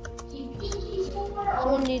me.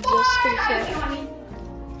 Someone needs this, cause it's here.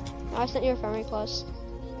 I sent you a friend request.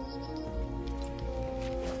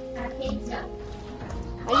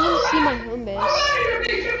 Why do you want to see my home base?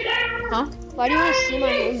 Huh? Why do you want to see my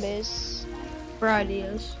home base? For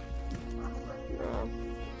ideas.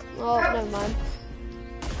 Oh, never mind.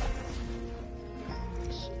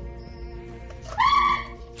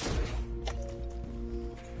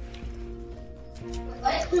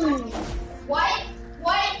 What?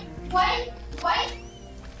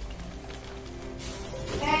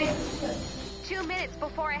 2 minutes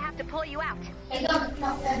before I have to pull you out.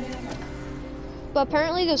 But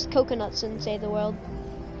apparently there's coconuts in Save the World.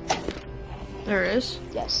 There is?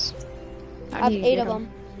 Yes. How I have do you 8 get of them.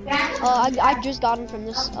 I just got them from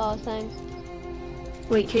this thing.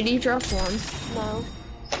 Wait, could you drop one? No,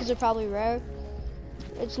 because they're probably rare.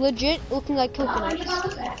 It's legit looking like coconuts.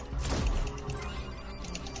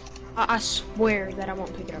 I swear that I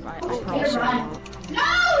won't pick it up. I promise you I won't.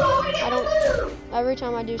 I don't. Every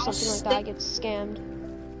time I do something like that, I get scammed.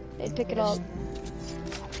 They'd pick it up.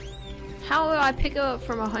 How will I pick it up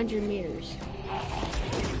from 100 meters?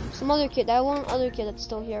 Some other kid, that one other kid that's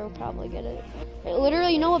still here will probably get it.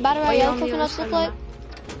 Literally, you know what Battle Are you Royale on the coconuts other look side like?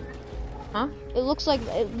 Huh? It looks like,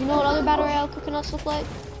 you know what other Battle Royale coconuts look like?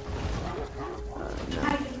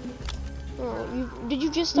 Oh, did you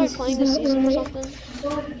just start playing this season or something?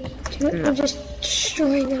 I'm just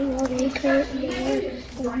destroying them all. They hurt more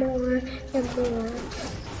and more and more.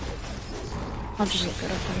 I'll just look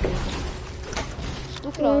it up on Google.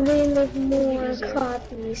 Look it up. And they make more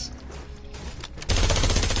copies.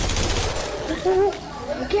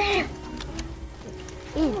 Get him!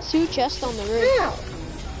 Ooh, 2 chests on the roof.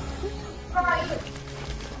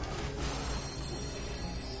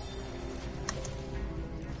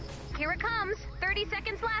 Here it comes. 30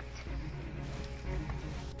 seconds left.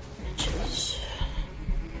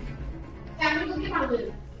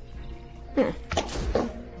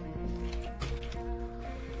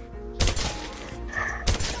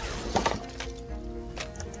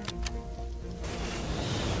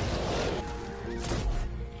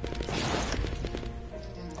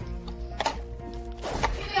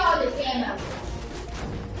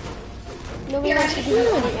 Nobody wants to give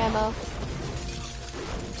you any ammo.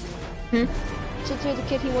 So to the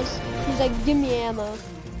kid, he's like, give me ammo.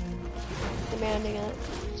 Demanding it.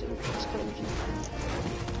 So it's cringy.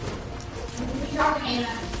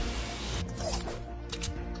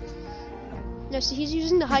 No, see, he's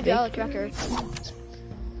using the hydraulic wrecker.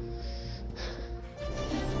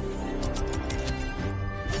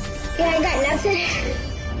 Yeah, I got nothing.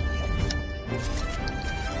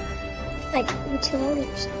 Like $2.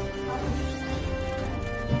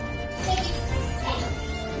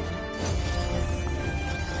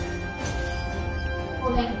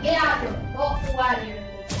 Well, then get out here. Go out of here.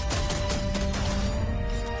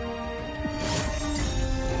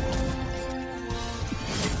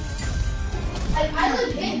 I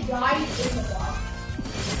legit died in the box.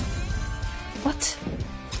 What?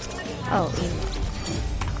 Oh,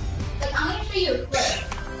 Like, I'm gonna show you a clip.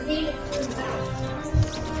 I need it for the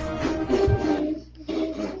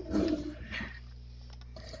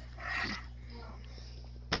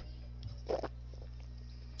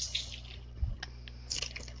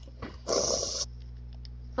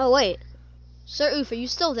Oh wait, Sir Oof, are you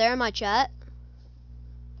still there in my chat?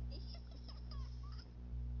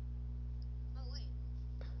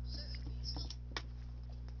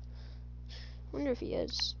 Wonder if he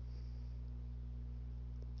is.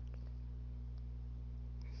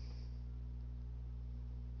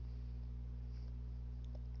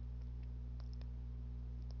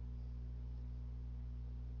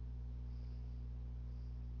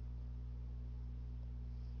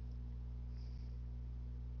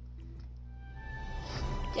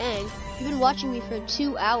 Dang, you've been watching me for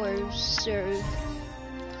 2 hours, sir.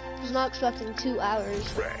 I was not expecting 2 hours.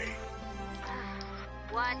 Ray,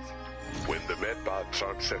 What? when the Medbots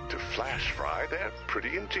aren't set to flash fry, they're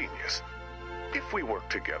pretty ingenious. If we work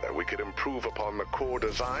together, we could improve upon the core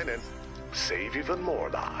design and save even more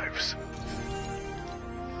lives.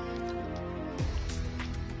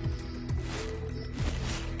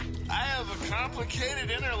 I have a complicated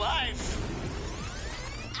inner life.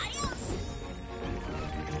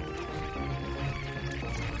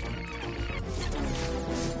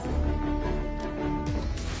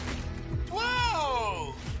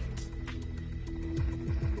 Whoa!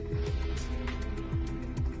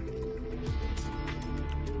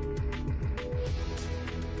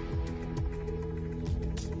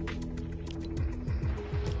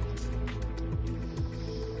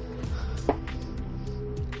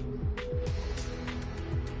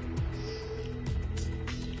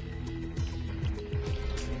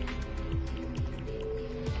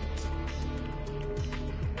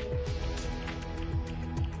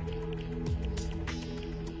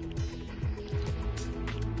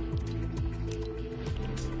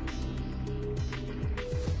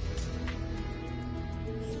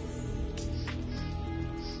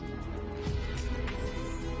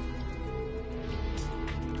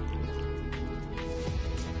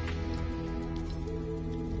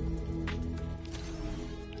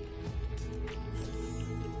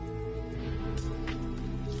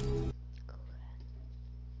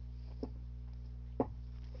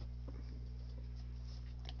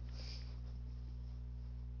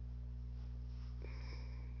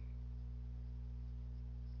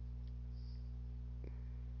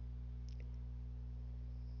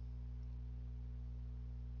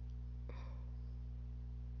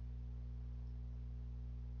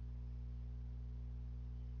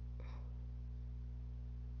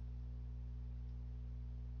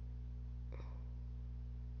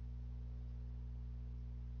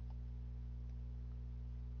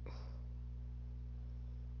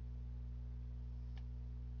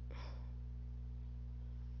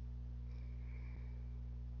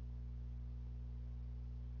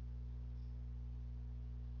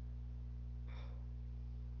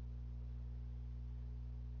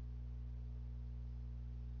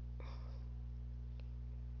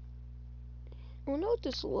 I wonder what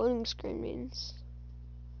this loading screen means.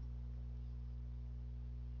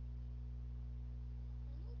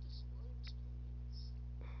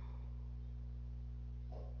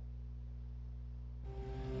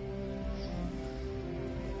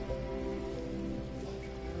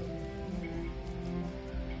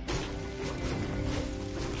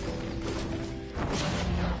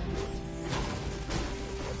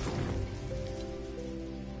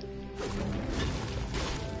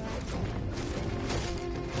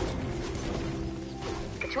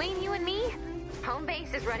 Between you and me, home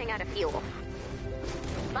base is running out of fuel.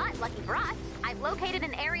 But lucky for us, I've located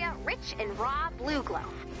an area rich in raw blue glow.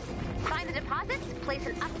 Find the deposits, place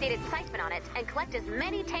an updated siphon on it, and collect as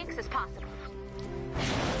many tanks as possible.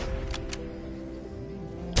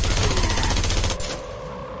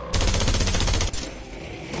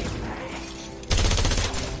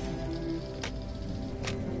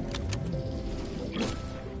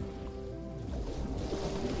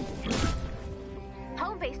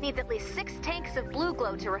 Needs at least 6 tanks of blue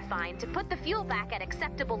glow to refine to put the fuel back at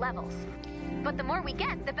acceptable levels. But the more we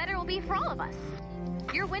get, the better it'll be for all of us.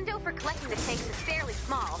 Your window for collecting the tanks is fairly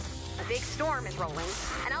small. A big storm is rolling,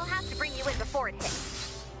 and I'll have to bring you in before it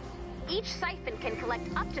hits. Each siphon can collect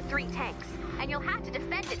up to 3 tanks, and you'll have to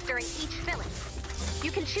defend it during each filling. You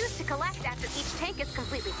can choose to collect after each tank is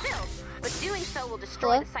completely filled, but doing so will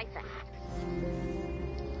destroy the siphon.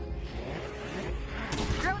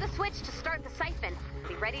 Throw the switch to start the siphon.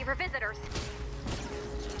 Be ready for visitors.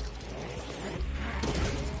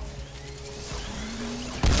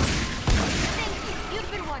 Thank you.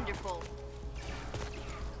 You've been wonderful.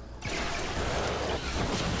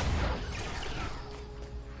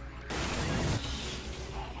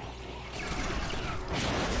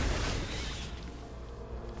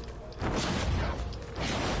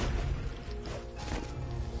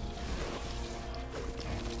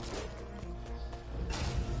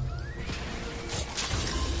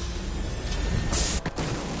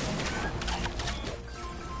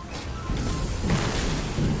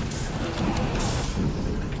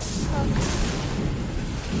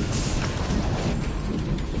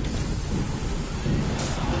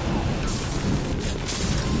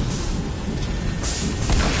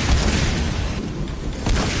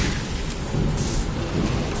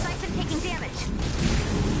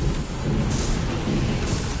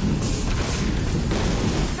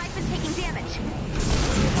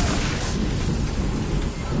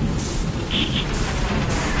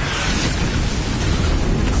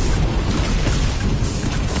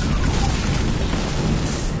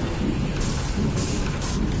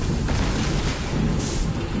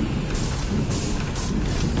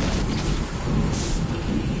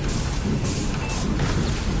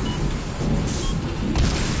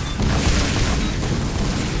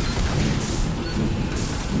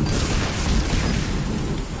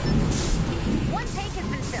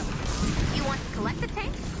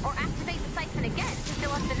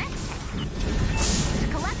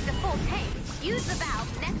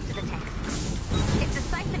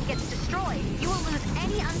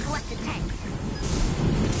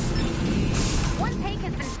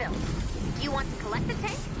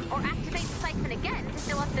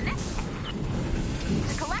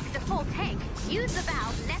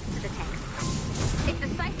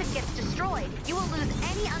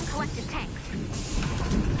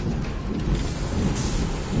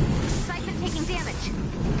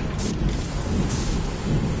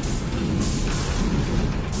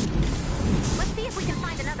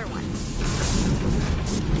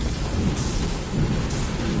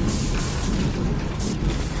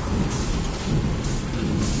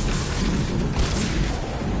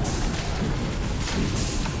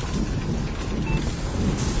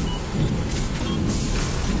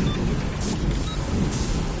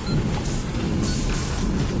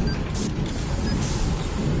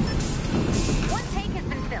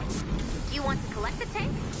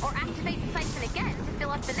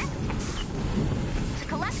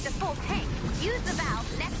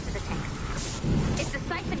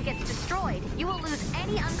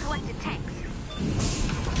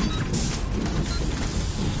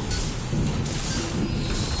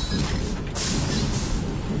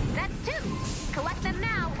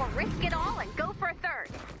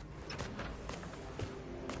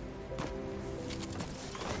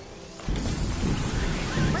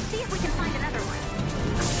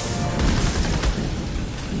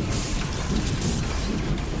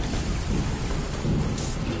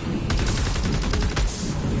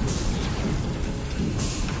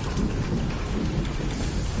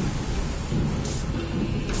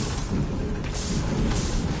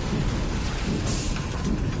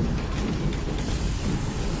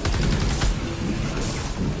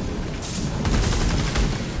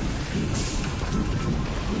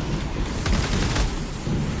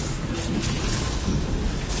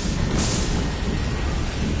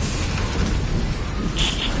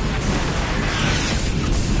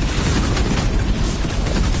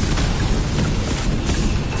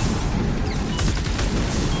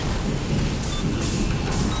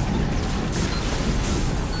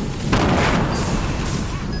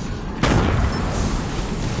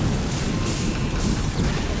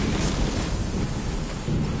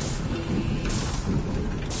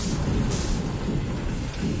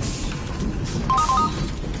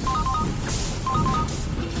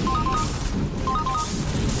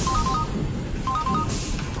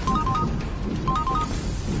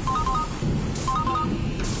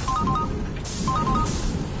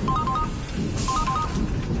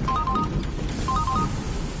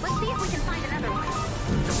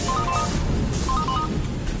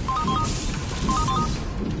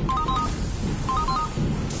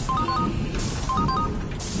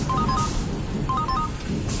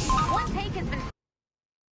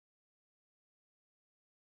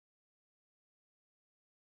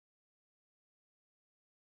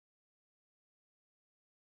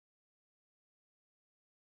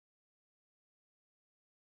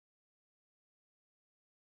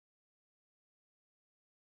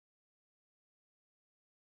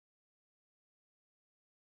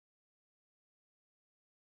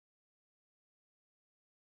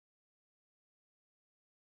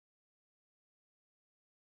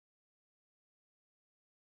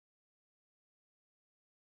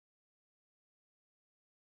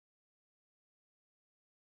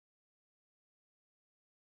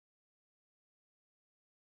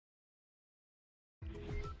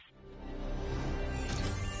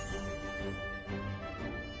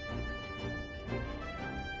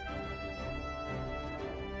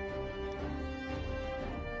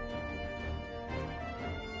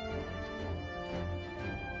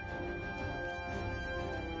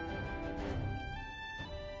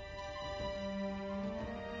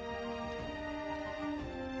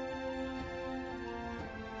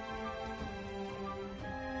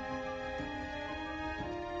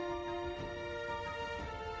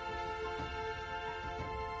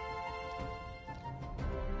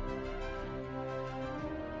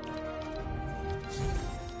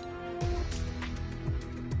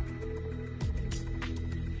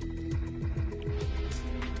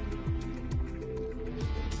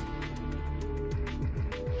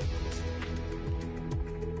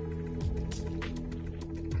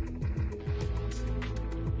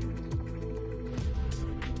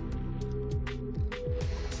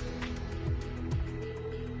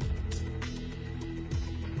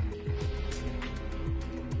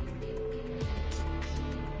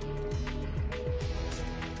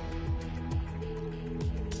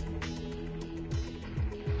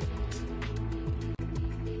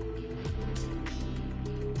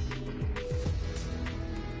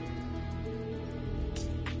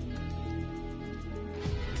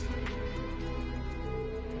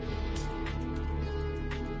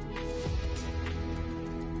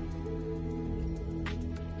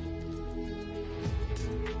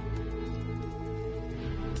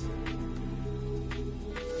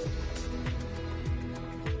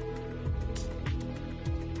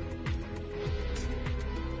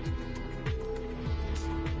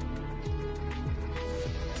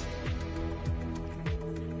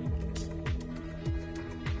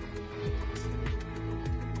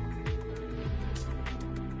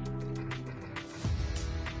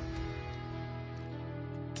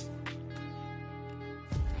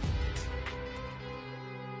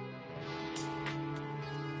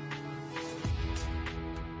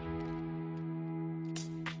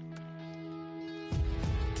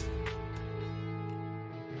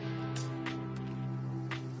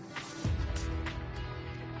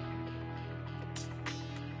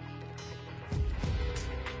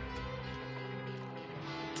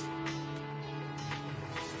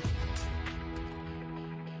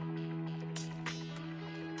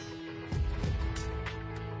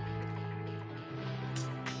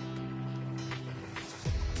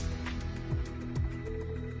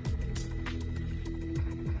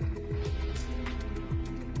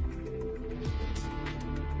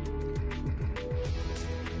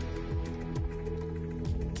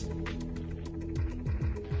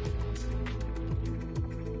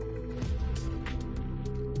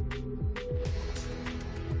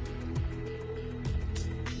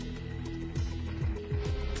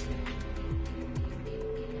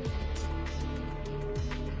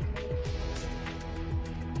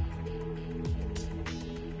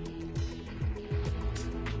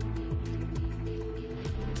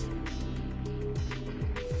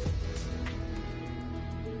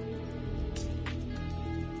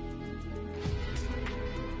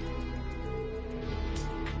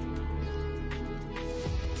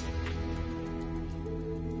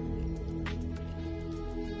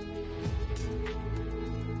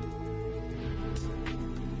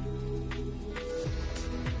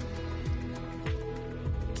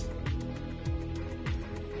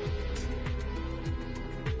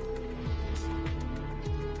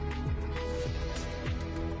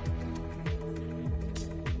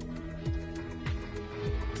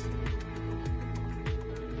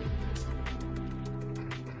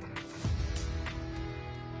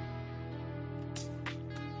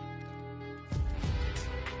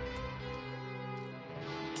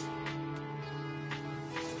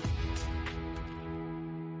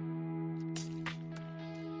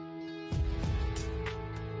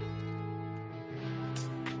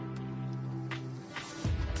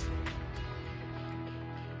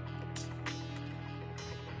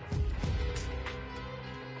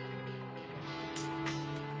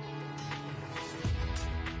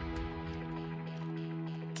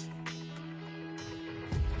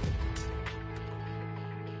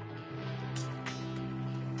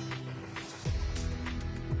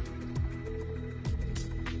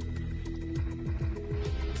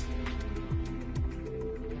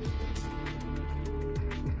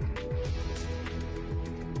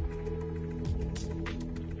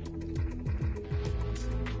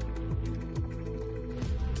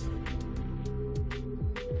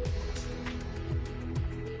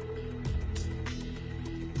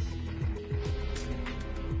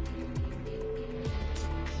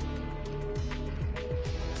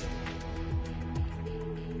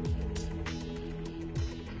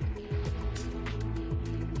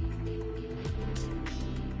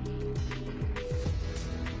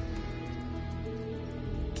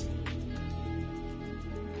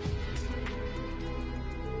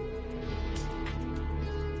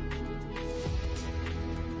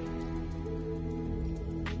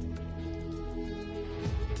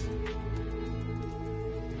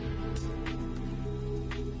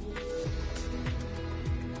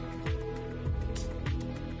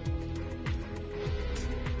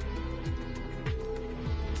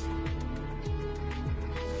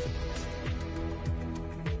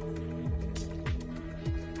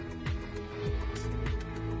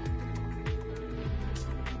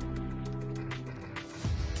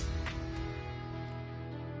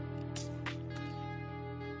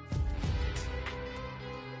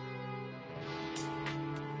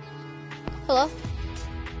 Hello?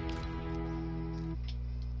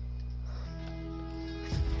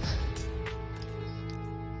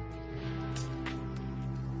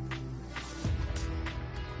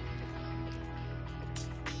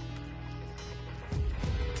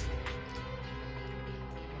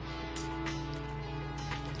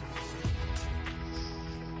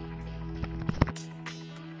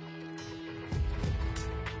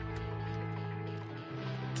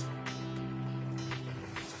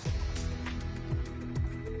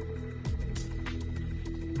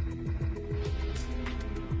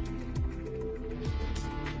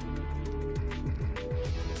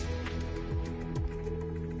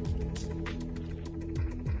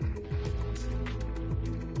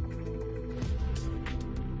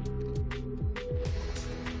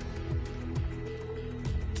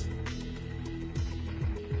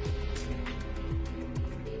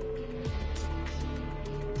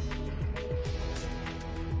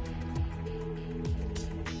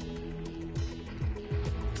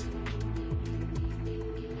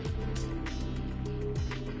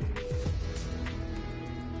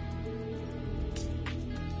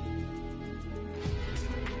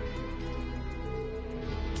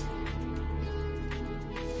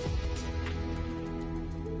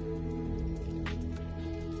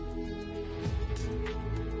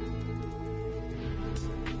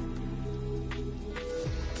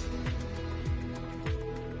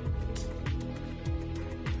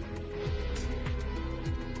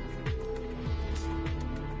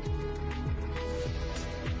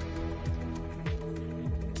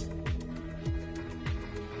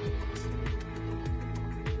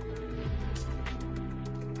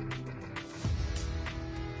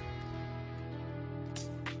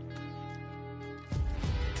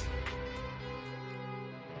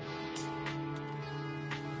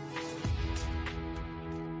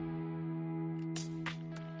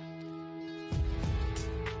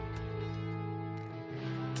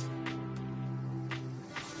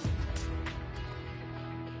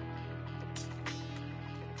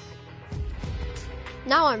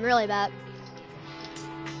 Now I'm really bad.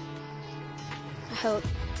 I hope.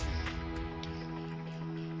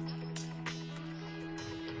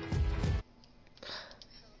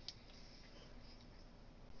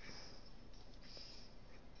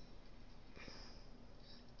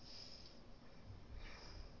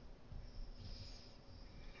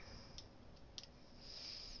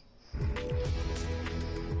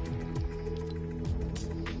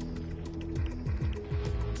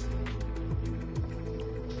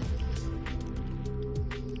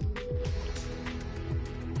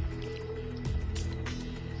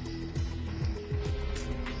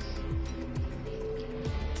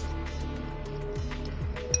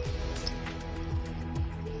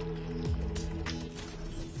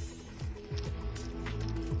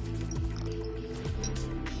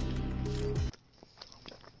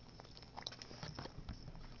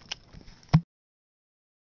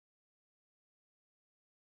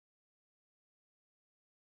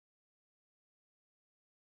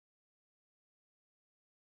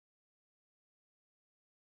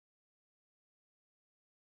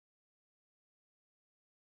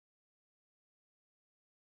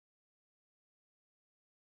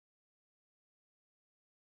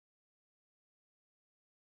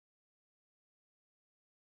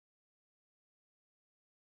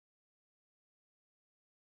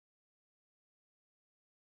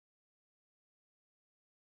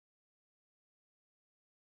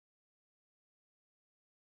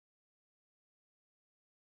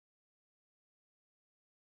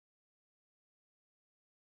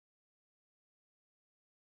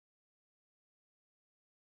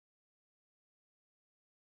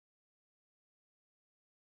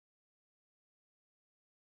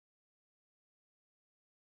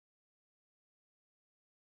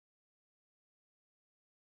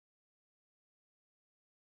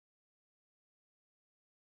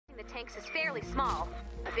 The tanks is fairly small.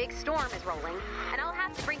 A big storm is rolling, and I'll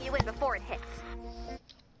have to bring you in before it hits.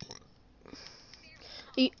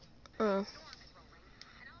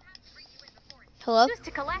 Hello? Just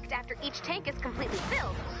to collect after each tank is completely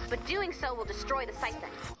filled, but doing so will destroy the siphon.